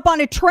beaten up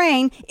on a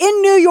train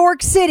in New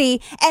York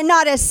City, and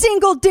not a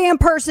single damn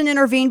person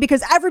intervened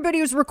because everybody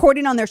was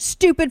recording on their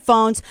stupid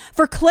phones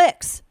for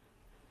clicks.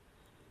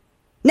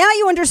 Now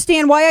you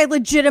understand why I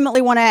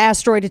legitimately want an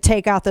asteroid to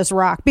take out this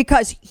rock,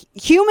 because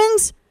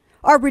humans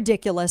are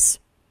ridiculous.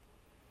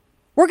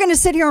 We're going to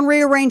sit here and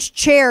rearrange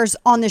chairs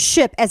on the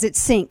ship as it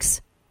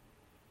sinks.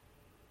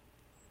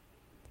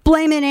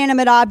 Blame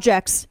inanimate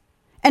objects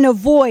and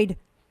avoid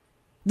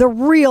the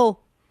real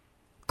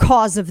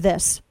cause of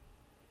this.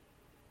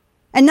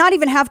 And not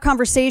even have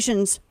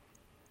conversations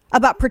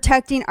about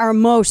protecting our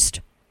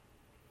most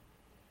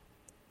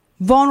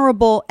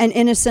vulnerable and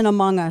innocent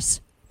among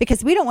us,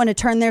 because we don't want to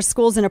turn their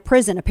schools into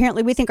prison.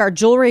 Apparently, we think our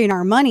jewelry and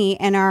our money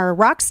and our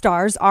rock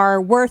stars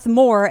are worth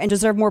more and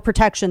deserve more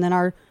protection than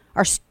our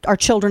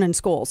children in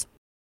schools.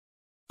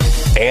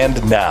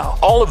 And now,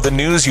 all of the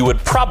news you would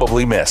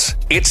probably miss.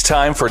 It's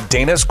time for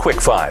Dana's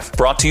Quick Five,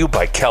 brought to you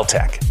by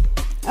Caltech.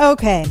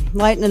 Okay,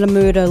 lightening the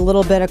mood a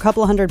little bit. A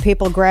couple of hundred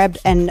people grabbed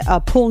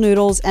pool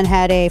noodles and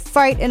had a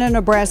fight in a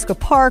Nebraska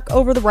park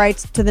over the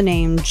rights to the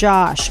name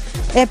Josh.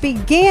 It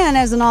began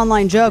as an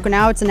online joke, and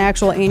now it's an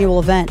actual annual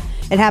event.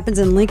 It happens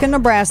in Lincoln,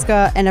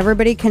 Nebraska, and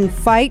everybody can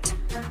fight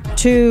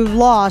to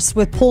loss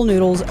with pool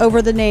noodles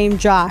over the name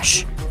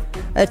Josh.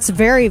 It's a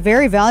very,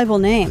 very valuable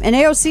name. And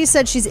AOC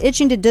said she's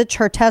itching to ditch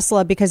her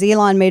Tesla because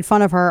Elon made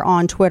fun of her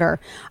on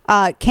Twitter.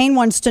 Kane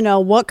wants to know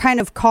what kind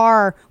of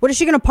car, what is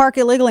she going to park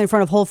illegally in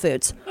front of Whole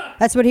Foods?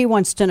 That's what he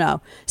wants to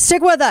know.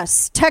 Stick with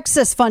us.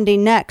 Texas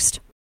funding next.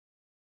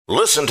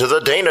 Listen to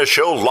The Dana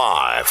Show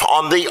live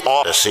on the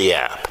Odyssey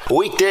app.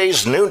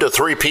 Weekdays noon to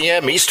 3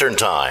 p.m. Eastern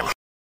Time.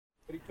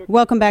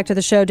 Welcome back to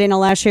the show. Dana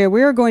Lash here.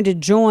 We are going to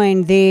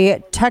join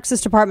the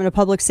Texas Department of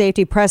Public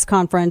Safety press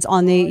conference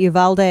on the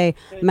Uvalde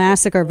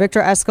massacre.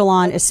 Victor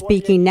Escalon is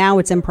speaking now.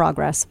 It's in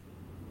progress.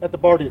 At the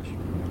Bardage.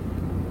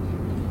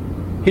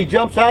 He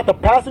jumps out the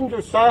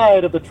passenger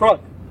side of the truck.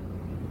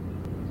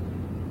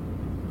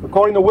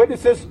 According to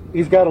witnesses,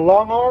 he's got a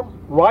long arm,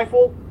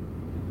 rifle,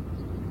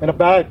 and a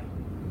bag.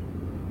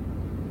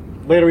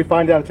 Later we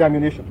find out it's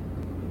ammunition.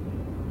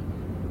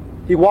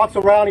 He walks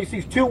around, he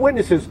sees two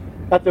witnesses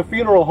at the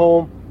funeral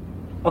home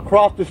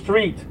across the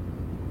street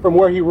from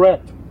where he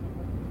wrecked.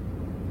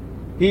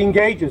 He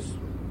engages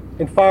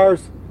and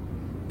fires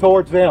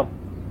towards them.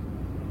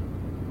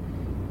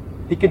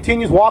 He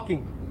continues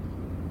walking.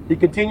 He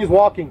continues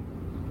walking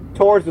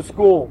towards the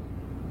school.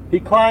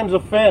 He climbs a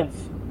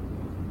fence.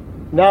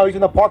 Now he's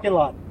in the parking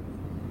lot,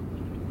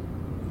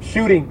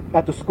 shooting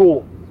at the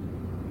school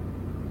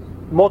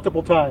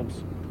multiple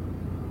times.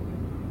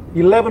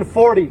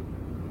 11:40,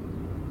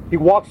 he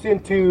walks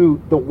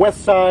into the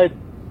west side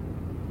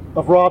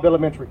of Robb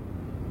Elementary.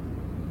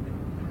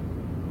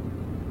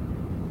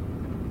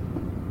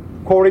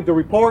 According to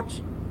reports,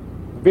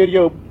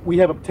 video we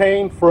have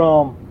obtained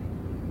from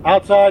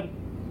outside,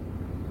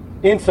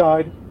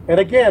 inside, and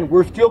again,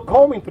 we're still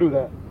combing through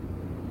that,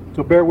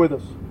 so bear with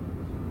us.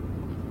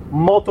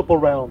 Multiple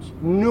rounds,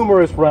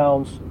 numerous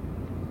rounds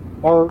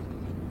are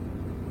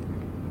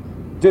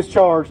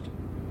discharged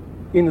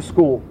in the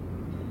school.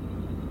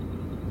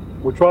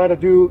 We're trying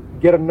to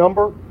get a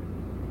number.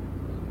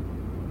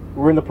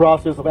 We're in the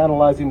process of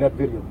analyzing that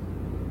video.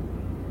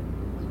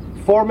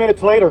 4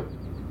 minutes later,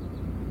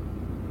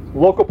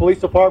 local police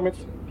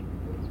departments,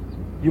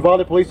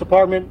 Uvalde Police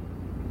Department,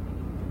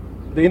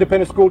 the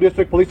Independent School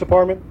District Police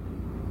Department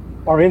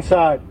are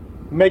inside,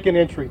 making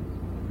entry.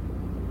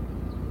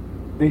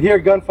 They hear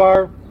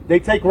gunfire, they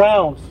take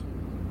rounds,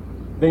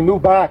 they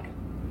move back,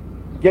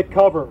 get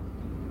cover.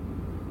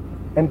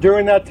 And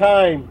during that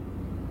time,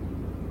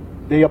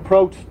 they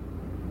approach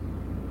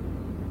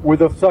where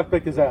the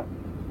suspect is at.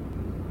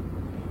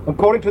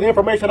 According to the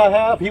information I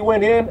have, he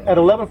went in at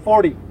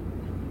 11:40.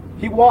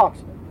 He walks,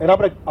 and I'm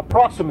going to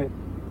approximate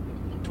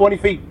 20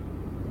 feet,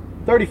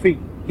 30 feet.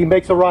 He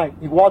makes a right.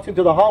 He walks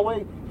into the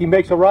hallway. He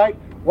makes a right,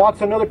 walks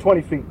another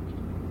 20 feet.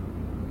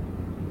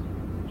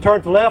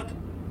 Turns left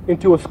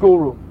into a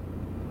schoolroom,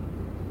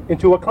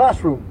 into a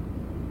classroom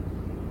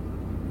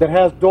that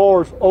has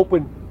doors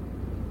open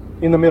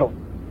in the middle.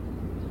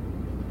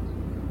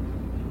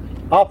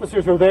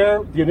 Officers are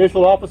there. The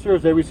initial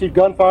officers, they receive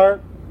gunfire.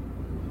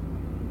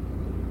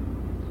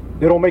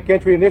 They don't make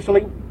entry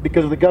initially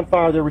because of the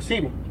gunfire they're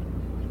receiving.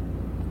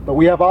 But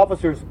we have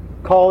officers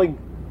calling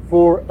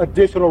for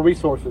additional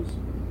resources.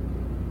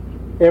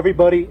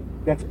 Everybody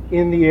that's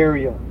in the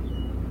area,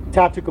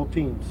 tactical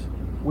teams.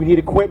 We need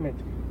equipment.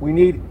 We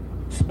need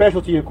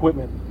specialty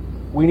equipment.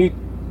 We need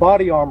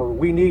body armor.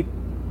 We need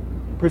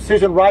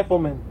precision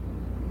riflemen,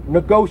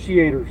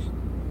 negotiators.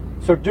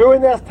 So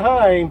during that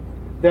time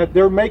that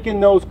they're making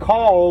those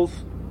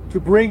calls to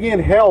bring in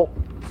help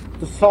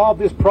to solve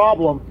this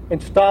problem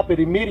and stop it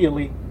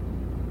immediately,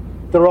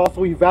 they're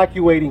also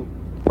evacuating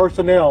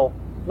personnel,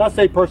 not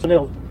say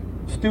personnel,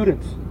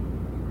 students,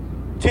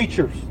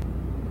 teachers.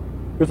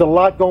 There's a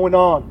lot going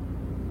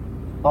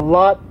on, a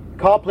lot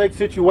complex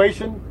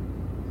situation.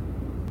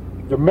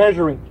 They're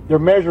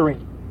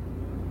measuring.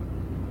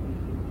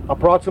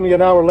 Approximately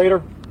an hour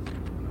later,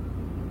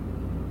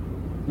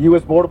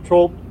 U.S. Border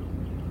Patrol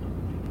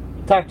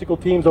tactical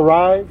teams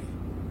arrive.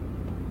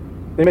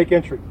 They make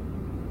entry,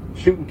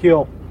 shoot and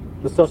kill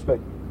the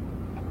suspect.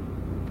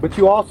 But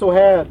you also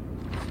had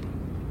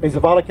a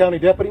Zavala County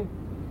deputy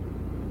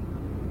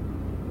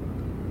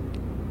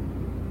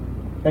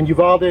and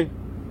Uvalde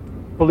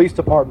Police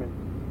Department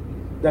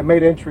that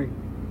made entry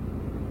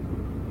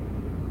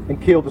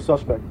and killed the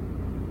suspect.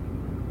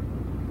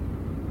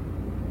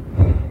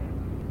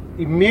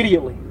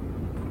 Immediately,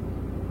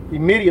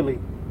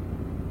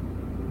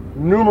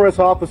 numerous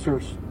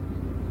officers.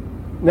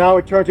 Now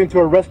it turns into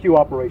a rescue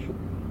operation.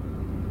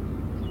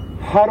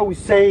 How do we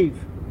save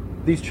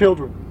these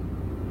children?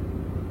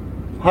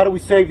 How do we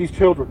save these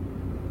children?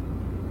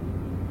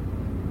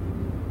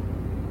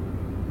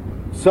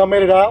 Some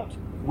made it out.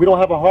 We don't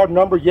have a hard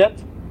number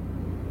yet,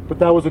 but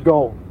that was a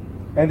goal.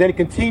 And then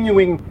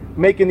continuing,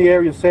 making the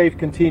area safe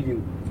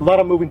continue. A lot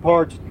of moving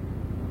parts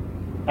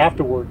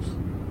afterwards.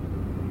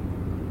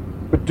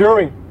 But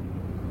during,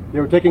 they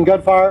were taking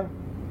gunfire,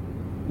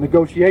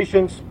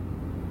 negotiations,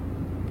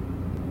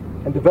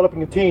 and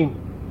developing a team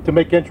to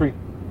make entry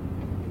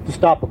to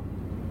stop them.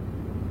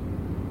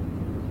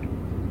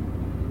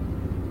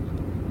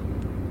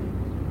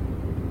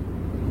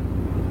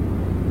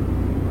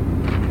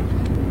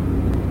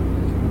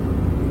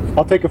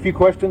 I'll take a few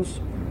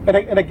questions. And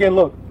again,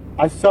 look,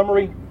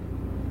 summary.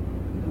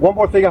 One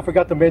more thing I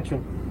forgot to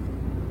mention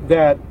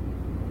that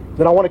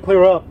I want to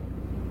clear up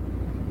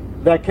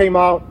that came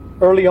out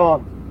early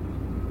on.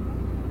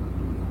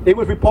 It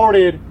was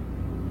reported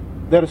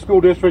that a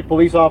school district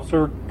police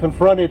officer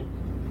confronted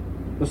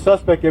the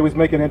suspect that was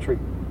making entry.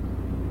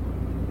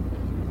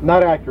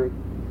 Not accurate.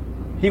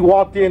 He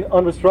walked in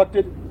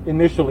unrestricted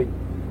initially.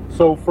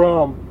 So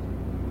from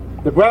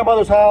the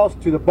grandmother's house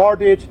to the bar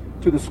ditch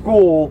to the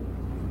school,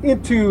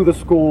 into the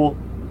school,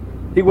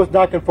 he was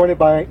not confronted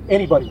by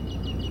anybody.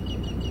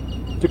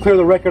 To clear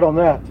the record on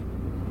that.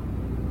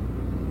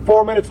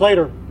 4 minutes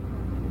later,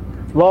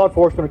 law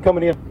enforcement are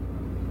coming in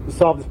to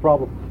solve this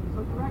problem.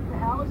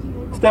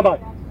 Stand by.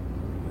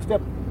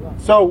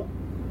 So,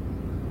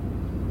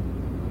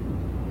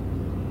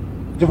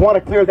 just want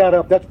to clear that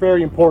up. That's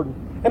very important.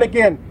 And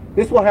again,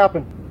 this will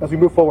happen as we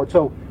move forward.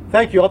 So,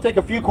 thank you. I'll take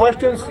a few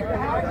questions.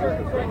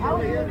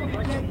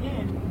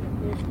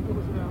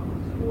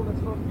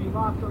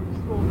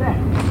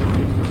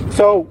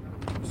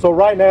 So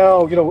right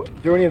now,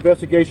 during the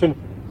investigation,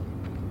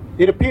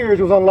 it appears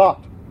it was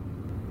unlocked.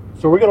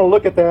 So we're going to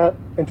look at that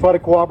and try to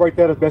corroborate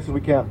that as best as we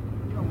can.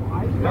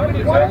 I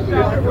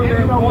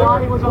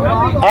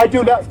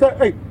do not.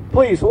 Hey,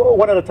 please,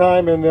 one at a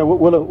time, and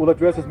we'll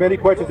address as many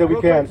questions as we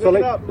can. So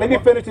let me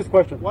finish this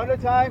question. One at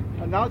a time.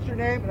 Announce your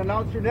name and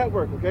announce your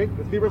network. Okay?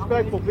 Let's be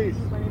respectful, please.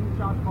 Why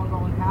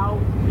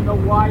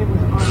it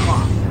was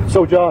unlocked.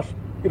 So Josh,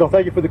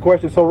 thank you for the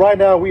question. So right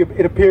now,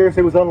 it appears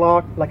it was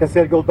unlocked. Like I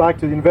said, it goes back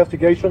to the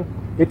investigation.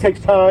 It takes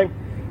time.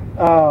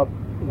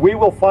 We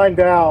will find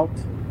out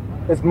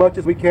as much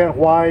as we can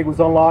why it was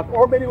unlocked,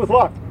 or maybe it was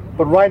locked.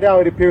 But right now,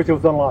 it appears it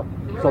was unlocked.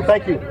 So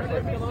thank you.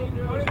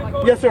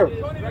 Yes, sir.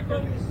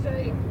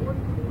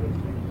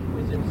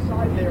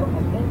 Inside there,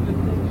 among the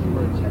things you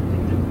were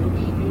attempting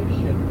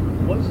negotiation,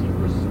 was he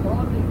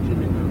responding to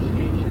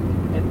negotiation?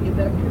 And in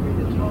that period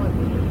of time,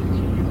 was there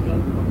continued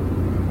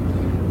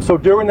gunfire? So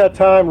during that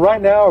time,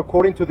 right now,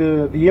 according to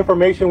the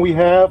information we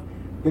have,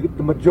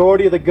 the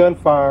majority of the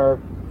gunfire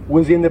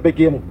was in the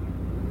beginning.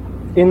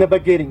 In the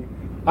beginning.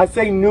 I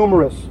say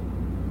numerous,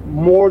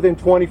 more than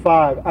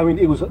 25. I mean,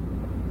 it was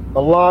a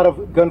lot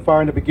of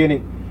gunfire in the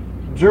beginning.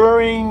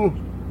 During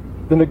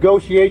the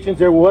negotiations,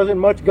 there wasn't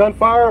much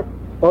gunfire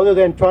other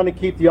than trying to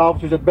keep the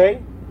officers at bay.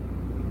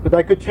 But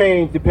that could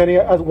change depending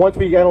on once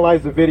we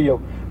analyze the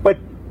video. But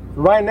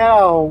right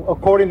now,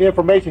 according to the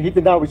information, he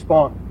did not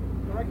respond.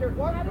 Director,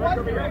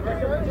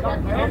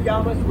 Tom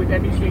Galvez with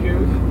NBC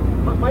News.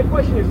 My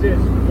question is this: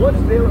 was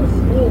there a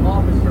school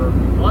officer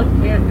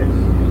on campus,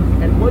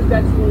 and was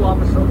that school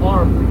officer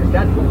armed? Because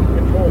that's what we've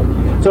been told.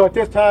 So at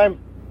this time,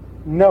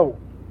 no.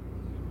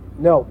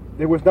 No,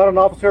 there was not an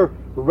officer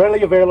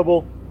readily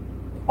available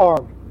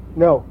armed.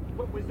 No.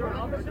 Was there an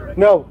officer?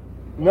 No,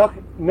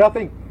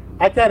 nothing.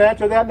 I can't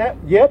answer that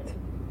yet.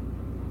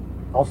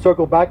 I'll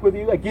circle back with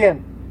you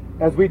again.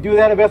 As we do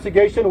that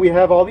investigation, we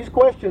have all these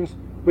questions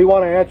we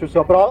want to answer.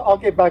 So, but I'll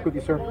get back with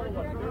you, sir.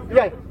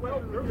 Yeah.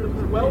 There's a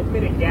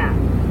 12-minute gap.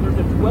 There's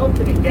a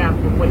 12-minute gap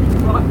from when he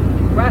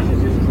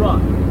crashes his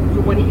truck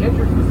to when he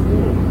enters the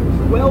school.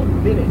 12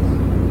 minutes.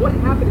 What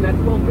happened in that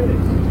 12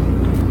 minutes?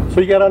 So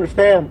you got to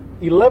understand,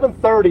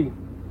 11:30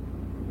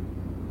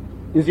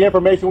 is the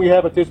information we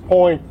have at this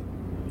point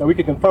that we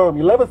can confirm.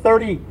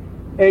 11:30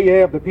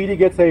 a.m. the PD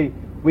gets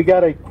we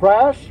got a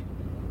crash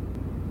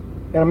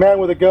and a man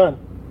with a gun.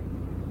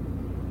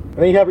 And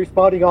then you have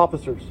responding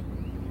officers.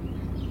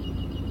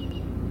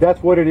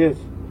 That's what it is.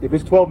 If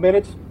it's 12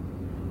 minutes,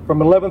 from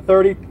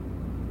 11:30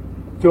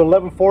 to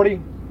 11:40,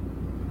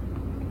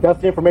 that's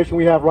the information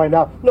we have right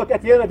now. Look,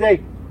 at the end of the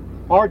day,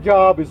 our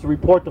job is to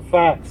report the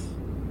facts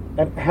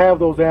and have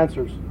those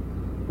answers.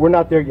 We're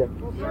not there yet.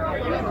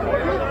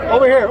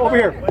 Over here. When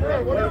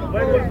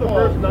was the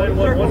first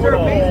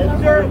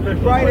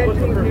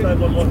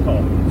 911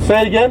 call?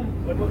 Say it again.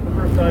 When was the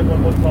first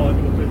 911 call?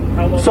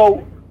 How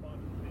long?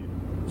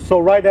 So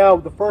right now,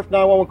 the first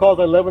 911 call is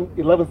at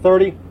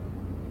 11:30.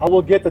 I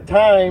will get the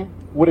time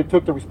what it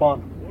took to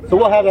respond. So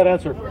we'll have that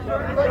answer.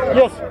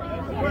 Yes.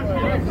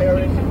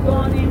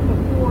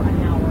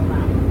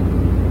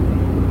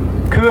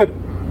 Could.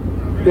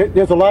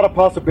 There's a lot of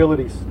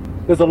possibilities.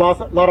 There's a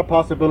lot of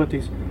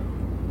possibilities.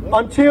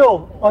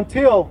 Until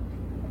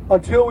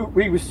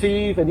we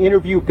receive an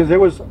interview, because there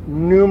was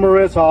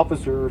numerous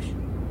officers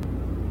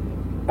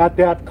at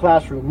that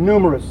classroom,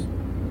 numerous.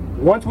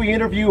 Once we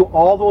interview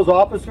all those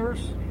officers,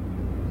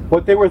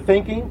 what they were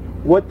thinking,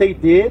 what they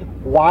did,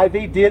 why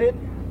they did it,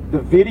 the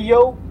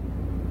video,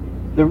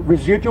 the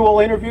residual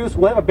interviews,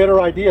 we'll have a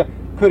better idea.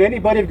 Could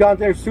anybody have gone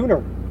there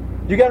sooner?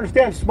 You gotta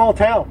understand, small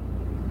town.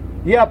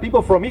 Yeah,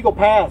 people from Eagle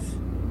Pass,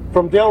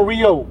 from Del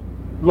Rio,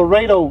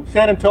 Laredo,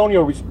 San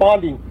Antonio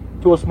responding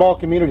to a small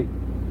community.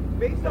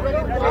 Based on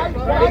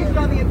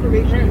the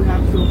information you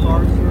have so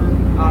far, sir,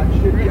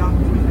 should the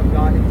officers have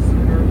gone in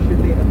sooner? Should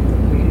they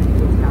have waited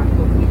to attack the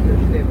police, or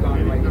should they have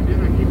gone right in?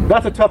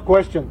 That's a tough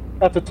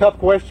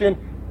question.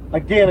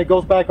 Again, it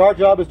goes back. Our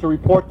job is to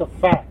report the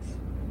facts.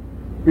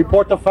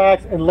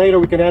 And later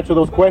we can answer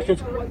those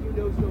questions. What you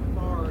know so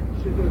far,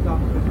 should those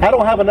officers... I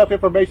don't have enough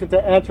information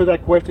to answer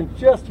that question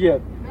just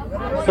yet.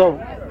 So,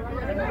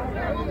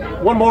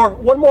 one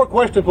more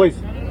question, please.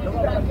 Is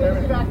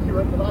it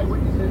accurate that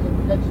eyewitnesses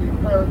and potentially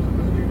parents of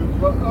the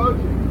students were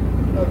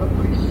urging the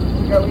police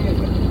to go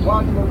in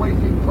while you were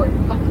waiting for a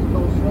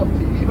tactical SWAT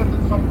team, even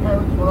that some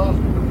parents were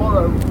asking to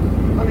borrow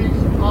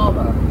police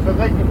armor so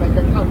they could make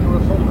a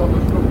counter-assault on the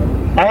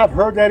school? I have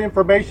heard that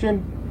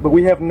information, but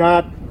we have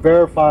not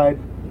verified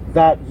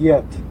that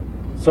yet.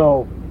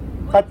 So,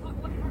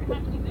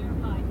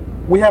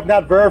 we have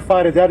not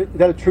verified is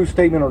that a true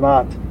statement or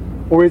not,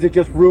 or is it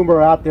just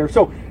rumor out there?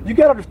 So you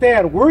got to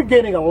understand, we're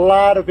getting a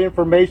lot of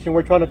information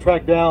we're trying to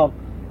track down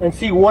and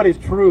see what is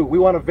true. We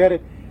want to vet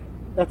it.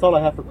 That's all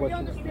I have for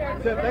questions.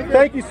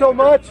 Thank you so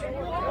much.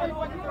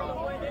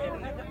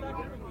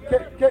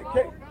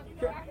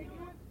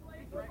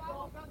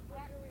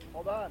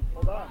 Hold on.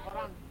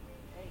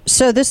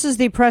 So this is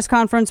the press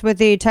conference with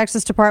the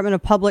Texas Department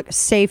of Public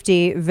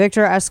Safety.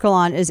 Victor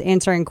Escalon is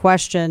answering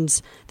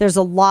questions. There's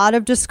a lot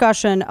of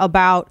discussion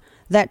about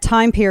that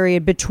time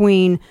period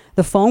between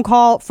the phone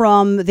call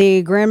from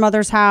the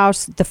grandmother's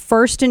house, the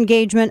first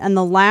engagement and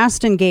the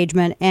last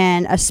engagement,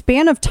 and a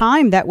span of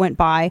time that went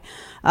by.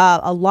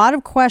 A lot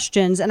of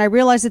questions, and I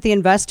realize that the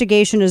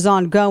investigation is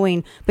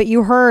ongoing, but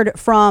you heard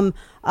from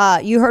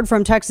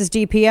Texas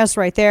DPS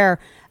right there,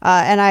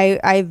 and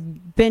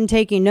I've been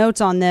taking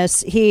notes on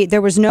this.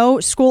 There was no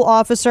school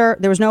officer,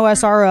 there was no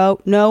SRO,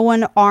 no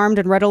one armed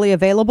and readily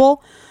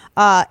available,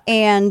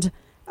 and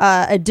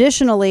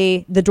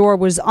additionally, the door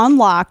was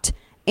unlocked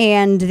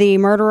and the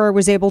murderer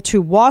was able to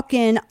walk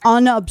in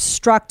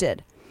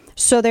unobstructed.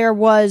 So there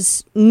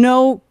was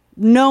no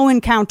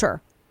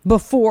encounter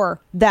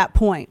before that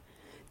point.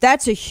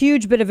 That's a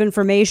huge bit of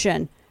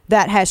information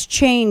that has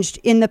changed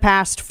in the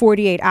past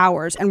 48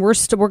 hours. And we're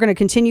going to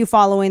continue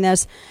following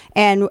this.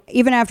 And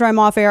even after I'm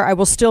off air, I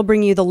will still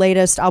bring you the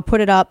latest. I'll put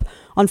it up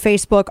on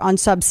Facebook, on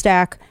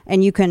Substack,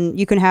 and you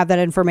can have that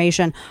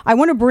information. I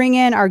want to bring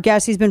in our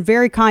guest. He's been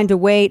very kind to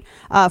wait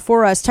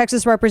for us,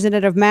 Texas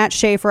Representative Matt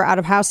Schaefer out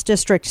of House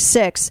District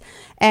 6.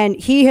 And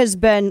he has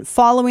been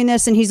following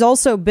this, and he's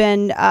also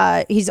been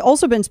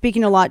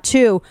speaking a lot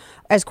too,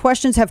 as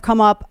questions have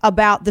come up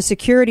about the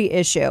security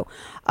issue.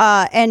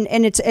 And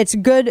it's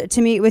good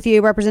to meet with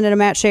you, Representative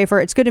Matt Schaefer.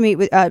 It's good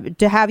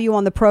to have you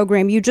on the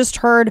program. You just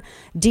heard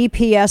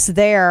DPS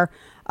there,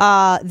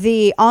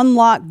 the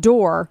unlocked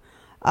door.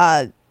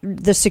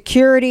 The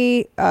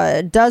security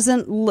there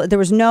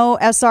was no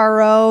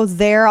SRO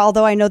there,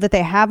 although I know that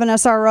they have an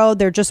SRO.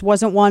 There just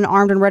wasn't one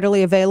armed and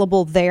readily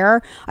available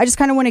there. I just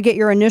kind of want to get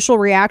your initial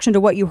reaction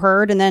to what you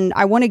heard, and then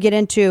I want to get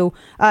into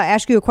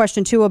ask you a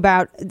question too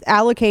about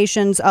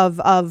allocations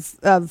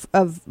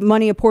of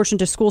money apportioned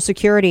to school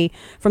security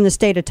from the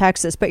state of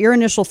Texas. But your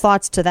initial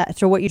thoughts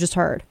to what you just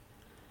heard.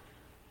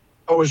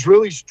 I was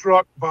really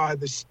struck by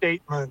the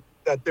statement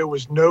that there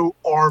was no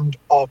armed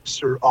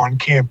officer on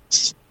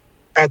campus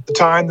at the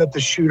time that the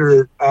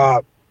shooter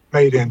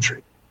made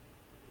entry.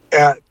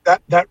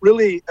 That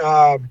really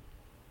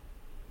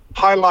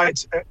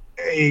highlights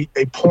a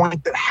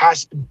point that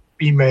has to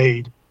be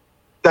made,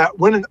 that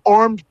when an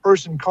armed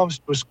person comes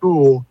to a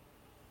school,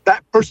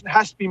 that person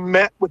has to be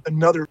met with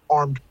another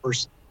armed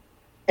person.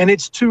 And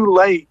it's too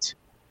late,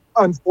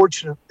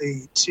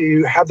 unfortunately,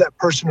 to have that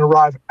person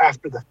arrive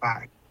after the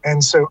fact.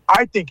 And so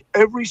I think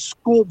every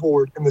school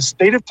board in the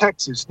state of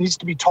Texas needs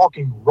to be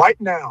talking right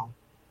now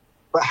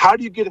about how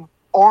do you get an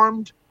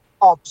armed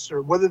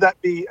officer, whether that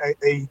be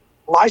a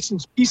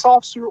licensed peace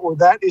officer or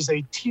that is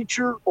a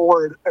teacher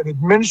or an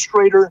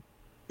administrator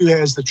who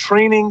has the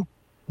training,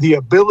 the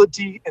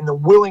ability, and the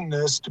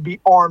willingness to be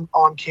armed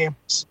on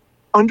campus.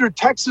 Under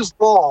Texas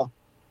law,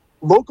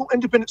 local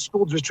independent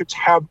school districts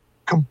have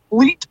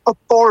complete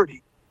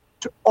authority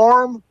to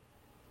arm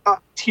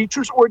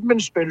teachers or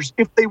administrators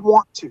if they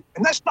want to.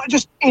 And that's not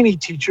just any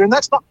teacher, and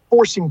that's not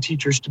forcing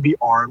teachers to be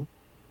armed,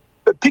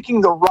 but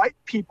picking the right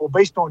people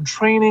based on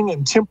training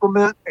and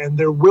temperament and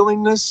their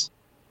willingness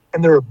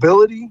and their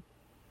ability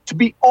to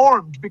be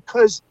armed,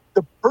 because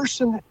the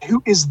person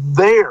who is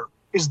there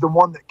is the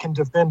one that can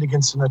defend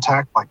against an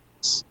attack like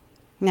this.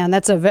 Yeah, and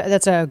that's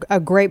a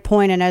great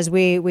point. And as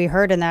we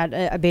heard in that,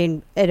 I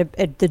mean,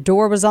 the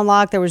door was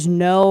unlocked. There was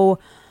no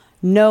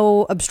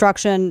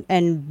obstruction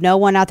and no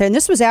one out there. And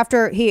this was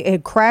after he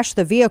had crashed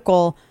the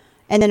vehicle.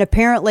 And then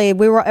apparently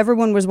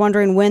everyone was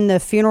wondering when the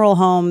funeral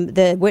home,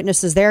 the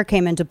witnesses there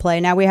came into play.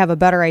 Now we have a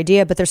better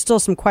idea, but there's still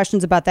some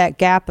questions about that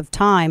gap of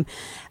time.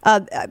 I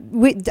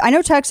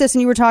know Texas,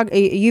 and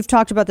you've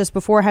talked about this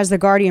before, has the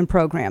Guardian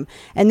program.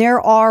 And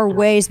there are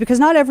ways, because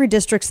not every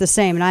district's the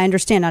same. And I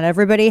understand not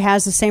everybody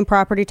has the same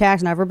property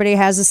tax, not everybody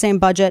has the same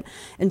budget.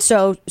 And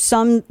so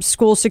some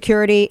school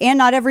security, and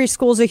not every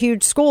school is a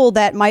huge school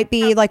that might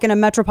be like in a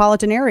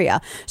metropolitan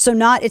area. So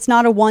it's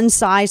not a one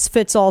size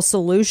fits all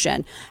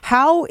solution.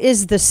 How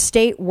is the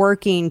state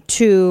working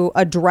to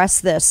address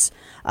this?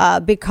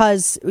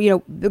 Because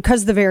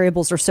the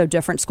variables are so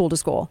different school to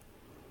school.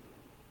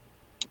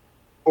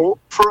 Well,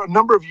 for a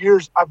number of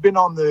years, I've been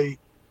on the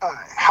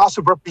House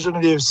of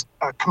Representatives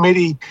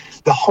committee,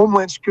 the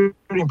Homeland Security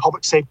and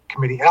Public Safety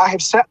Committee, and I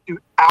have sat through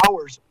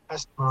hours of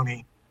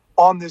testimony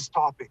on this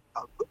topic,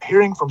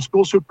 hearing from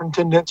school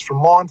superintendents,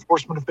 from law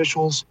enforcement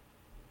officials,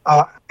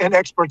 and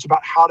experts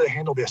about how to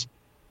handle this.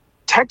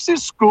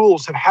 Texas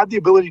schools have had the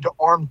ability to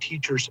arm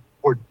teachers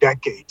for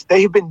decades.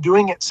 They have been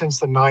doing it since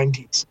the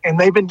 90s, and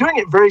they've been doing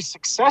it very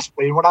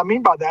successfully. And what I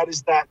mean by that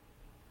is that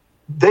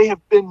there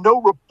have been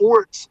no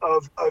reports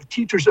of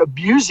teachers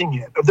abusing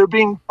it, of there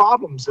being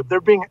problems, of there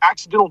being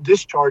accidental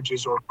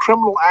discharges or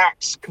criminal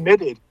acts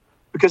committed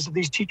because of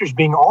these teachers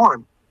being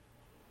armed.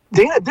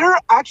 There are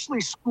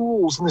actually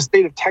schools in the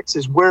state of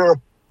Texas where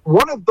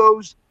one of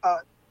those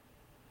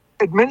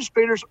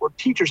administrators or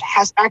teachers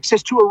has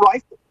access to a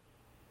rifle,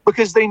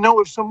 because they know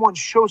if someone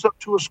shows up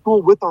to a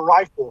school with a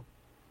rifle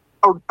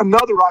or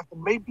another rifle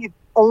may be the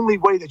only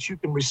way that you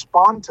can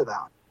respond to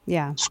that.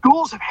 Yeah.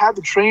 Schools have had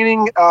the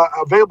training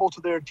available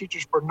to their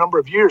teachers for a number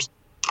of years.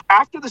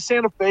 After the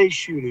Santa Fe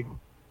shooting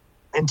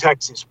in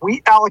Texas,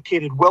 we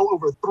allocated well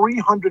over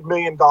 $300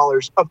 million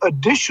of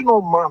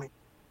additional money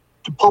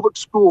to public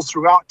schools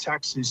throughout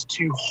Texas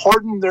to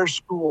harden their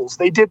schools.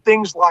 They did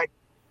things like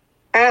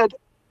add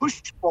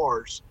push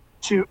bars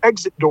to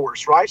exit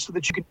doors, right, so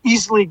that you can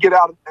easily get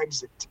out and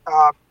exit.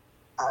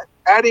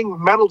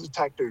 Adding metal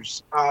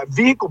detectors,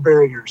 vehicle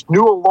barriers,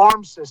 new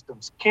alarm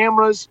systems,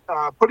 cameras,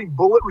 putting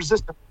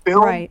bullet-resistant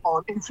film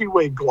on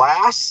entryway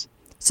glass.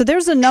 So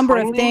there's a number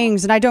of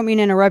things, and I don't mean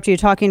to interrupt you.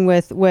 Talking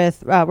with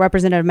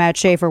Representative Matt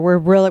Schaefer,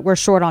 we're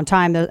short on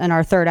time in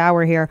our third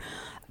hour here.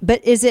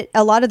 But is it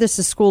a lot of this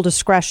is school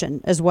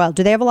discretion as well?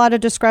 Do they have a lot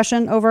of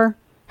discretion over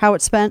how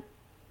it's spent?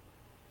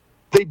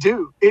 They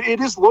do. It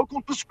is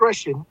local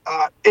discretion,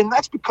 and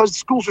that's because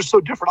schools are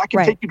so different. I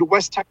can take you to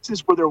West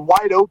Texas where they're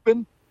wide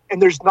open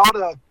and there's not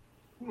a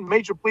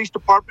major police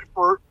department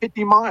for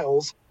 50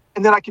 miles,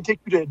 and then I can take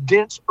you to a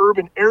dense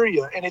urban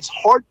area, and it's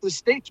hard for the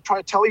state to try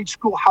to tell each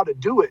school how to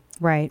do it.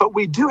 Right. But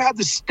we do have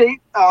the state,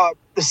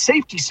 the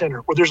safety center,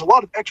 where there's a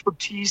lot of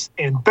expertise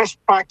and best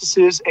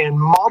practices and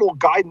model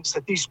guidance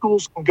that these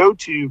schools can go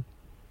to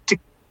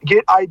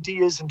get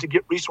ideas and to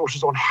get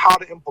resources on how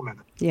to implement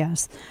it.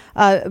 Yes.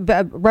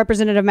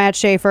 Representative Matt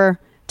Schaefer,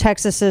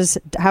 Texas's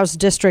House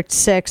District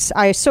 6.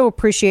 I so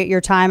appreciate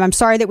your time. I'm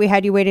sorry that we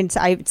had you waiting.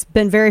 It's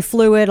been very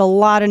fluid, a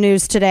lot of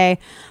news today,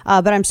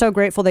 but I'm so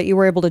grateful that you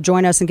were able to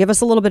join us and give us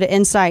a little bit of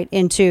insight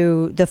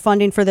into the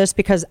funding for this,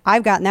 because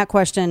I've gotten that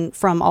question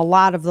from a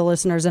lot of the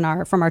listeners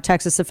from our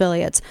Texas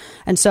affiliates.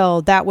 And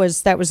so that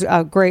was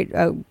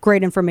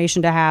great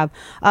information to have.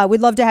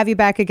 We'd love to have you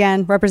back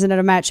again,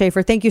 Representative Matt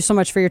Schaefer. Thank you so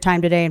much for your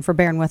time today and for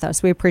bearing with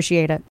us. We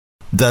appreciate it.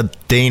 The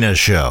Dana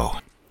Show.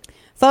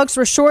 Folks,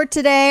 we're short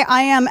today.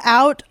 I am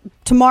out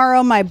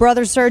tomorrow. My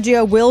brother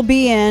Sergio will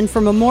be in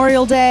for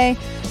Memorial Day.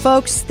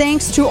 Folks,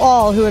 thanks to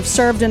all who have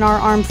served in our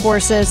armed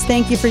forces.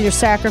 Thank you for your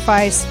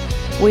sacrifice.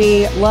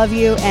 We love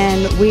you,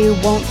 and we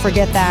won't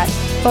forget that.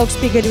 Folks,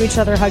 be good to each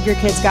other. Hug your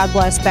kids. God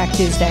bless. Back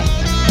Tuesday.